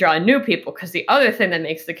try and draw new people, because the other thing that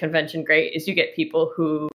makes the convention great is you get people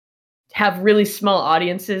who have really small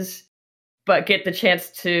audiences but get the chance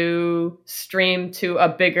to stream to a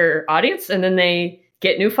bigger audience, and then they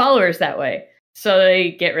get new followers that way. So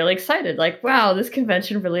they get really excited, like, wow, this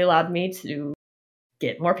convention really allowed me to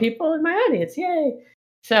get more people in my audience, yay!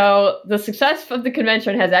 So the success of the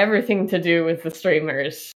convention has everything to do with the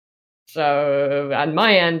streamers. So on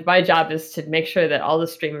my end, my job is to make sure that all the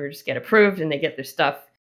streamers get approved and they get their stuff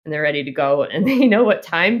and they're ready to go and they know what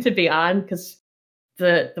time to be on, because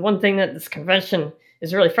the one thing that this convention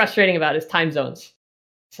is really frustrating about is time zones.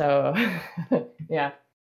 So, yeah.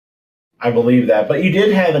 I believe that. But you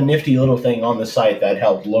did have a nifty little thing on the site that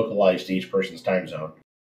helped localize to each person's time zone.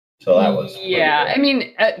 So that was... Yeah, I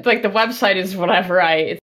mean, like the website is whatever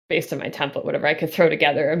it's based on my template, whatever I could throw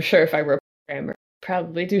together. I'm sure if I were a programmer, I'd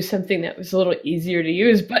probably do something that was a little easier to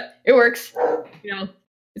use, but it works.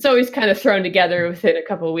 It's always kind of thrown together within a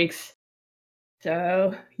couple of weeks.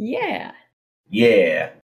 So, yeah. Yeah.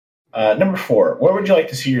 Number 4, where would you like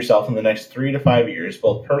to see yourself in the next 3 to 5 years,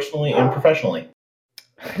 both personally and professionally?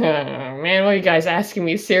 Oh, man, what are you guys asking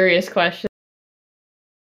me serious questions?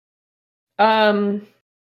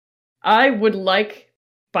 I would like,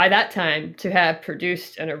 by that time, to have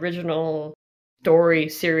produced an original story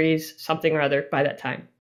series, something or other, by that time.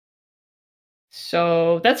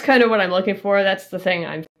 So that's kind of what I'm looking for. That's the thing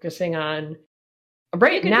I'm focusing on.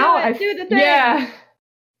 Right now, I do the thing. Yeah.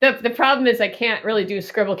 The problem is I can't really do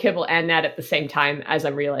Scribble Kibble and that at the same time, as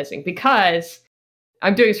I'm realizing, because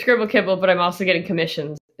I'm doing Scribble Kibble, but I'm also getting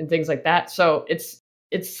commissions and things like that. So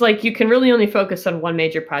it's like you can really only focus on one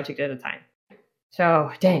major project at a time.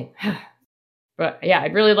 So, dang. But yeah,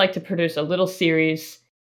 I'd really like to produce a little series.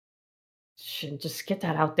 Should just get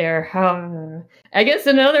that out there. I guess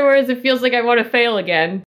in other words, it feels like I want to fail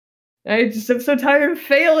again. I'm so tired of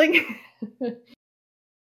failing.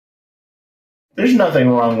 There's nothing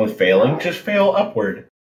wrong with failing. Just fail upward.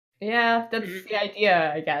 Yeah, that's the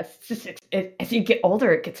idea, I guess. It's just as you get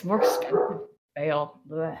older, it gets more expensive to fail.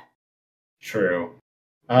 Blech. True.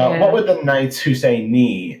 Yeah. What would the knights who say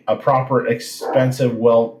 "ni" a proper, expensive,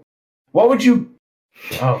 what would you...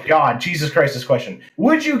 Oh, God, Jesus Christ, this question.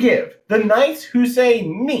 Would you give the knights who say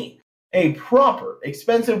 "ni" a proper,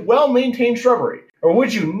 expensive, well-maintained shrubbery? Or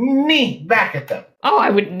would you knee back at them? Oh, I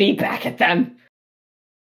would knee back at them.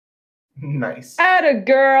 Nice. Atta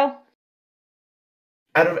girl.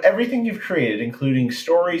 Out of everything you've created, including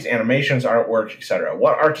stories, animations, artwork, etc.,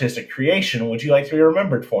 what artistic creation would you like to be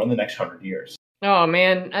remembered for in the next 100 years? Oh,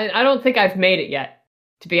 man, I don't think I've made it yet,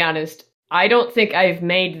 to be honest. I don't think I've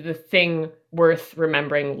made the thing worth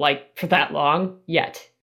remembering, like, for that long yet.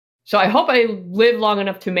 So I hope I live long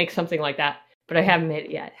enough to make something like that, but I haven't made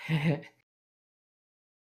it yet.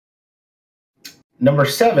 Number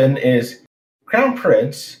 7 is, Crown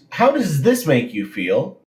Prince, how does this make you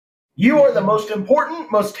feel? You are the most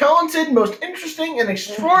important, most talented, most interesting, and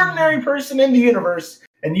extraordinary person in the universe,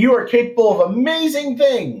 and you are capable of amazing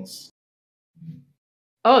things.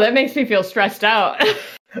 Oh, that makes me feel stressed out.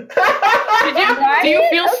 Do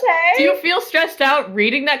you feel stressed out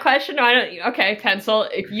reading that question? Okay, pencil.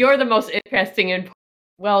 If you're the most interesting and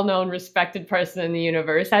well-known, respected person in the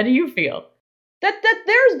universe, how do you feel? That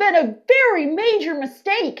there's been a very major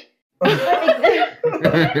mistake. That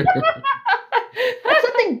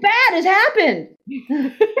something bad has happened.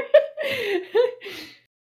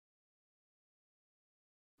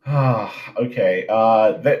 Okay.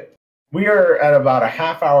 We are at about a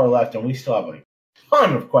half hour left, and we still have a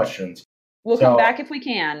ton of questions. We'll come back if we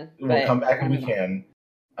can. We'll come back if we can.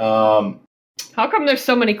 How come there's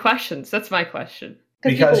so many questions? That's my question.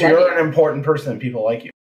 Because you're an important person and people like you.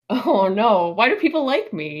 Oh no! Why do people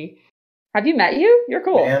like me? Have you met you? You're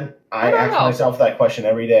cool. Man, I ask myself that question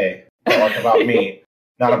every day. Like about me,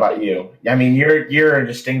 not about you. I mean, you're a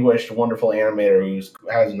distinguished, wonderful animator who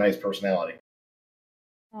has a nice personality.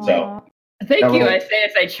 So, thank you. I say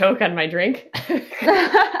as I choke on my drink.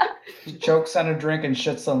 She chokes on a drink and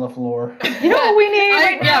shits on the floor. You know what we need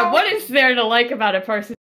right now? What is there to like about a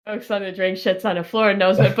person who chokes on a drink, shits on the floor, and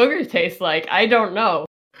knows what boogers taste like? I don't know.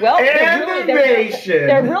 Well, animation.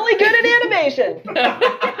 They're really good at animation.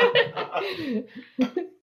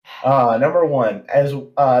 Number one, as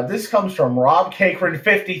this comes from Rob Cakrin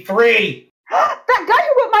 53. That guy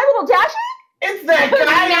who wrote My Little Dashie? It's that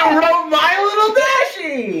guy who wrote My Little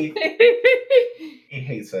Dashie. He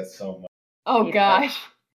hates that so much. Oh gosh.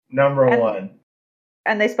 Number one.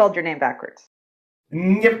 And they spelled your name backwards.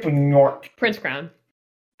 Nip York. Prince Crowne.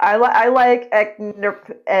 I like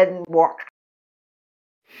Eknip and Walk.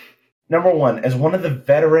 Number one, as one of the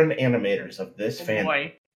veteran animators of this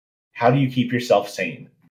family, how do you keep yourself sane?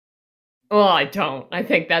 Well, I don't. I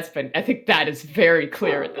think that is very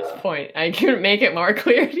clear at this point. I couldn't make it more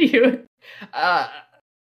clear to you.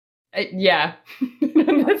 Yeah.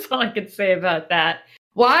 That's all I can say about that.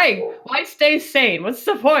 Why? Why stay sane? What's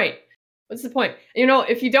the point? You know,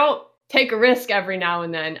 if you don't take a risk every now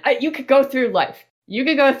and then, you could go through life. You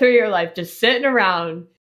could go through your life just sitting around,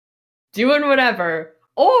 doing whatever,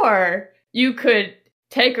 or you could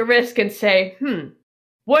take a risk and say,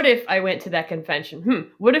 what if I went to that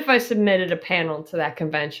convention? What if I submitted a panel to that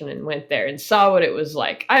convention and went there and saw what it was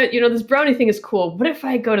like? This brony thing is cool. What if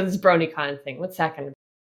I go to this BronyCon thing? What's that going to be?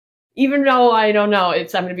 Even though I don't know, I'm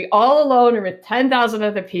going to be all alone or with 10,000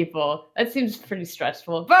 other people. That seems pretty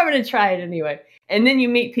stressful, but I'm going to try it anyway. And then you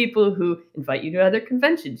meet people who invite you to other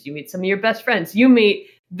conventions. You meet some of your best friends. You meet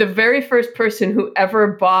the very first person who ever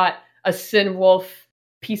bought a Sin Wolf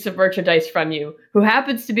piece of merchandise from you, who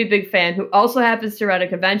happens to be a big fan, who also happens to run a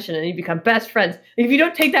convention, and you become best friends. If you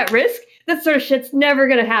don't take that risk, that sort of shit's never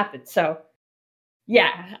going to happen. So,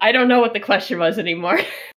 yeah, I don't know what the question was anymore.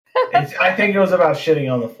 I think it was about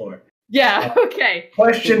shitting on the floor. Yeah, okay.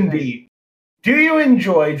 Question B. Do you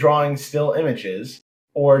enjoy drawing still images,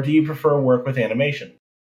 or do you prefer work with animation?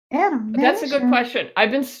 Animation. That's a good question.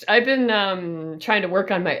 I've been trying to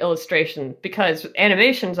work on my illustration, because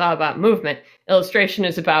animation's all about movement. Illustration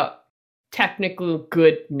is about technical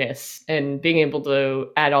goodness and being able to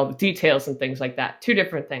add all the details and things like that. Two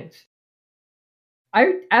different things.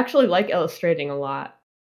 I actually like illustrating a lot.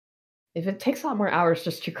 If it takes a lot more hours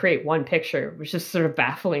just to create one picture, which is sort of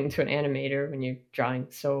baffling to an animator when you're drawing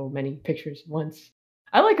so many pictures at once.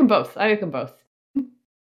 I like them both.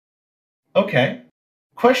 Okay.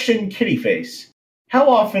 Question Kitty Face. How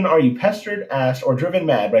often are you pestered, asked, or driven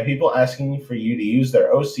mad by people asking for you to use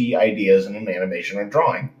their OC ideas in an animation or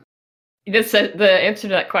drawing? The answer to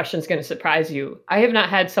that question is going to surprise you. I have not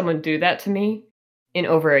had someone do that to me in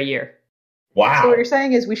over a year. Wow. So what you're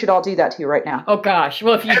saying is we should all do that to you right now. Oh gosh.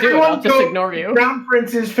 Well, if you do it, I'll just ignore you. Crown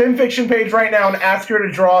Prince's fanfiction page right now and ask her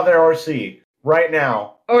to draw their RC. Right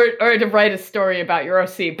now. Or to write a story about your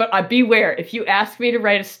OC. But beware, if you ask me to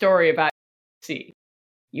write a story about your OC,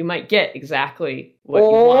 you might get exactly what you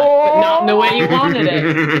want, but not in the way you wanted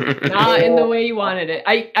it. Not in the way you wanted it.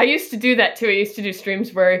 I used to do that too. I used to do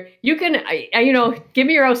streams where you can, give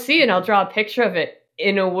me your OC and I'll draw a picture of it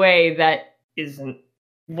in a way that isn't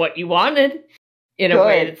what you wanted, in a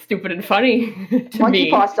way that's stupid and funny to Monkey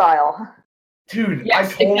me. paw style. Dude,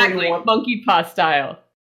 Yes, exactly. Monkey paw style.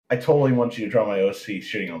 I totally want you to draw my OC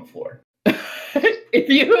shitting on the floor.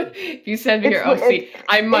 if you send me your OC,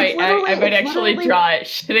 I might actually draw it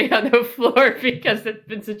shitting on the floor because it's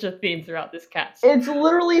been such a theme throughout this cast. It's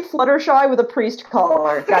literally Fluttershy with a priest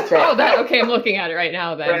collar. That's it. Okay, I'm looking at it right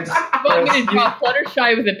now then. I'm going to draw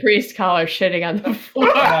Fluttershy with a priest collar shitting on the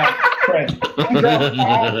floor. Fritz,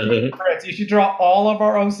 you should draw all of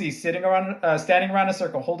our OCs standing around a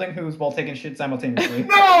circle, holding hooves while taking shit simultaneously.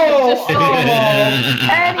 No!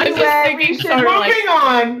 I'm just thinking sort of like,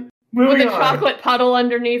 on! With a chocolate puddle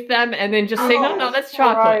underneath them, and then just say, no, that's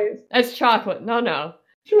chocolate. Christ. That's chocolate. No.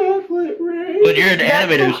 Chocolate rain. But you're an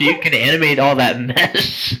animator, so you can animate all that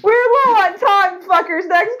mess. We're low on time, fuckers.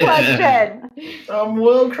 Next question. Some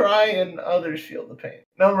will cry and others feel the pain.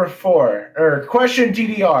 Number 4, or question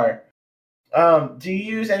TDR. Do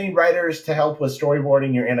you use any writers to help with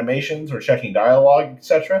storyboarding your animations or checking dialogue,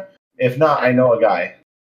 etc.? If not, I know a guy.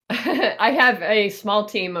 I have a small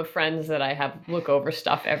team of friends that I have look over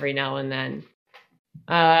stuff every now and then.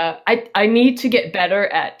 I need to get better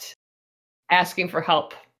at asking for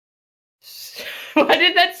help. Why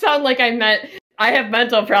did that sound like I meant I have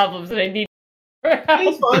mental problems and I need help?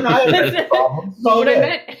 It's fine, I have mental problems. What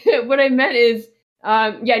I meant is,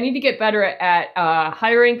 I need to get better at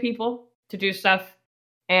hiring people to do stuff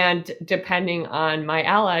and depending on my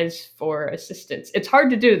allies for assistance. It's hard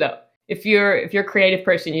to do though. If you're a creative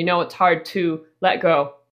person, you know it's hard to let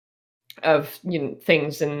go of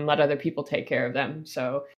things and let other people take care of them.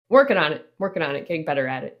 So working on it, getting better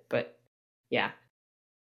at it. But yeah.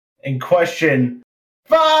 And question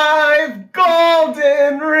 5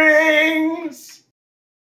 golden rings.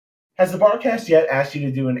 Has the Barcast yet asked you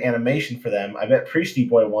to do an animation for them? I bet Priesty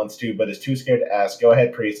Boy wants to, but is too scared to ask. Go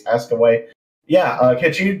ahead, Priest. Ask away. Yeah,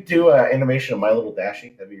 could you do an animation of My Little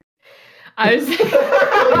Dashie? That'd be... I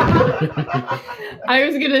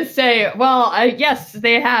was gonna say, yes,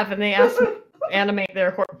 they have, and they asked me to animate their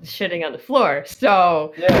horse shitting on the floor.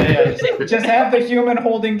 So Just have the human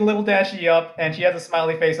holding Little Dashie up, and she has a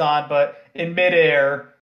smiley face on, but in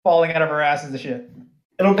midair, falling out of her ass is the shit.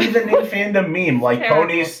 It'll be the new fandom meme, like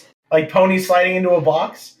ponies sliding into a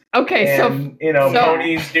box. Okay, and,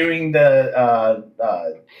 ponies doing the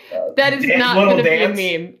that is not going to be a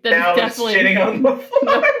meme. That now is definitely it's shitting on the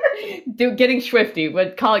floor. Getting swifty.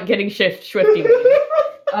 Would call it getting swifty.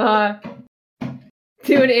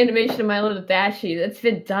 Do an animation of My Little Dashie. That's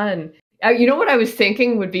been done. You know what I was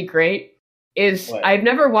thinking would be great is what? I've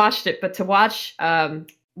never watched it, but to watch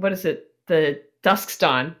what is it? The Dusk's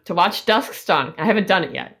Dawn. To watch Dusk's Dawn. I haven't done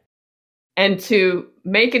it yet, and to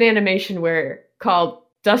make an animation called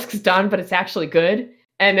Dusk's Dawn, but it's actually good,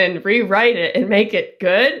 and then rewrite it and make it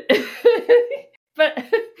good. But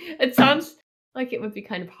it sounds like it would be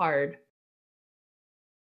kind of hard.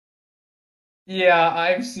 Yeah,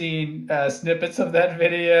 I've seen snippets of that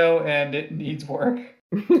video, and it needs work.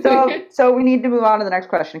 So we need to move on to the next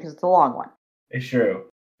question because it's a long one. It's true.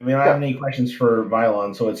 I mean, I don't have any questions for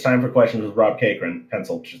Vylon, so it's time for questions with Rob Cakran.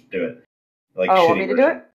 Pencil, just do it. Want me to do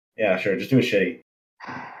it? Yeah, sure. Just do it shitty.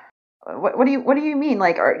 What do you mean?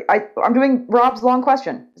 Like, I'm doing Rob's long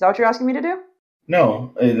question. Is that what you're asking me to do?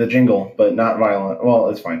 No, the jingle, but not violent. Well,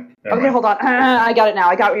 it's fine. Never mind. Hold on. I got it now.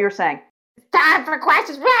 I got what you were saying. It's time for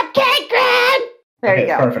questions, Rob Cakran! There you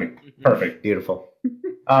go. Perfect. Beautiful.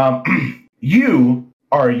 You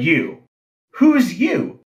are you. Who's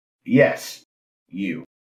you? Yes, you.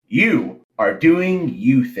 You are doing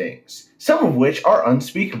you things, some of which are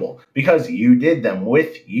unspeakable because you did them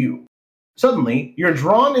with you. Suddenly, you're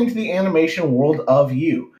drawn into the animation world of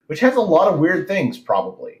you, which has a lot of weird things,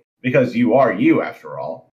 probably, because you are you, after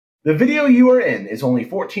all. The video you are in is only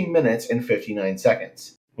 14 minutes and 59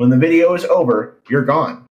 seconds. When the video is over, you're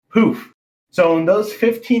gone. Poof. So in those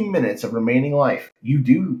 15 minutes of remaining life, you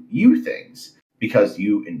do you things, because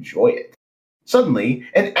you enjoy it. Suddenly,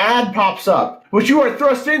 an ad pops up, which you are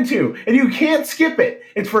thrust into, and you can't skip it.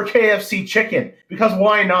 It's for KFC chicken, because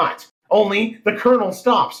why not? Only the Colonel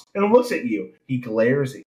stops and looks at you. He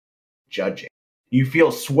glares at you, judging. You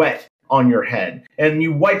feel sweat on your head, and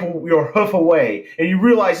you wipe your hoof away, and you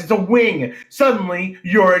realize it's a wing. Suddenly,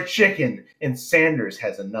 you're a chicken, and Sanders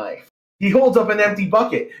has a knife. He holds up an empty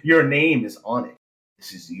bucket. Your name is on it.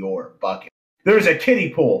 This is your bucket. There's a kiddie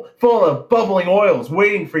pool full of bubbling oils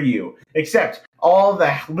waiting for you, except all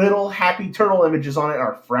the little happy turtle images on it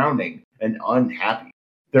are frowning and unhappy.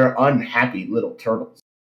 They're unhappy little turtles.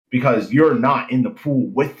 Because you're not in the pool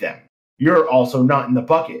with them. You're also not in the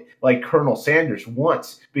bucket like Colonel Sanders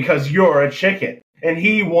wants, because you're a chicken, and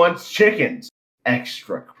he wants chickens.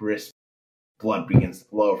 Extra crisp. Blood begins to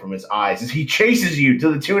flow from his eyes as he chases you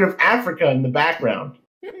to the tune of Africa in the background.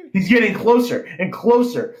 He's getting closer and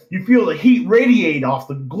closer. You feel the heat radiate off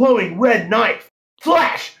the glowing red knife.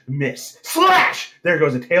 Slash! Miss. Slash! There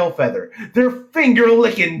goes a tail feather. They're finger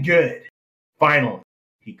licking good. Finally,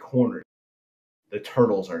 he cornered. The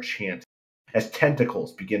turtles are chanting as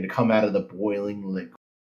tentacles begin to come out of the boiling liquid.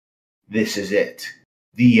 This is it.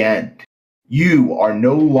 The end. You are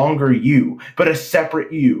no longer you, but a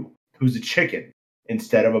separate you who's a chicken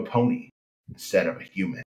instead of a pony, instead of a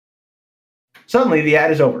human. Suddenly, the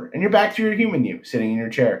ad is over, and you're back to your human you, sitting in your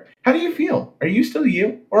chair. How do you feel? Are you still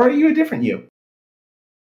you, or are you a different you?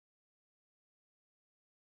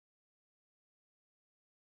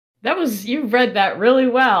 You read that really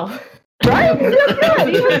well. Right? You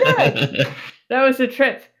did good. That was a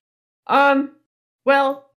trip.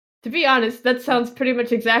 Well, to be honest, that sounds pretty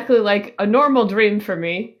much exactly like a normal dream for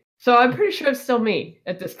me. So I'm pretty sure it's still me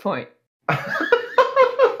at this point. But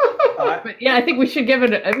yeah, I think we should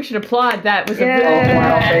we should applaud that. It was a really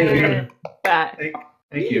Thank you. that.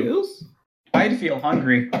 Thank you. I'd feel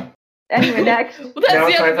hungry. Anyway, next. Well, that's Now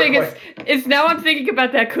the it's other time for thing is now I'm thinking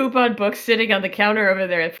about that coupon book sitting on the counter over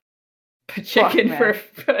there. Chicken man. for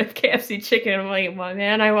KFC chicken. I'm like, well,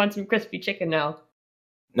 man, I want some crispy chicken now.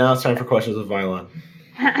 Now it's time for questions with Violet.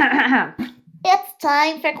 It's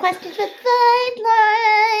time for questions with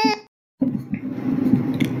Sideline.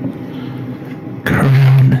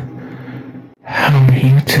 Crowne, how are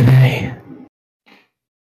you today?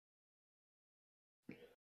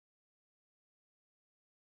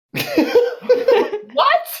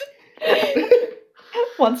 What?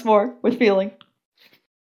 Once more, with feeling.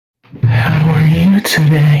 How are you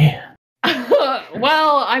today?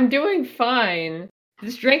 Well, I'm doing fine.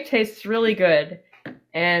 This drink tastes really good,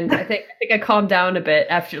 and I think I calmed down a bit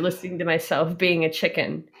after listening to myself being a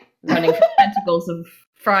chicken, running from tentacles of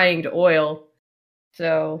frying to oil.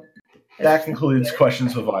 So That concludes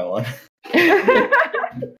questions with Violet.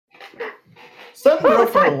 Sun Girl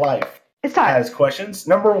for Life It's time. has questions.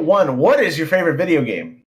 Number 1, what is your favorite video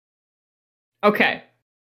game? okay,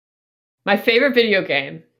 my favorite video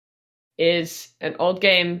game is an old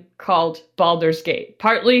game called Baldur's Gate,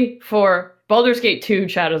 partly for Baldur's Gate 2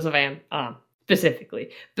 Shadows of Am,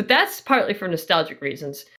 specifically. But that's partly for nostalgic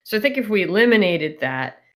reasons. So I think if we eliminated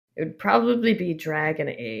that, it would probably be Dragon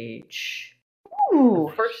Age. Ooh.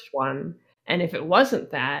 The first one. And if it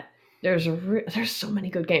wasn't that, there's so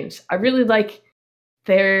many good games. I really like,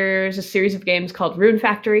 there's a series of games called Rune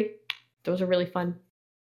Factory. Those are really fun.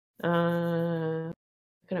 Looking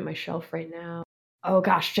at my shelf right now. Oh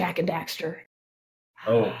gosh, Jack and Daxter.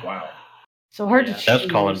 Oh, wow. So hard to That's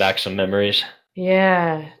choose. calling back some memories.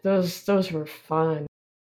 Yeah, those were fun.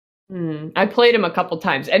 I played them a couple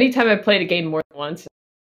times. Anytime I played a game more than once,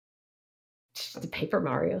 the Paper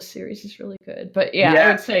Mario series is really good. But yeah, Yeah.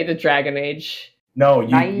 I would say the Dragon Age. No,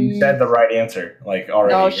 you said the right answer, like,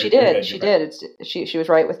 already. No, You're- she you're did. good, She you're did. She was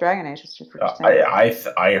right with Dragon Age. It's just right.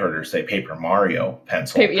 I heard her say Paper Mario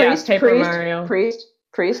pencil. Yeah, Paper Mario. Priest.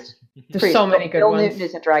 There's so many good Bill ones. Newton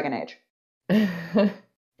is in Dragon Age.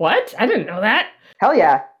 What? I didn't know that. Hell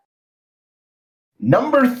yeah.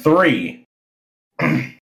 Number 3.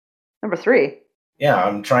 Number 3. Yeah,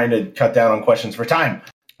 I'm trying to cut down on questions for time.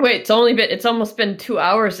 Wait, it's almost been 2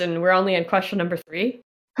 hours and we're only on question number 3?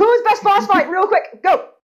 Who's best boss fight? Real quick, go.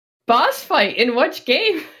 Boss fight in which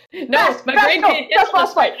game? No, my brain can't handle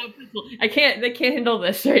this right now. They can't handle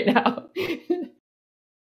this right now.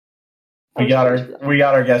 We got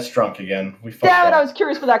our guest drunk again. We fucked Damn it, up. I was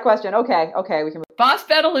curious for that question. Okay, we can move. Boss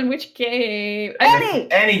battle in which game?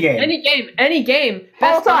 Any game. Any game.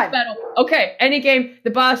 All Best boss time. battle. Okay, any game.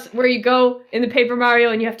 The boss where you go in the Paper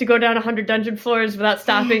Mario and you have to go down 100 dungeon floors without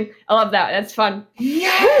stopping. I love that. That's fun.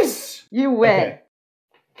 Yes! You win. Okay.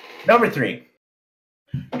 Number 3.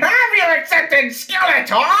 Have you accepted Skeletor,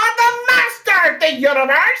 the master of the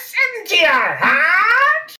universe, into your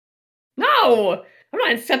heart? No! I'm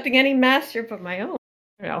not accepting any master but my own.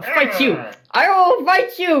 I'll fight you. I will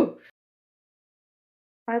fight you.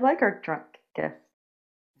 I like our drunk guest.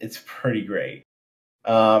 It's pretty great.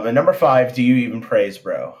 And number 5, do you even praise,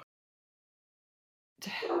 bro?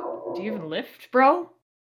 Do you even lift, bro?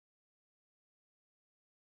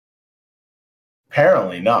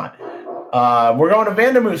 Apparently not. We're going to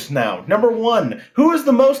Vandermoose now. Number 1, who is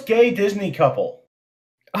the most gay Disney couple?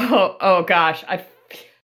 Oh gosh.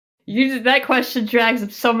 That question drags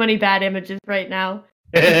up so many bad images right now.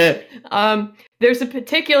 There's a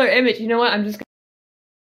particular image. You know what?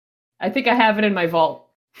 I think I have it in my vault.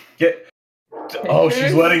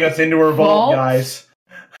 She's letting us into her vault, guys.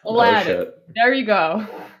 Aladdin. There you go.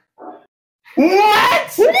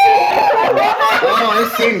 What? Oh,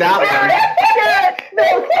 I've seen that one.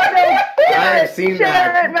 Milk. I have seen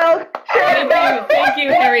that. Milk. Thank you,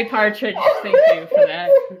 Harry Partridge. Thank you for that.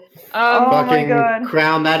 Oh my Fucking God.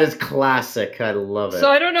 Crowne, that is classic. I love it. So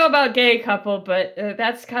I don't know about gay couple, but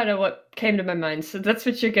that's kind of what came to my mind. So that's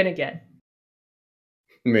what you're gonna get.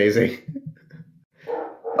 Amazing.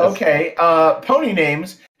 Okay, pony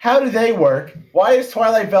names. How do they work? Why is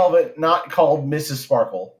Twilight Velvet not called Mrs.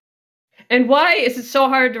 Sparkle? And why is it so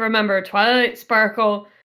hard to remember Twilight Sparkle,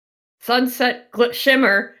 Sunset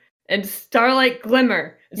Shimmer, and Starlight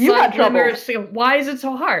Glimmer? You had trouble. Why is it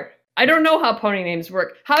so hard? I don't know how pony names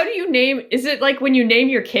work. How do you name? Is it like when you name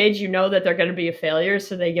your kids, you know that they're going to be a failure,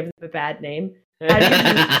 so they give them a bad name?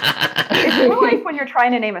 It's more like when you're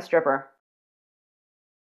trying to name a stripper.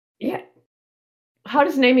 Yeah. How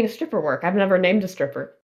does naming a stripper work? I've never named a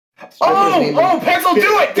stripper. Pencil, do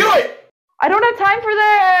it! I don't have time for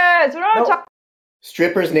this. We don't have time.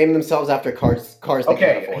 Strippers name themselves after cars they can't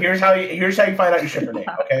Okay, afford. here's how you find out your stripper name.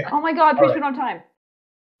 Okay. Oh my God, please, All we don't have time.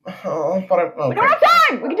 Oh, but okay. We don't have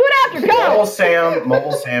time. We can do it after. Go.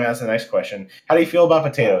 Mobile Sam asks the next question. How do you feel about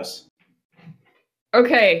potatoes?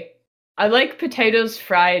 Okay, I like potatoes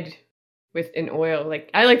fried in oil.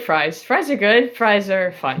 Like I like fries. Fries are good. Fries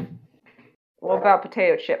are fun. What about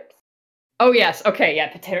potato chips? Oh yes. Okay.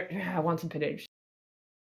 Yeah. Potato. I want some potatoes.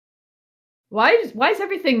 Why does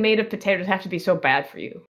everything made of potatoes have to be so bad for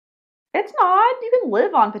you? It's not. You can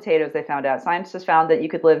live on potatoes, they found out. Scientists found that you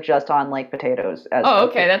could live just on, like, potatoes. Oh,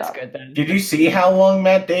 okay, that's good then. Did you see how long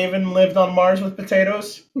Matt Damon lived on Mars with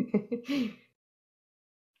potatoes?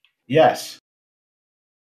 Yes.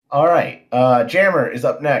 All right. Jammer is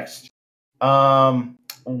up next.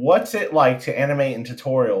 What's it like to animate and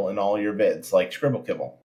tutorial in all your vids, like Scribble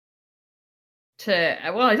Kibble?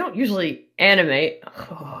 Well, I don't usually animate.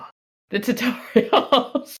 The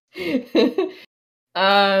tutorials.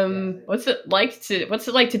 What's it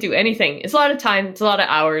like to do anything? It's a lot of time, it's a lot of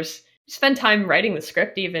hours. You spend time writing the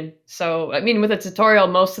script even. So, I mean, with a tutorial,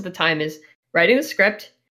 most of the time is writing the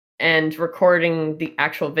script and recording the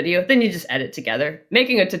actual video. Then you just edit together.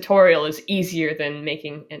 Making a tutorial is easier than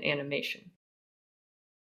making an animation.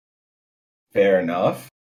 Fair enough.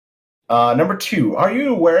 Number 2, are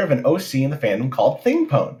you aware of an OC in the fandom called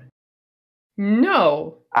Thingpone?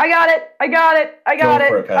 No. I got it. I got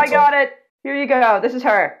it. Here you go. This is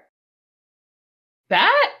her.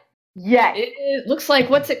 That? Yes. It looks like,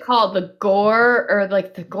 what's it called? The gore, or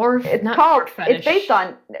like the gore? It's not called. gore fetish.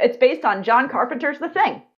 It's based on John Carpenter's The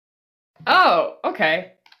Thing. Oh,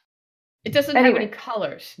 okay. It doesn't have Anyway. any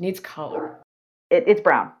colors. It needs color. It's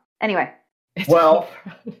brown. Anyway. Well,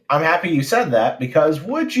 I'm happy you said that, because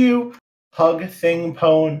would you hug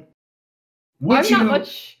Thingpone? Would I'm you not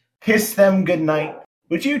much. kiss them goodnight?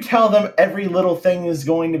 Would you tell them every little thing is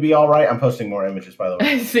going to be all right? I'm posting more images, by the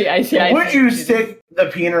way. I see. Would you stick the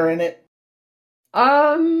peener in it?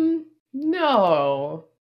 No.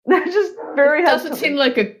 They're just very It doesn't hesitant. seem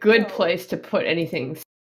like a good place to put anything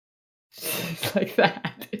like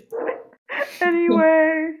that.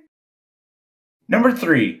 Anyway. Number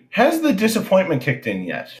 3, has the disappointment kicked in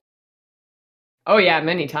yet? Oh yeah,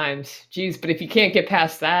 many times. Jeez, but if you can't get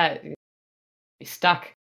past that, you're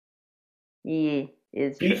stuck. Yeah,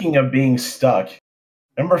 is Speaking of being stuck,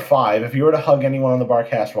 number 5, if you were to hug anyone on the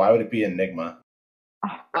Barcast, why would it be Enigma?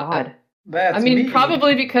 Oh God. That's I mean, me.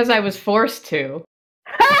 probably because I was forced to.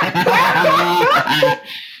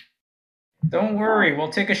 Don't worry, we'll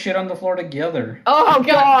take a shit on the floor together. Oh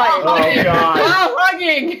god! Oh, God. Oh,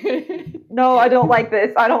 hugging! No, I don't like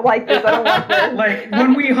this. I don't like this. Like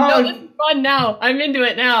when we No, hug, this is fun now. I'm into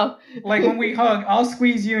it now. like when we hug, I'll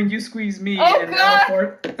squeeze you and you squeeze me, Oh, and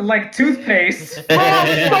God. like toothpaste. This is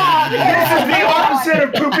the opposite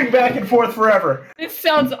of pooping back and forth forever. This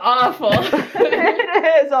sounds awful.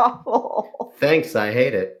 It is awful. Thanks, I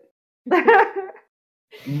hate it.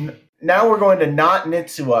 Now we're going to Not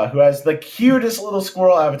Nitsua, who has the cutest little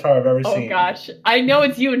squirrel avatar I've ever Oh seen. gosh. I know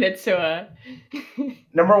it's you, Nitsua.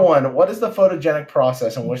 Number 1, what is the photogenic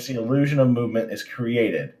process in which the illusion of movement is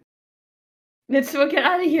created? Nitsua, get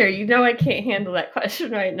out of here. You know I can't handle that question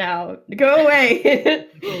right now. Go away.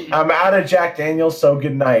 I'm out of Jack Daniels, so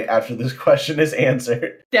good night after this question is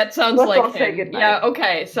answered. That sounds Let's like all say him. goodnight. Yeah,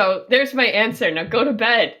 okay. So there's my answer. Now go to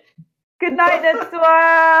bed. Good night,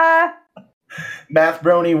 Nitsua.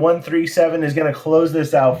 MathBrony137 is going to close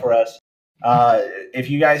this out for us. If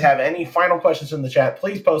you guys have any final questions in the chat,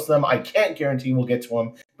 please post them. I can't guarantee we'll get to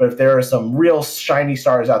them, but if there are some real shiny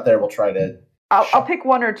stars out there, we'll try to. I'll pick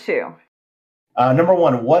 1 or 2. Number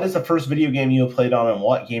 1, what is the first video game you have played on and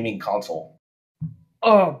what gaming console?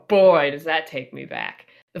 Oh boy, does that take me back.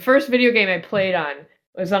 The first video game I played on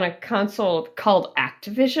was on a console called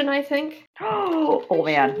Activision, I think. Oh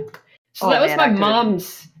man. So that was man, my I could've-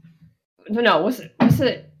 mom's. No, was it?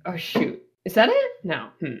 Oh shoot, is that it? No.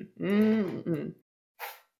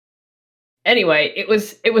 Anyway, it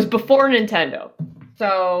was before Nintendo,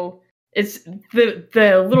 so it's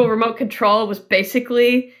the little remote control was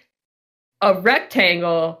basically a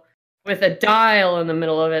rectangle with a dial in the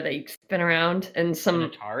middle of it that you spin around and some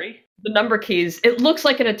Atari? the number keys. It looks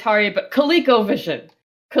like an Atari, but ColecoVision.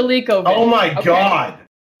 ColecoVision. Oh my okay? god!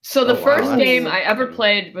 So the Oh, wow, first that's- game I ever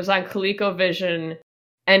played was on ColecoVision,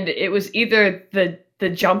 and it was either the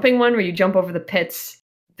jumping one where you jump over the pits,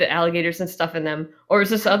 the alligators and stuff in them, or was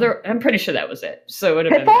this other? I'm pretty sure that was it. So it would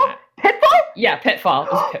have been Pitfall? that. Pitfall? Yeah, Pitfall.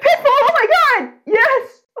 It was Pitfall! Pitfall. Oh my god!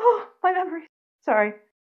 Yes! Oh, my memory. Sorry.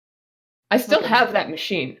 I still have that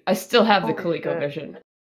machine. I still have the Holy shit. ColecoVision.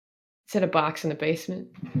 It's in a box in the basement.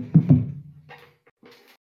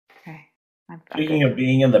 Okay. I'm back. Speaking of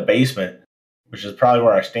being in the basement, which is probably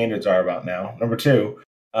where our standards are about now. Number 2,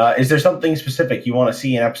 is there something specific you want to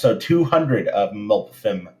see in episode 200 of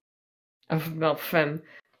Milpfim? Of Milfem.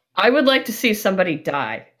 I would like to see somebody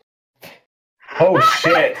die. Oh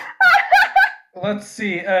shit! Let's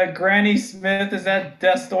see. Granny Smith is at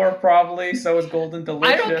Death's Door probably. So is Golden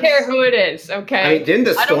Delicious. I don't care who it is, okay? I mean, didn't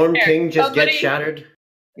the I don't Storm care. King just Somebody- get shattered?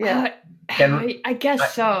 Yeah. I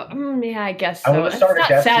guess so. Yeah, I guess I so. wanna It's start a not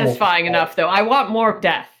death pool. satisfying enough, though. I want more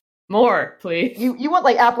death. More, please. You want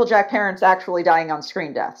like Applejack parents actually dying on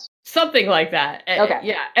screen deaths. Something like that. Okay.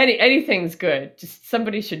 Yeah, anything's good. Just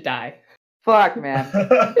somebody should die. Fuck, man.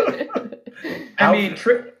 I mean,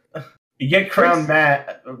 You get Crowne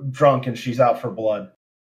Matt drunk and she's out for blood.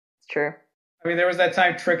 It's true. there was that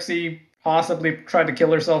time Trixie possibly tried to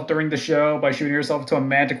kill herself during the show by shooting herself into a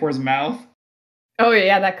manticore's mouth. Oh,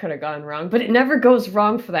 yeah, that could have gone wrong. But it never goes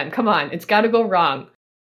wrong for them. Come on, it's got to go wrong.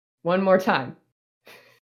 One more time.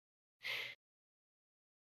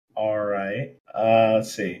 All right.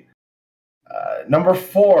 Let's see. Number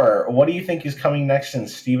 4. What do you think is coming next in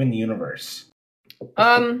Steven Universe?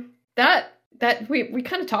 That we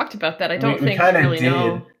kind of talked about that. I don't We think we kinda really did.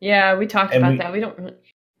 know. Yeah, we talked And about we- that. We don't really...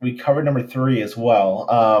 We covered number 3 as well.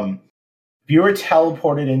 If you were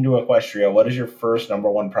teleported into Equestria, what is your first number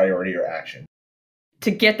 1 priority or action? To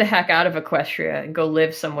get the heck out of Equestria and go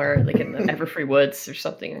live somewhere like in the Everfree Woods or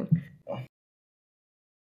something.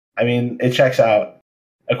 I mean, it checks out.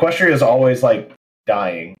 Equestria is always like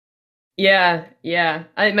dying. Yeah.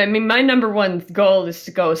 I mean, my number 1 goal is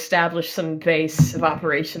to go establish some base of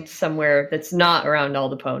operations somewhere that's not around all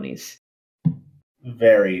the ponies.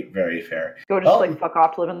 Very, very fair. Go just Oh. like fuck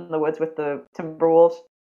off to live in the woods with the Timberwolves.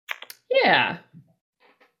 Yeah.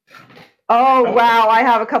 Oh wow, I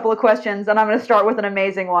have a couple of questions, and I'm going to start with an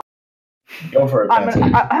amazing one. Go for it, Patsy.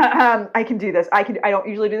 I can do this. I don't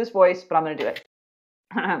usually do this voice, but I'm going to do it.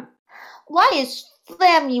 Why is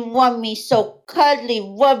Flammy Wummy so cuddly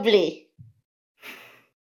wubbly?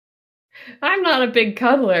 I'm not a big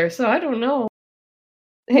cuddler, so I don't know.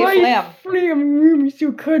 Hey, Why Flam. is Flam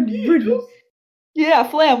so cuddly? Yeah,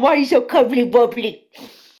 Flam, why are you so cuddly wubbly?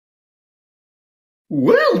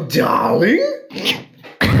 Well, darling.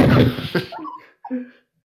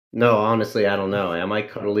 No, honestly, I don't know. Am I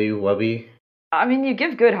cuddly wubby? I mean, you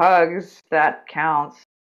give good hugs. That counts.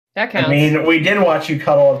 That counts. I mean, we did watch you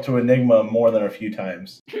cuddle up to Enigma more than a few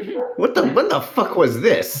times. When the fuck was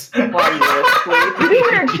this? While you were asleep. You do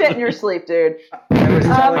weird shit in your sleep, dude. I was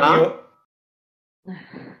telling Huh? you.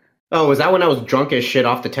 Oh, was that when I was drunk as shit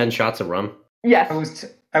off the 10 shots of rum? Yes.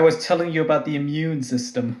 I was telling you about the immune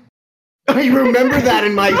system. I remember that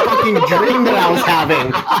in my fucking dream that I was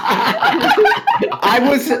having.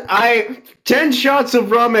 10 shots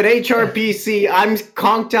of rum at HRPC, I'm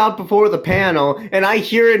conked out before the panel, and I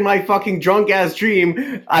hear in my fucking drunk ass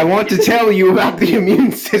dream, I want to tell you about the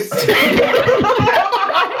immune system.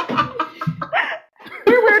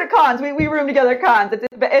 We're weird at cons. We room together at cons.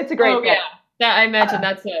 It's a great Oh bit. yeah. I imagine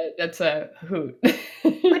that's a hoot.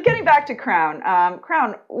 But getting back to Crowne,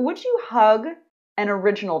 Crowne, would you hug an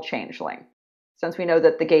original changeling? Since we know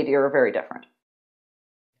that the gay deer are very different.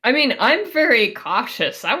 I mean, I'm very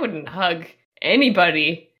cautious. I wouldn't hug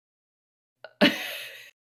anybody.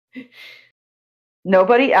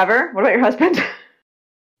 Nobody ever? What about your husband?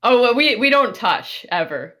 Oh, well, we don't touch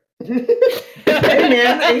ever. Hey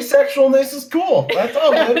man, asexualness is cool. That's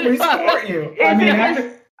all, man. We support you. I mean, I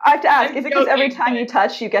have to ask, I'm is it because every joking, time you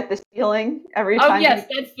touch, you get this feeling? Every Oh time yes,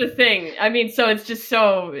 you... that's the thing. I mean, so it's just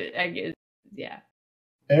so. Yeah.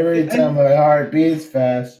 Every time my heart beats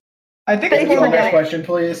fast. I think Thank it's you more for Next like getting- question,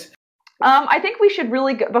 please. I think we should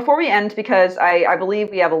really, before we end, because I believe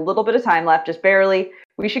we have a little bit of time left, just barely,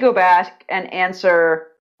 we should go back and ask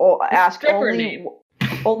Stripper name.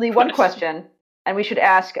 only one question, and we should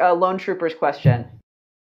ask a Lone Trooper's question.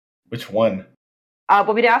 Which one?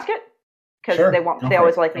 Want me to ask it? Because Sure. they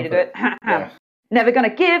always like me to do it. Yeah. Never gonna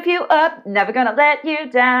give you up, never gonna let you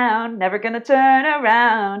down, never gonna turn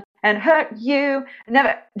around and hurt you.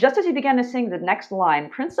 Never. Just as you begin to sing the next line,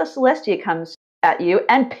 Princess Celestia comes at you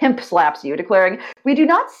and pimp slaps you, declaring, "We do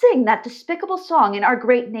not sing that despicable song in our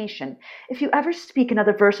great nation. If you ever speak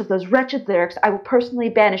another verse of those wretched lyrics, I will personally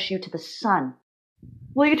banish you to the sun."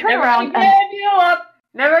 Will you turn Never around gonna give you up.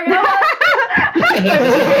 Never gonna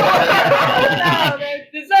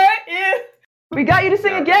desert you. We got you to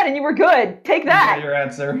sing again, and you were good. Take that. Your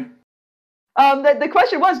answer. The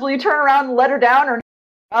question was, will you turn around and let her down or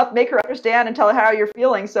up, make her understand and tell her how you're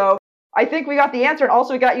feeling? So I think we got the answer, and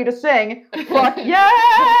also we got you to sing. Fuck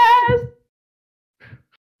yes!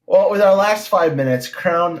 Well, with our last 5 minutes,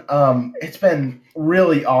 Crowne, it's been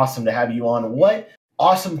really awesome to have you on. What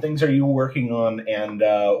awesome things are you working on, and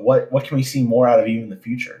what can we see more out of you in the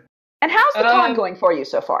future? And how's the con going for you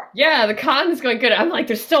so far? Yeah, the con is going good. I'm like,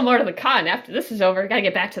 there's still more to the con. After this is over, I gotta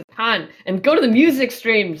get back to the con and go to the music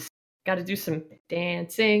streams. Gotta do some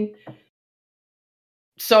dancing.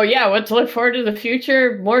 So yeah, what to look forward to the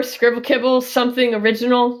future? More Scribble Kibble, something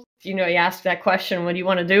original. You asked that question, what do you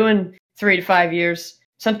want to do in 3 to 5 years?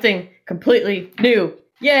 Something completely new.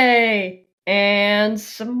 Yay! And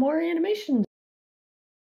some more animations.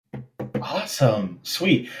 Awesome.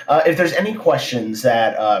 Sweet. If there's any questions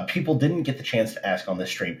that people didn't get the chance to ask on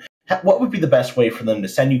this stream, what would be the best way for them to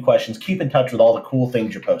send you questions, keep in touch with all the cool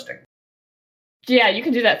things you're posting? Yeah, you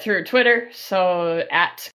can do that through Twitter. So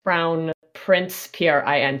at Crowne Prince,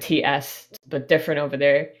 Prints, but different over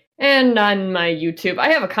there. And on my YouTube, I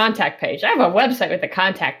have a contact page. I have a website with a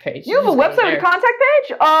contact page. You have a website with a contact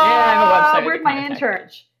page? Yeah, I have a website. Where's my intern?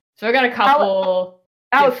 Page. So I got a couple.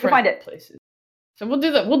 Alex, go find it. Places. So we'll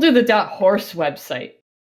do the .horse website.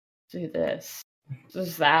 Do this. This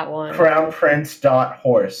is that one.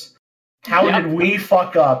 CrownePrince.horse. How did we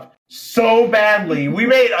fuck up so badly? We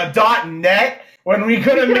made a .net when we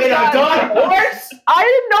could have made a .horse? I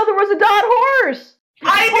didn't know there was a .horse.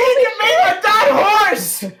 I need to make a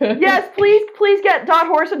 .horse! Yes, please get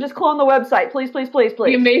 .horse and just clone the website. Please.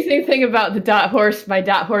 The amazing thing about the .horse, my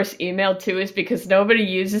 .horse email too, is because nobody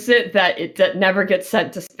uses it, that it never gets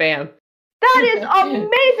sent to spam. That is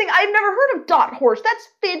amazing. I've never heard of .horse. That's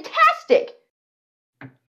fantastic.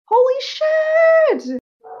 Holy shit.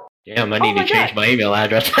 Damn, I need to change my email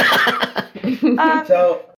address.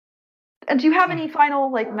 And do you have any final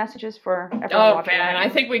messages for everyone watching? Oh man, I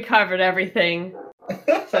think we covered everything.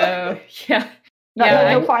 So yeah.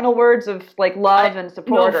 No final words of love and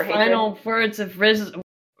support or hatred. Final words of wisdom.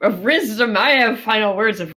 I have final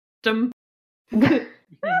words of wisdom.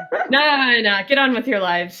 Nah. Get on with your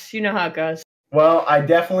lives. You know how it goes. Well, I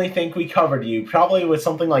definitely think we covered you. Probably with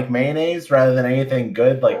something like mayonnaise rather than anything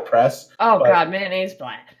good like press. Oh god, mayonnaise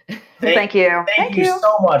bland. Thank you. Thank you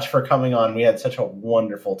so much for coming on. We had such a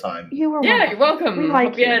wonderful time. You were You're welcome. We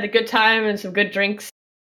Hope you had a good time and some good drinks.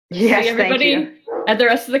 Yes, see everybody thank you. At the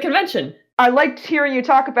rest of the convention. I liked hearing you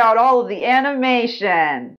talk about all of the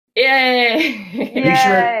animation.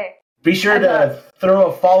 Yay! Be sure to throw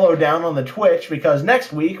a follow down on the Twitch, because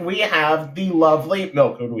next week we have the lovely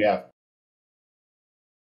Milk. Who do we have?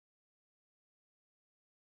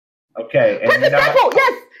 Okay, and Princess Deadpool,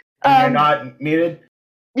 yes. You're not muted.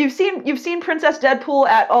 You've seen Princess Deadpool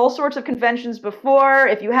at all sorts of conventions before.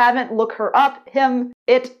 If you haven't, look her up. Him,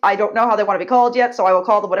 it. I don't know how they want to be called yet, so I will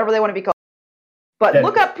call them whatever they want to be called. But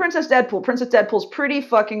Look up Princess Deadpool. Princess Deadpool's pretty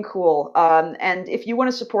fucking cool. And if you want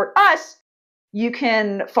to support us, you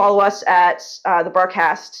can follow us at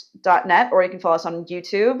thebarcast.net, or you can follow us on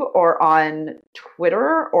YouTube or on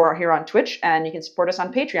Twitter or here on Twitch, and you can support us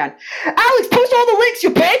on Patreon. Alex, post all the links,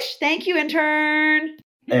 you bitch! Thank you, intern.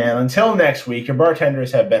 And until next week, your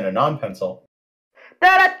bartenders have been a non-pencil.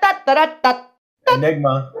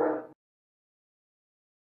 Enigma.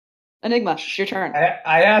 Enigma, it's your turn.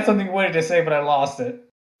 I had something witty to say, but I lost it.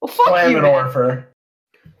 Well, fuck you, man. Orpher.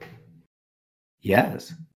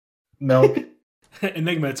 Yes. Milk.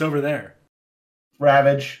 Enigma, it's over there.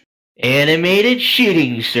 Ravage. Animated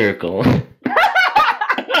shooting circle.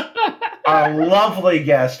 Our lovely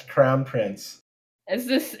guest, Crown Prince. Is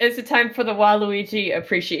it time for the Waluigi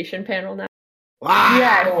appreciation panel now? Wow.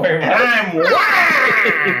 Yes. And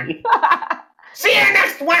I'm See you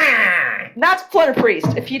next one! That's Flutter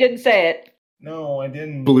Priest, if he didn't say it. No, I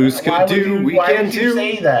didn't. Blues can do, we why can would you too.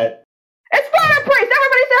 say that? It's Flutter Priest!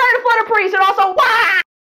 Everybody say hi to Flutter Priest, and also, wah!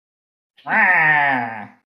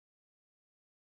 Ah.